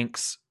 Sasha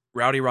Banks,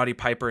 Roddy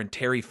Piper, and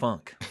Terry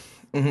Funk.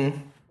 Mm-hmm.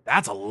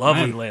 That's a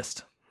lovely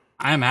list.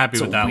 I am happy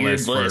with that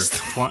list.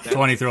 For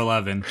 20 through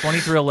 11. 20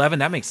 through 11,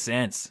 that makes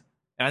sense.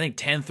 And I think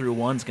 10 through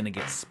 1 is going to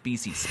get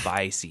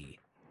spicy.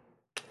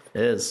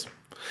 It is.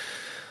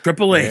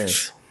 Triple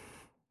H.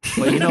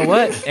 Well, you know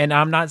what? And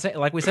I'm not saying,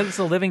 like we said, it's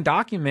a living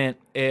document.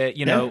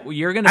 You know,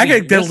 you're going to. I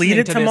could delete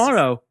it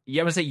tomorrow.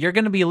 Yeah, I'm gonna say you're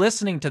going to be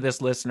listening to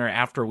this listener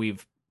after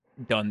we've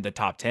done the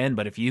top 10.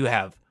 But if you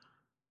have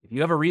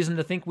a reason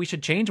to think we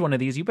should change one of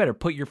these, you better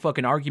put your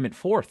fucking argument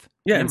forth.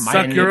 Yeah, and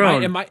suck your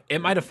own. It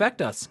might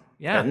affect us.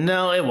 Yeah.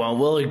 No, it won't.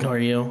 We'll ignore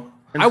you.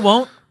 I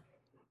won't.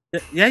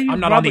 Yeah, I'm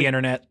not on the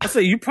internet. I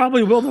say you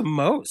probably will the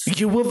most.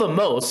 You will the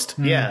most.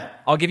 Mm-hmm. Yeah.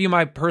 I'll give you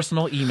my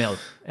personal email,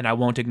 and I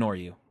won't ignore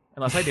you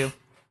unless I do.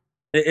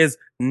 It is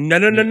no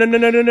at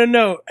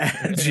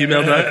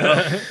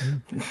gmail.com.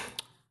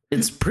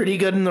 It's pretty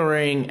good in the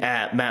ring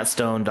at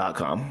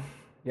mattstone.com.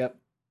 Yep.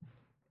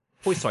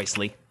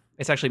 Precisely.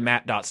 It's actually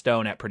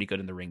matt.stone at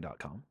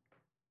prettygoodinthering.com.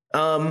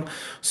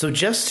 So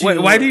just to...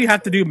 Wait, why do you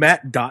have to do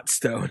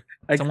Matt.Stone?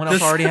 Like, someone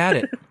else already had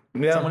it.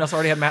 Yeah. Someone else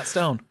already had Matt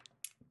Stone.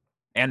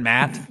 And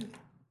Matt.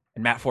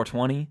 And Matt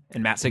 420.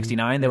 And Matt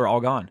 69. They were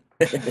all gone.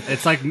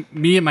 It's like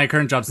me at my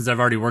current job, since I've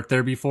already worked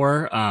there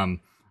before.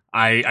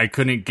 I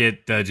couldn't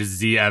get just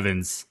Z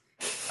Evans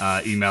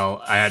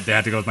email. They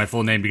had to go with my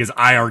full name because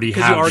I already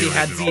Because have. you already the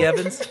had original. Z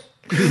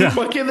Evans.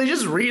 Why can't they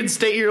just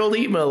reinstate your old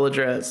email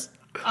address?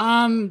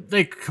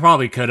 They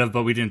probably could have,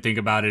 but we didn't think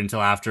about it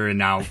until after. And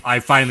now I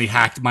finally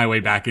hacked my way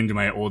back into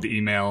my old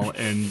email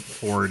and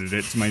forwarded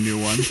it to my new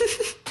one.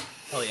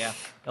 Hell yeah.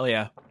 Hell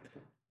yeah.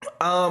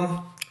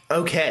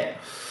 Okay.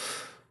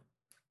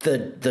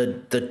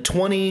 The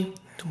 20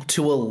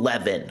 to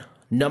 11.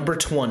 Number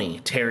 20,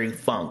 Terry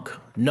Funk.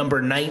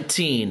 Number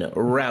 19,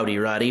 Rowdy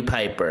Roddy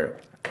Piper.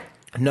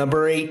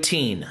 Number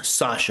 18,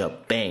 Sasha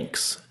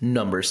Banks.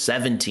 Number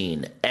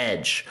 17,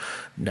 Edge.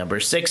 Number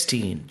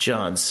 16,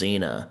 John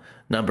Cena.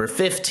 Number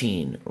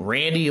 15,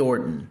 Randy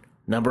Orton.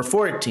 Number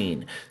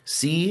 14,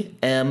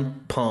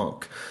 CM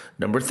Punk.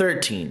 Number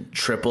 13,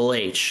 Triple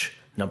H.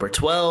 Number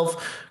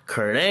 12,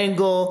 Kurt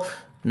Angle.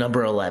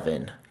 Number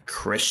 11,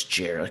 Chris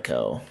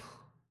Jericho.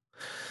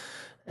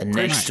 And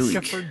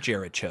Christopher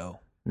Jericho.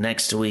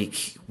 next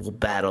week we'll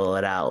battle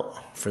it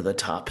out for the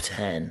top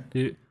 10.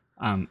 Dude,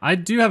 I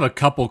do have a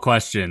couple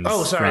questions.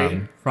 Oh,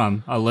 sorry.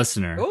 From a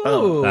listener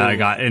Ooh. that I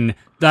got, and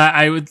that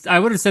I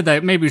would have said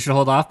that maybe we should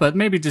hold off, but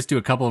maybe just do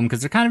a couple of them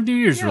because they're kind of New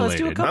Year's Let's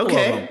do a related. couple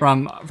Okay. of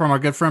them. From our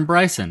good friend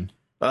Bryson.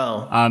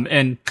 Oh,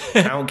 And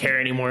I don't care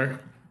anymore.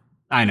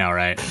 I know,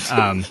 right?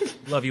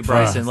 Love you,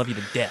 Bryson. Love you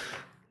to death.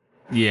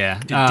 Yeah,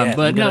 death.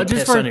 but I'm no, gonna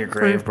just piss for on your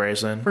grave,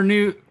 Bryson. for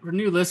new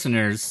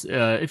listeners,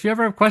 if you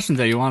ever have questions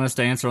that you want us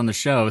to answer on the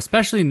show,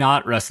 especially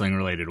not wrestling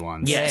related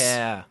ones, Yes.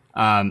 Yeah.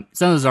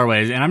 send those our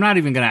ways. And I'm not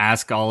even going to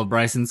ask all of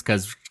Bryson's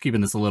because we're keeping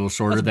this a little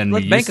shorter than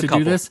we let's bank used a to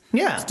couple. do this.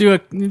 Yeah. Let's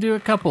do a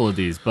couple of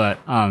these. But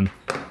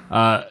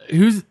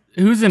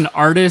who's an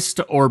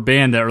artist or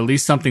band that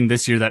released something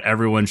this year that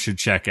everyone should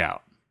check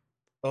out?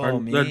 Oh,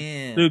 The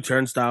man. new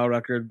Turnstile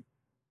record.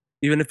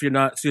 Even if you're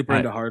not super I-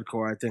 into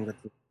hardcore, I think that's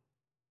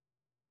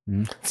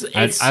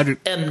It's I'd-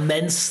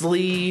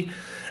 immensely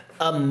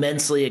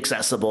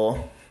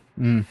accessible.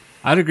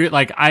 I'd agree.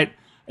 Like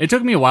it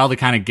took me a while to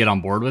kind of get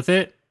on board with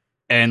it,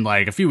 and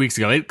like a few weeks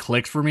ago, it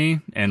clicked for me,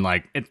 and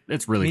like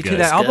it's really Me good. too.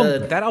 That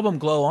good. album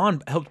Glow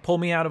On helped pull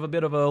me out of a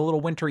bit of a little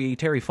wintry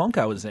Terry Funk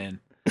I was in.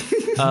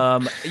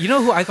 You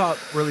know who I thought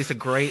released a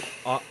great,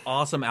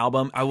 awesome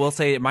album? I will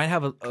say it might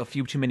have a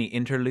few too many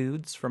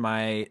interludes for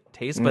my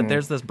taste, but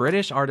there's this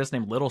British artist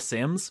named Little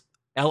Sims,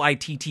 Little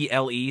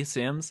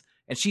Sims,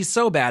 and she's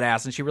so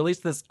badass. And she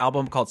released this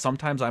album called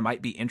Sometimes I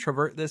Might Be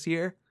Introvert this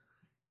year,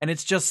 and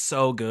it's just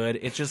so good.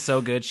 It's just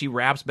so good. She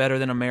raps better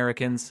than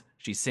Americans.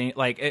 She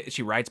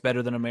she writes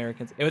better than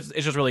Americans. It's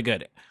just really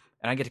good.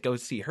 And I get to go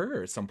see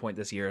her at some point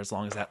this year, as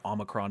long as that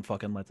Omicron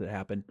fucking lets it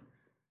happen.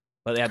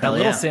 But yeah, that Hell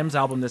Little yeah. Sims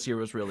album this year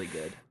was really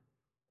good.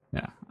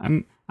 Yeah,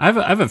 I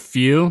have a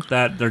few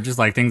that they're just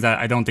like things that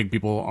I don't think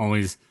people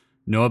always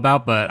know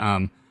about. But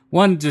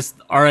one, just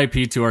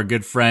R.I.P. to our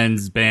good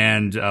friends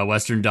band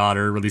Western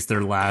Daughter, released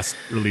their last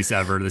release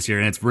ever this year,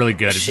 and it's really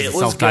good. It's Shit just a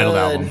was self-titled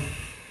good. album.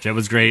 Shit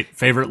was great.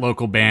 Favorite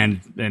local band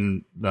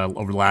in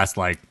over the last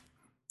like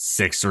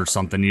 6 or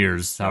something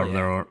years, however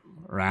they're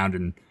around,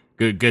 and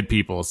good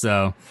people.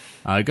 So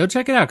go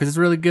check it out because it's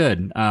really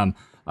good.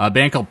 A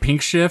band called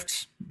Pink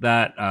Shift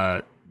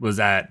that was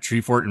at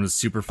Treefort and was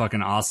super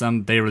fucking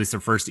awesome. They released their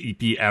first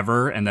EP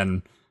ever and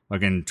then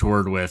fucking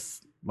toured with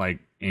like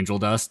Angel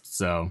Dust.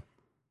 So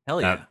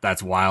Hell yeah.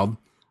 that's wild.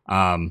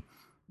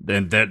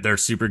 Then they're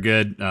super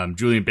good.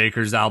 Julian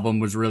Baker's album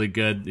was really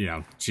good. You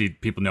know,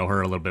 people know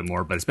her a little bit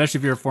more, but especially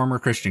if you're a former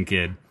Christian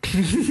kid,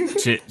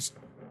 shit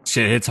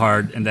hits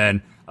hard. And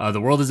then The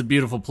World is a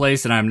Beautiful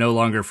Place and I'm No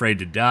Longer Afraid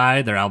to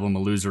Die. Their album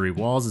Illusory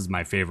Walls is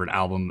my favorite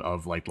album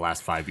of like the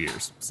last 5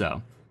 years.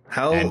 So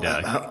Are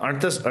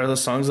the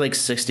songs like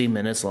 60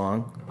 minutes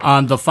long?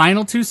 the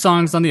final 2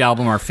 songs on the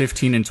album are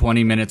 15 and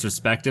 20 minutes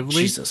respectively.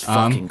 Jesus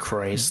fucking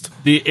Christ.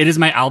 It is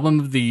my album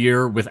of the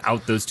year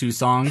without those 2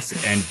 songs,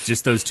 and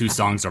just those 2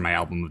 songs are my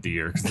album of the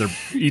year because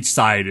each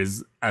side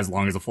is as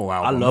long as a full I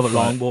album. love a But,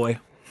 long boy.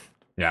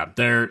 Yeah,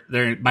 they're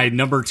my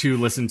number 2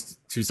 listened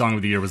to song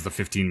of the year was the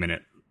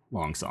 15-minute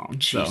long song.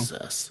 So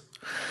Jesus.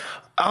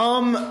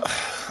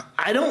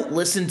 I don't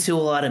listen to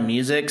a lot of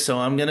music, so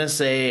I'm gonna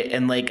say,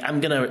 and like I'm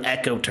gonna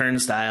echo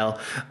Turnstile.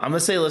 I'm gonna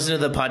say listen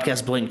to the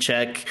podcast Blink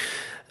Check.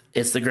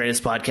 It's the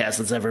greatest podcast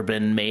that's ever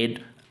been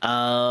made.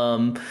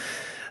 But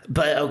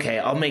okay,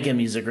 I'll make it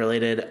music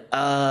related.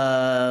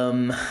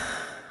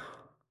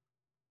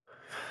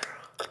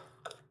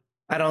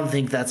 I don't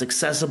think that's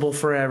accessible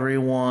for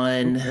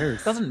everyone.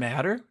 Doesn't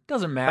matter.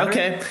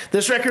 Okay,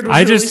 this record was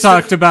I just released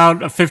talked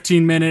about a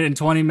 15-minute and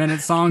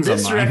 20-minute songs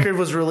This on mine. record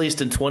was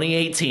released in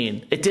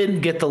 2018. It didn't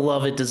get the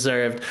love it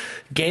deserved.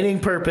 Gaining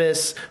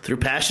Purpose Through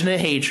Passionate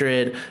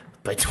Hatred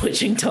by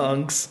Twitching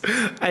Tongues.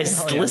 I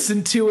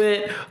listened to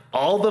it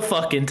all the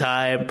fucking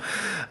time.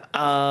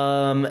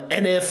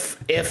 And if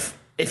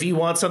you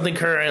want something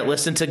current,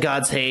 listen to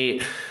God's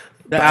Hate.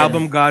 the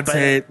album God's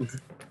Hate,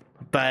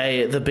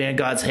 by the band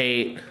God's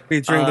Hate.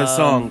 featuring the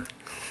song.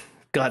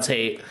 God's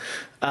Hate.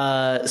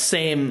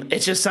 Same. It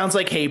just sounds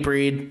like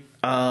Hatebreed.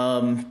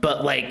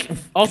 But like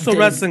Also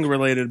wrestling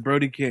related,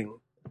 Brody King.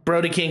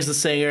 Brody King's the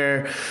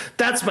singer.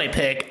 That's my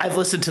pick. I've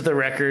listened to the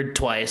record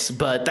twice,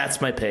 but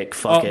that's my pick.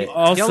 Fuck it.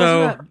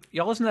 Also,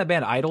 Y'all listen to that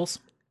band Idols?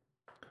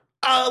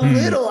 A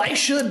little. I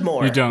should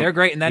more. You don't. They're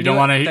great, and that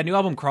new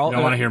album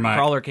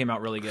Crawler came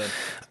out really good.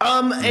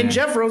 And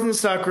Jeff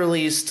Rosenstock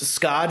released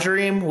Ska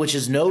Dream, which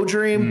is no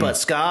dream, but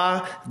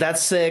ska.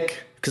 That's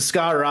sick because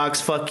ska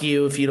rocks. Fuck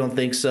you if you don't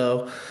think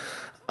so.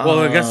 well,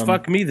 I guess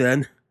fuck me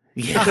then.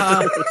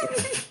 Yeah.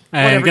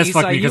 And guess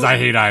fuck me because I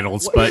hate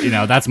Idols, but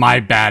that's my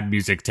bad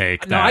music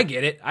take. No, I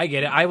get it.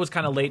 I was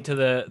kind of late to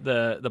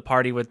the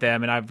party with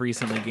them, and I've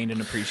recently gained an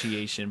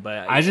appreciation.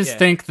 But I just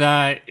think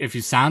that if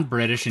you sound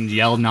British and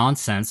yell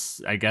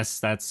nonsense, I guess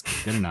that's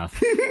good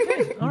enough.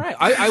 All right.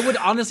 I would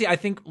honestly, I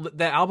think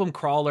the album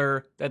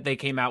Crawler that they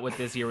came out with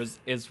this year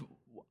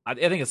I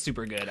think it's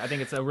super good. I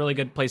think it's a really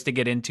good place to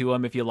get into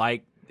them if you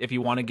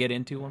want to get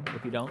into them.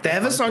 If you don't, They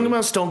have a song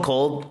about Stone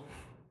Cold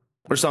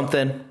or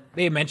something.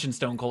 They mentioned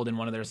Stone Cold in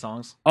one of their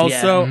songs.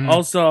 Also,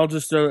 I'll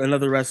just throw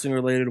another wrestling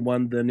related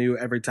one. The new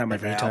Every Time I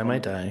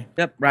Die.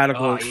 Yep,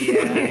 Radical. Oh,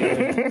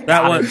 yeah.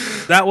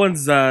 That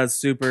one's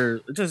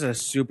super, just a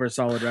super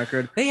solid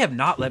record. They have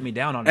not let me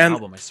down on an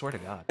album. I swear to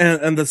God.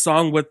 And the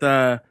song with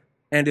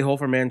Andy Hull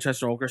from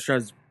Manchester Orchestra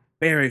is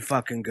very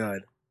fucking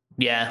good.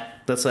 Yeah,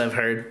 that's what I've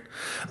heard.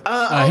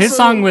 His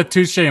song with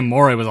Touche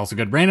Amore was also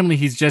good. Randomly,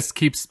 he just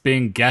keeps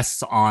being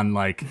guests on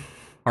like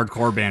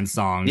hardcore band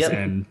songs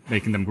and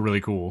making them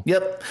really cool.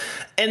 Yep.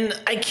 And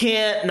I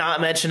can't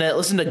not mention it.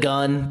 Listen to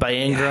Gun by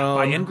Ingrown.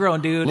 By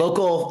Ingrown, dude.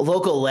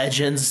 Local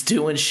legends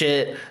doing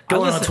shit.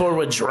 Going on tour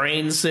with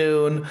Drain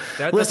soon.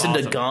 Listen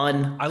to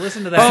Gun. I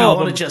listened to that I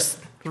album want to just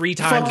 3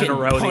 times in a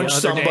row punch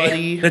the other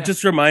day. That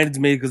just reminds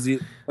me, because we're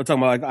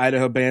talking about like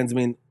Idaho bands. I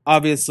mean,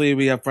 obviously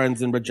we have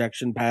friends in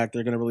Rejection Pact.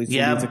 They're going to release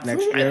some music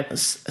next year.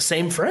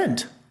 Same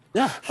friend.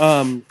 Yeah.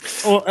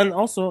 Well, and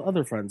also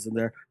other friends in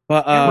there.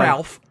 But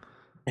Ralph.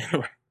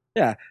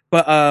 Yeah,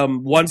 but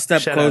One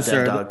Step Shout out Dead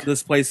Closer, Dog.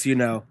 This Place You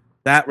Know,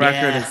 that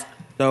record is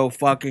so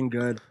fucking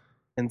good.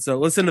 And so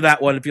listen to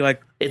that one if you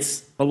like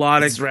It's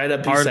melodic, right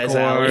up Eastside's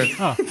alley.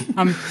 Oh,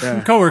 I'm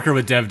a coworker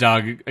with Dev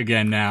Dog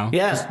again now.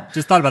 Yeah.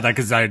 Just thought about that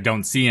because I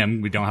don't see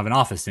him. We don't have an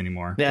office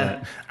anymore. Yeah.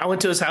 But I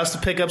went to his house to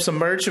pick up some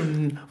merch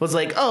and was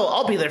like, oh,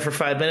 I'll be there for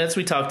 5 minutes.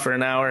 We talked for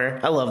an hour.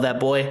 I love that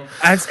boy.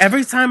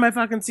 every time I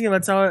fucking see him,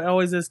 that's how it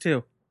always is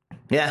too.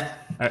 Yeah.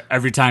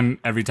 every time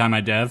I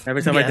dev.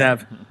 Every time I Yeah.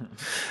 dev.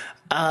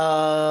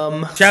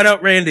 Shout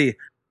out Randy.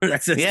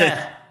 That's it.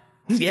 Yeah.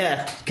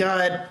 Yeah.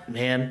 God,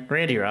 man.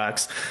 Randy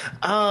rocks.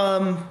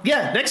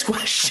 Yeah. Next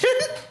question.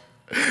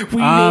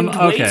 We named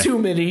way too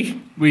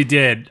many. We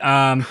did.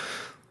 There's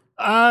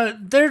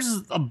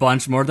a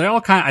bunch more.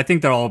 I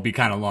think they'll all be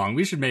kind of long.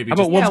 We should maybe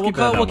just we'll keep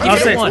that we'll one.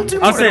 keep it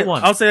at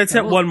one. I'll say let's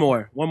hit one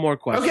more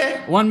question.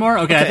 Okay. One more?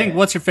 Okay, I Okay. think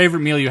what's your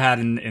favorite meal you had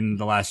in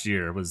the last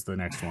year was the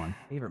next one.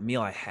 Favorite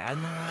meal I had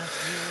in the last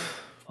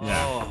year?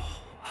 Yeah.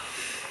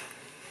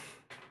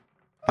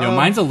 Oh.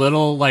 Mine's a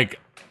little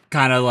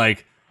kind of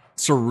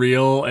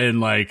surreal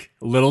and a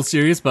little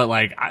serious,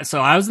 but so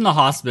I was in the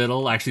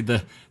hospital. Actually,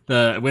 went to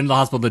the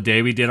hospital the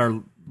day we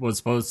was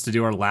supposed to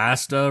do our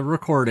last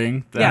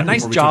recording. Yeah,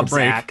 nice before we job, took a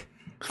break. Zach.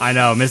 I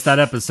know, missed that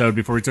episode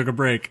before we took a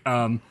break.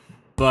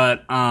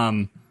 But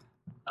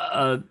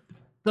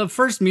the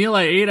first meal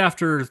I ate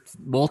after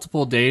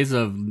multiple days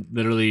of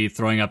literally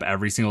throwing up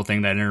every single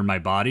thing that entered my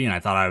body, and I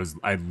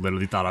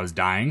literally thought I was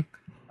dying.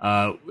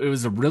 It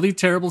was a really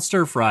terrible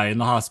stir fry in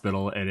the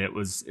hospital, and it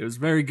was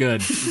very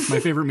good. It's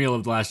my favorite meal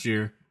of last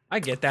year. I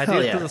get that, Hell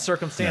dude. yeah. The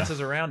circumstances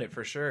around it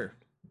for sure.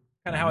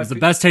 Kind of how It was the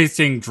best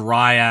tasting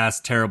dry ass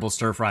terrible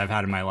stir fry I've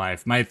had in my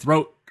life. My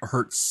throat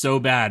hurt so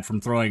bad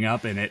from throwing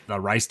up, and the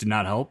rice did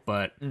not help,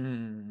 but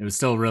it was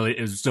still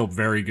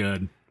very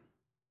good.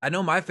 I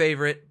know my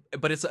favorite,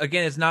 but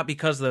it's not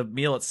because the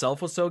meal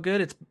itself was so good.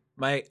 It's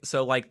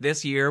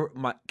this year,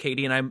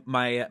 Katie and I,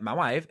 my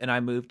wife and I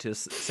moved to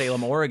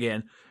Salem,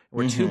 Oregon.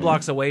 We're 2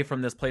 blocks away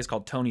from this place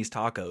called Tony's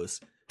Tacos.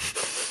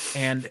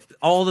 And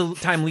all the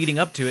time leading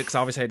up to it, because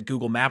obviously I had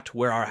Google mapped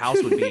where our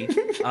house would be,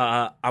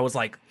 I was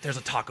like, there's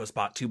a taco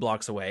spot 2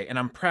 blocks away. And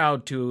I'm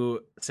proud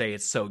to say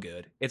it's so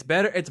good. It's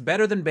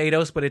better than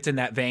Beto's, but it's in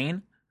that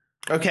vein.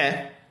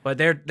 Okay. But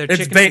their It's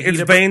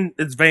chicken Vane.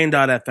 It's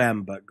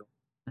Vane.fm, but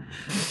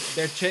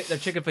their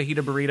chicken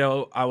fajita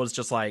burrito, I was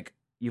just like,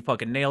 you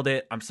fucking nailed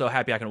it. I'm so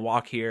happy I can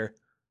walk here.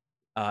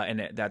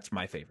 That's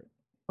my favorite.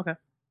 okay.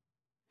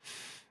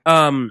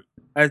 I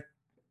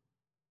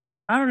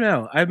don't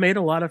know. I've made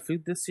a lot of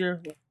food this year.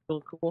 It's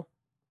really cool.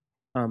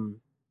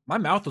 My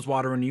mouth was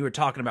watering when you were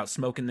talking about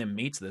smoking them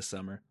meats this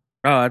summer.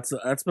 Oh,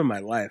 that's been my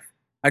life.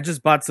 I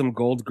just bought some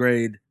gold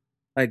grade,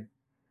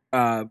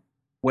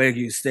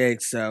 Wagyu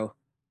steaks. So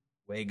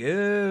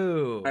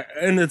Wagyu.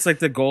 and it's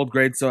the gold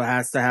grade, so it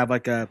has to have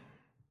a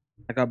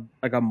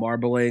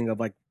marbling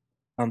of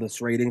on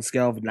this rating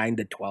scale of 9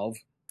 to 12.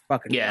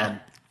 Fucking Yeah.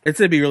 it's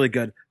gonna be really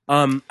good.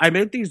 I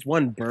made these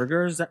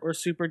burgers that were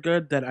super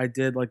good that I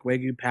did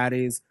Wagyu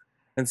patties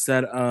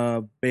instead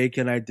of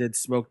bacon. I did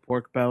smoked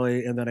pork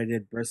belly, and then I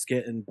did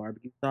brisket and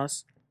barbecue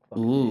sauce.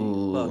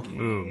 Ooh.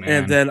 Ooh, man.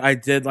 And then I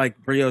did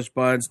like brioche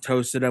buns,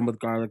 toasted them with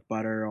garlic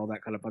butter, all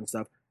that kind of fun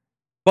stuff.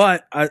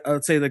 But I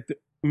would say like the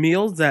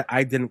meals that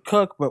I didn't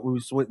cook, but we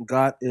just went and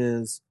got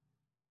is,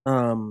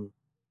 Jenna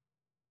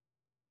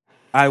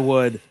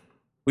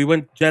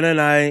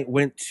and I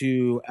went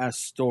to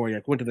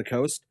Astoria, went to the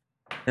coast,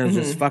 and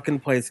there's this fucking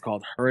place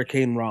called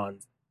Hurricane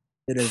Ron's.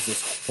 It is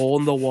this hole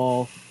in the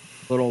wall,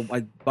 little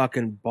like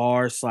fucking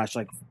bar /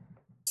 like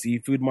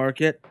seafood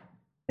market,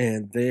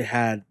 and they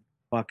had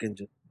fucking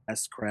just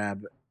best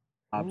crab.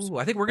 Ooh,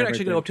 I think we're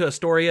actually going to go up to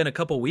Astoria in a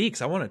couple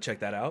weeks. I want to check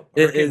that out.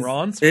 Hurricane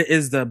Ron's. It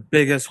is the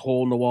biggest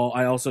hole in the wall.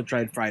 I also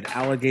tried fried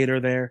alligator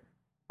there.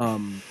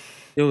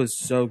 It was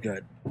so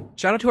good.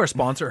 Shout out to our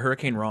sponsor,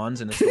 Hurricane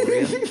Ron's in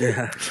Astoria.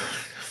 Yeah.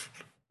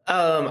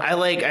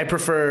 I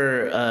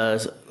prefer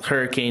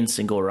Hurricane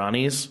Single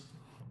Ronnie's.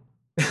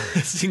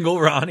 Single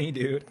Ronnie,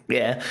 dude.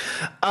 Yeah.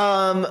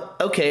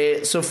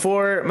 Okay, so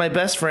for my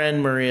best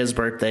friend Maria's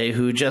birthday,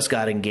 who just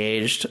got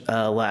engaged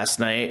last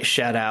night,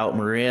 shout out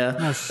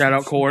Maria. Shout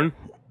out Corn.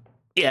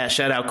 Yeah,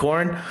 shout out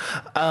Corn.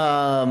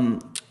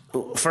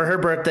 For her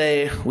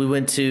birthday, we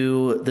went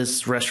to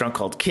this restaurant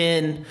called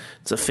Kin.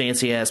 It's a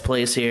fancy ass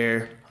place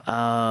here.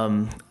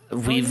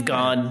 We've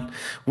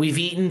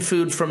eaten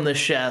food from the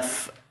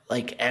chef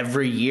like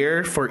every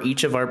year for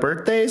each of our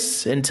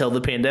birthdays until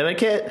the pandemic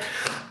hit.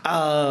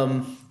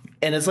 And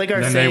it's like our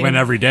thing. And they went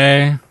every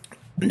day.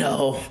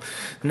 No,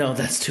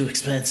 that's too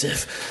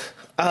expensive.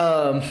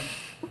 Yeah,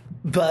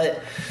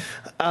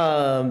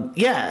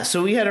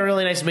 so we had a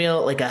really nice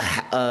meal, like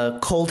a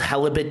cold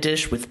halibut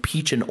dish with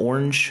peach and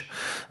orange,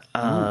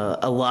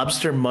 a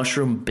lobster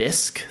mushroom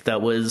bisque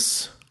that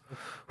was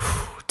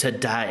to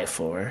die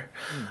for.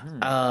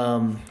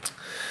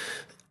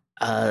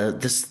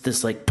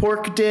 This like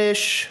pork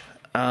dish,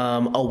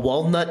 a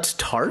walnut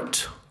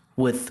tart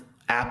with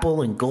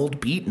apple and gold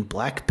beet and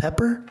black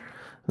pepper.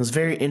 It was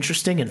very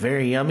interesting and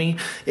very yummy.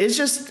 It's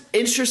just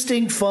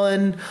interesting,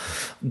 fun,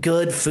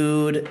 good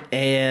food,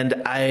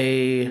 and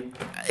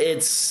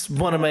it's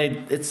one of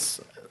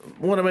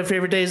my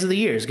favorite days of the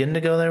year is getting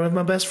to go there with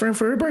my best friend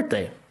for her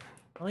birthday.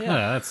 Oh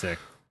Yeah, that's sick.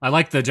 I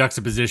like the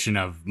juxtaposition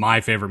of my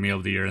favorite meal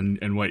of the year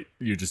and what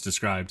you just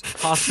described.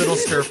 Hospital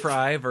stir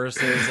fry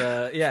versus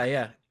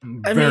yeah.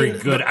 Very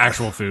good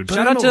actual food.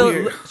 Shout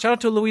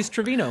out to Luis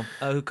Trevino,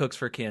 who cooks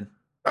for Kin.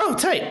 Oh,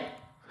 tight.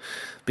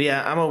 But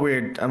yeah, I'm a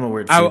weird.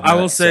 I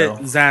will say,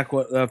 Zach,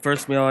 the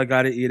first meal I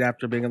got to eat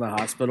after being in the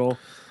hospital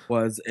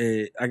was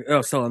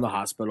still in the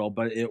hospital,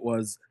 but it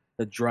was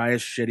the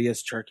driest,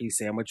 shittiest turkey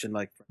sandwich and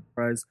like french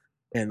fries,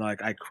 and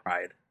like I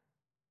cried.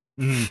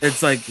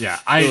 It's like,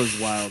 it was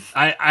wild.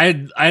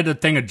 I had a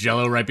thing of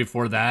Jell-O right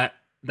before that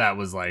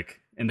was like,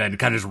 and then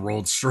kind of just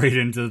rolled straight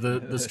into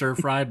the stir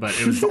fry, but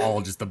it was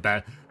all just the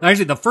best.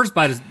 Actually, the first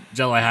bite of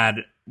Jell-O I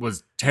had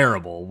was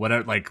terrible.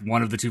 Like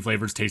one of the two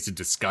flavors tasted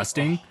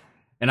disgusting,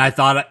 and I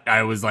thought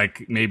I was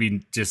like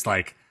maybe just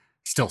like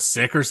still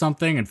sick or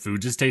something, and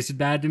food just tasted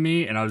bad to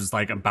me, and I was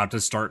like about to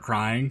start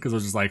crying because I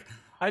was just like,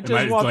 I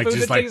just want food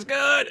that tastes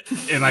good.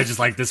 Am I just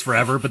like this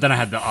forever? But then I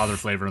had the other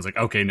flavor, and I was like,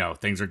 okay, no,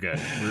 things are good.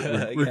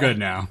 We're good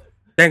now.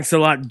 Thanks a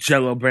lot,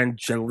 Jell-O brand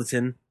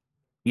gelatin.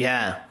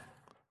 Yeah.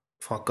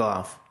 Fuck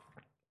off.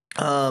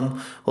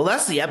 Well,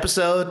 that's the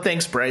episode.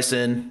 Thanks,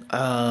 Bryson.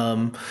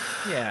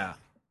 Yeah.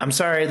 I'm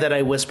sorry that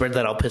I whispered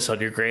that I'll piss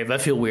on your grave. I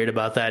feel weird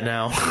about that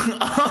now.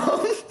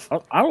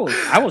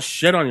 I will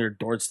shit on your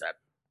doorstep.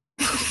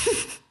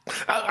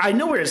 I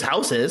know where his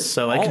house is,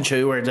 so I can show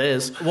you where it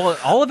is. Well,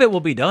 all of it will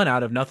be done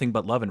out of nothing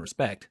but love and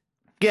respect.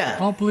 Yeah.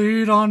 I'll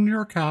bleed on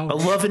your couch. A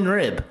love and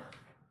rib.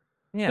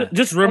 Yeah.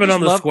 Just rib it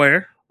on the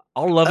square.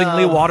 I'll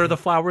lovingly water the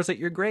flowers at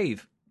your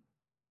grave.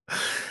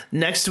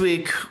 Next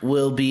week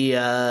we'll be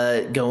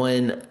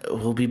battling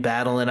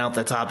out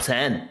the top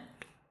 10.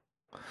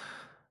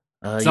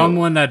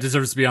 Someone that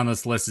deserves to be on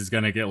this list is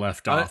going to get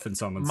left off, and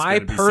someone's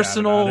going to be sad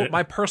about it.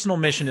 My personal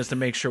mission is to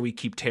make sure we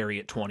keep Terry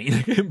at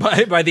 20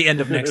 by the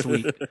end of next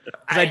week. Because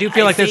I do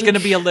feel like there's going to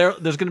be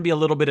a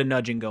little bit of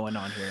nudging going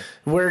on here.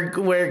 We're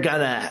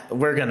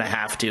gonna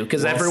have to,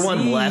 because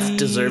everyone left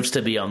deserves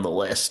to be on the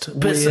list.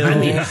 But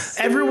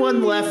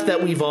everyone left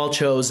that we've all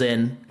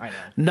chosen. I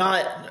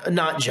know.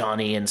 Not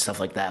Johnny and stuff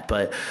like that,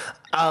 but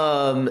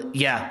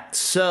yeah.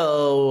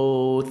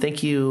 So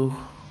thank you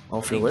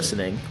all for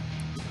listening.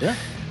 Yeah.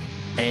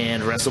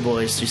 And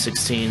WrestleBoys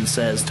 216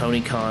 says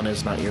Tony Khan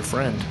is not your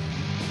friend.